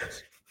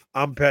announcements.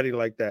 I'm petty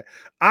like that.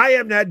 I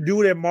am that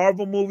dude in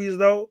Marvel movies,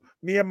 though.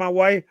 Me and my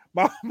wife.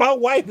 My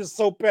wife is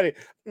so petty.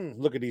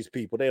 Look at these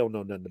people. They don't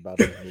know nothing about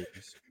these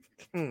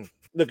movies.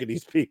 Look at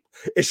these people.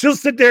 And she'll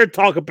sit there and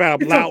talk about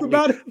them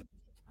loudly.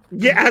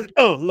 Yeah.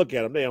 Look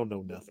at them. They don't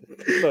know nothing.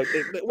 Look,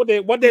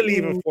 what they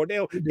leaving for? They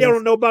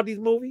don't know about these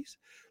movies.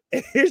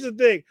 And here's the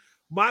thing.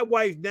 My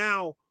wife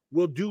now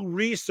will do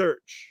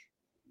research.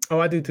 Oh,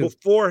 I do too.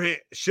 Beforehand,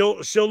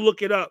 she'll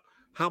look it up.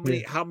 How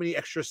many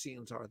extra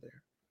scenes are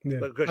there? Yeah,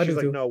 she's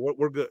like, no,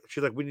 we're good.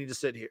 She's like, we need to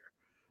sit here.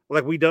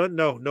 Like, we done?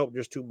 No,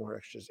 there's 2 more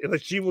extras. And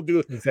like, she will do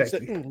it.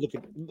 Exactly.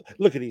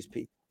 Look at these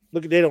people.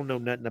 Look, they don't know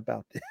nothing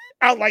about it.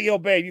 I was like, yo,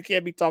 babe, you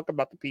can't be talking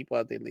about the people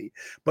as they leave.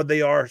 But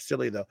they are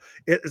silly though.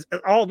 It's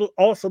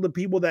also the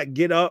people that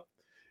get up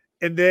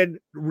and then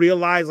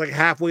realize like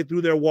halfway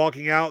through they're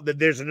walking out that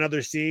there's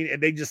another scene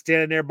and they just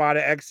standing there by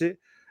the exit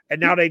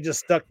and now they just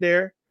stuck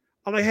there.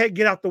 I'm like, hey,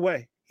 get out the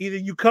way. Either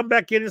you come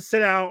back in and sit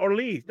down or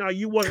leave. Now,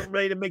 you wasn't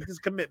ready to make this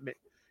commitment.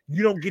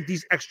 You don't get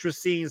these extra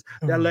scenes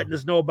that letting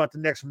us know about the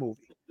next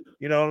movie.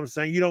 You know what I'm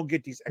saying? You don't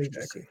get these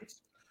extra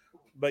scenes.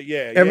 But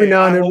yeah. Every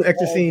now and then,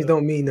 extra scenes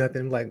don't mean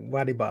nothing. Like,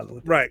 why they bother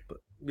with right. But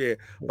Yeah,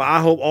 but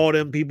I hope all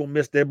them people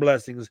miss their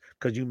blessings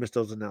because you missed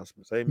those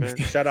announcements. Amen.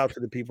 Shout out to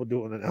the people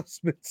doing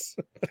announcements.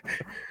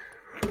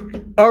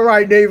 All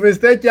right, neighbors.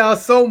 Thank y'all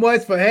so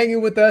much for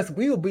hanging with us.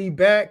 We will be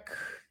back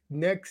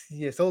next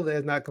year. Solar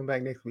has not come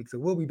back next week, so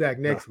we'll be back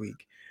next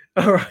week.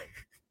 All right.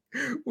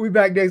 We'll be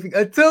back next week.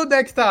 Until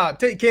next time,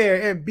 take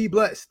care and be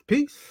blessed.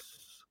 Peace.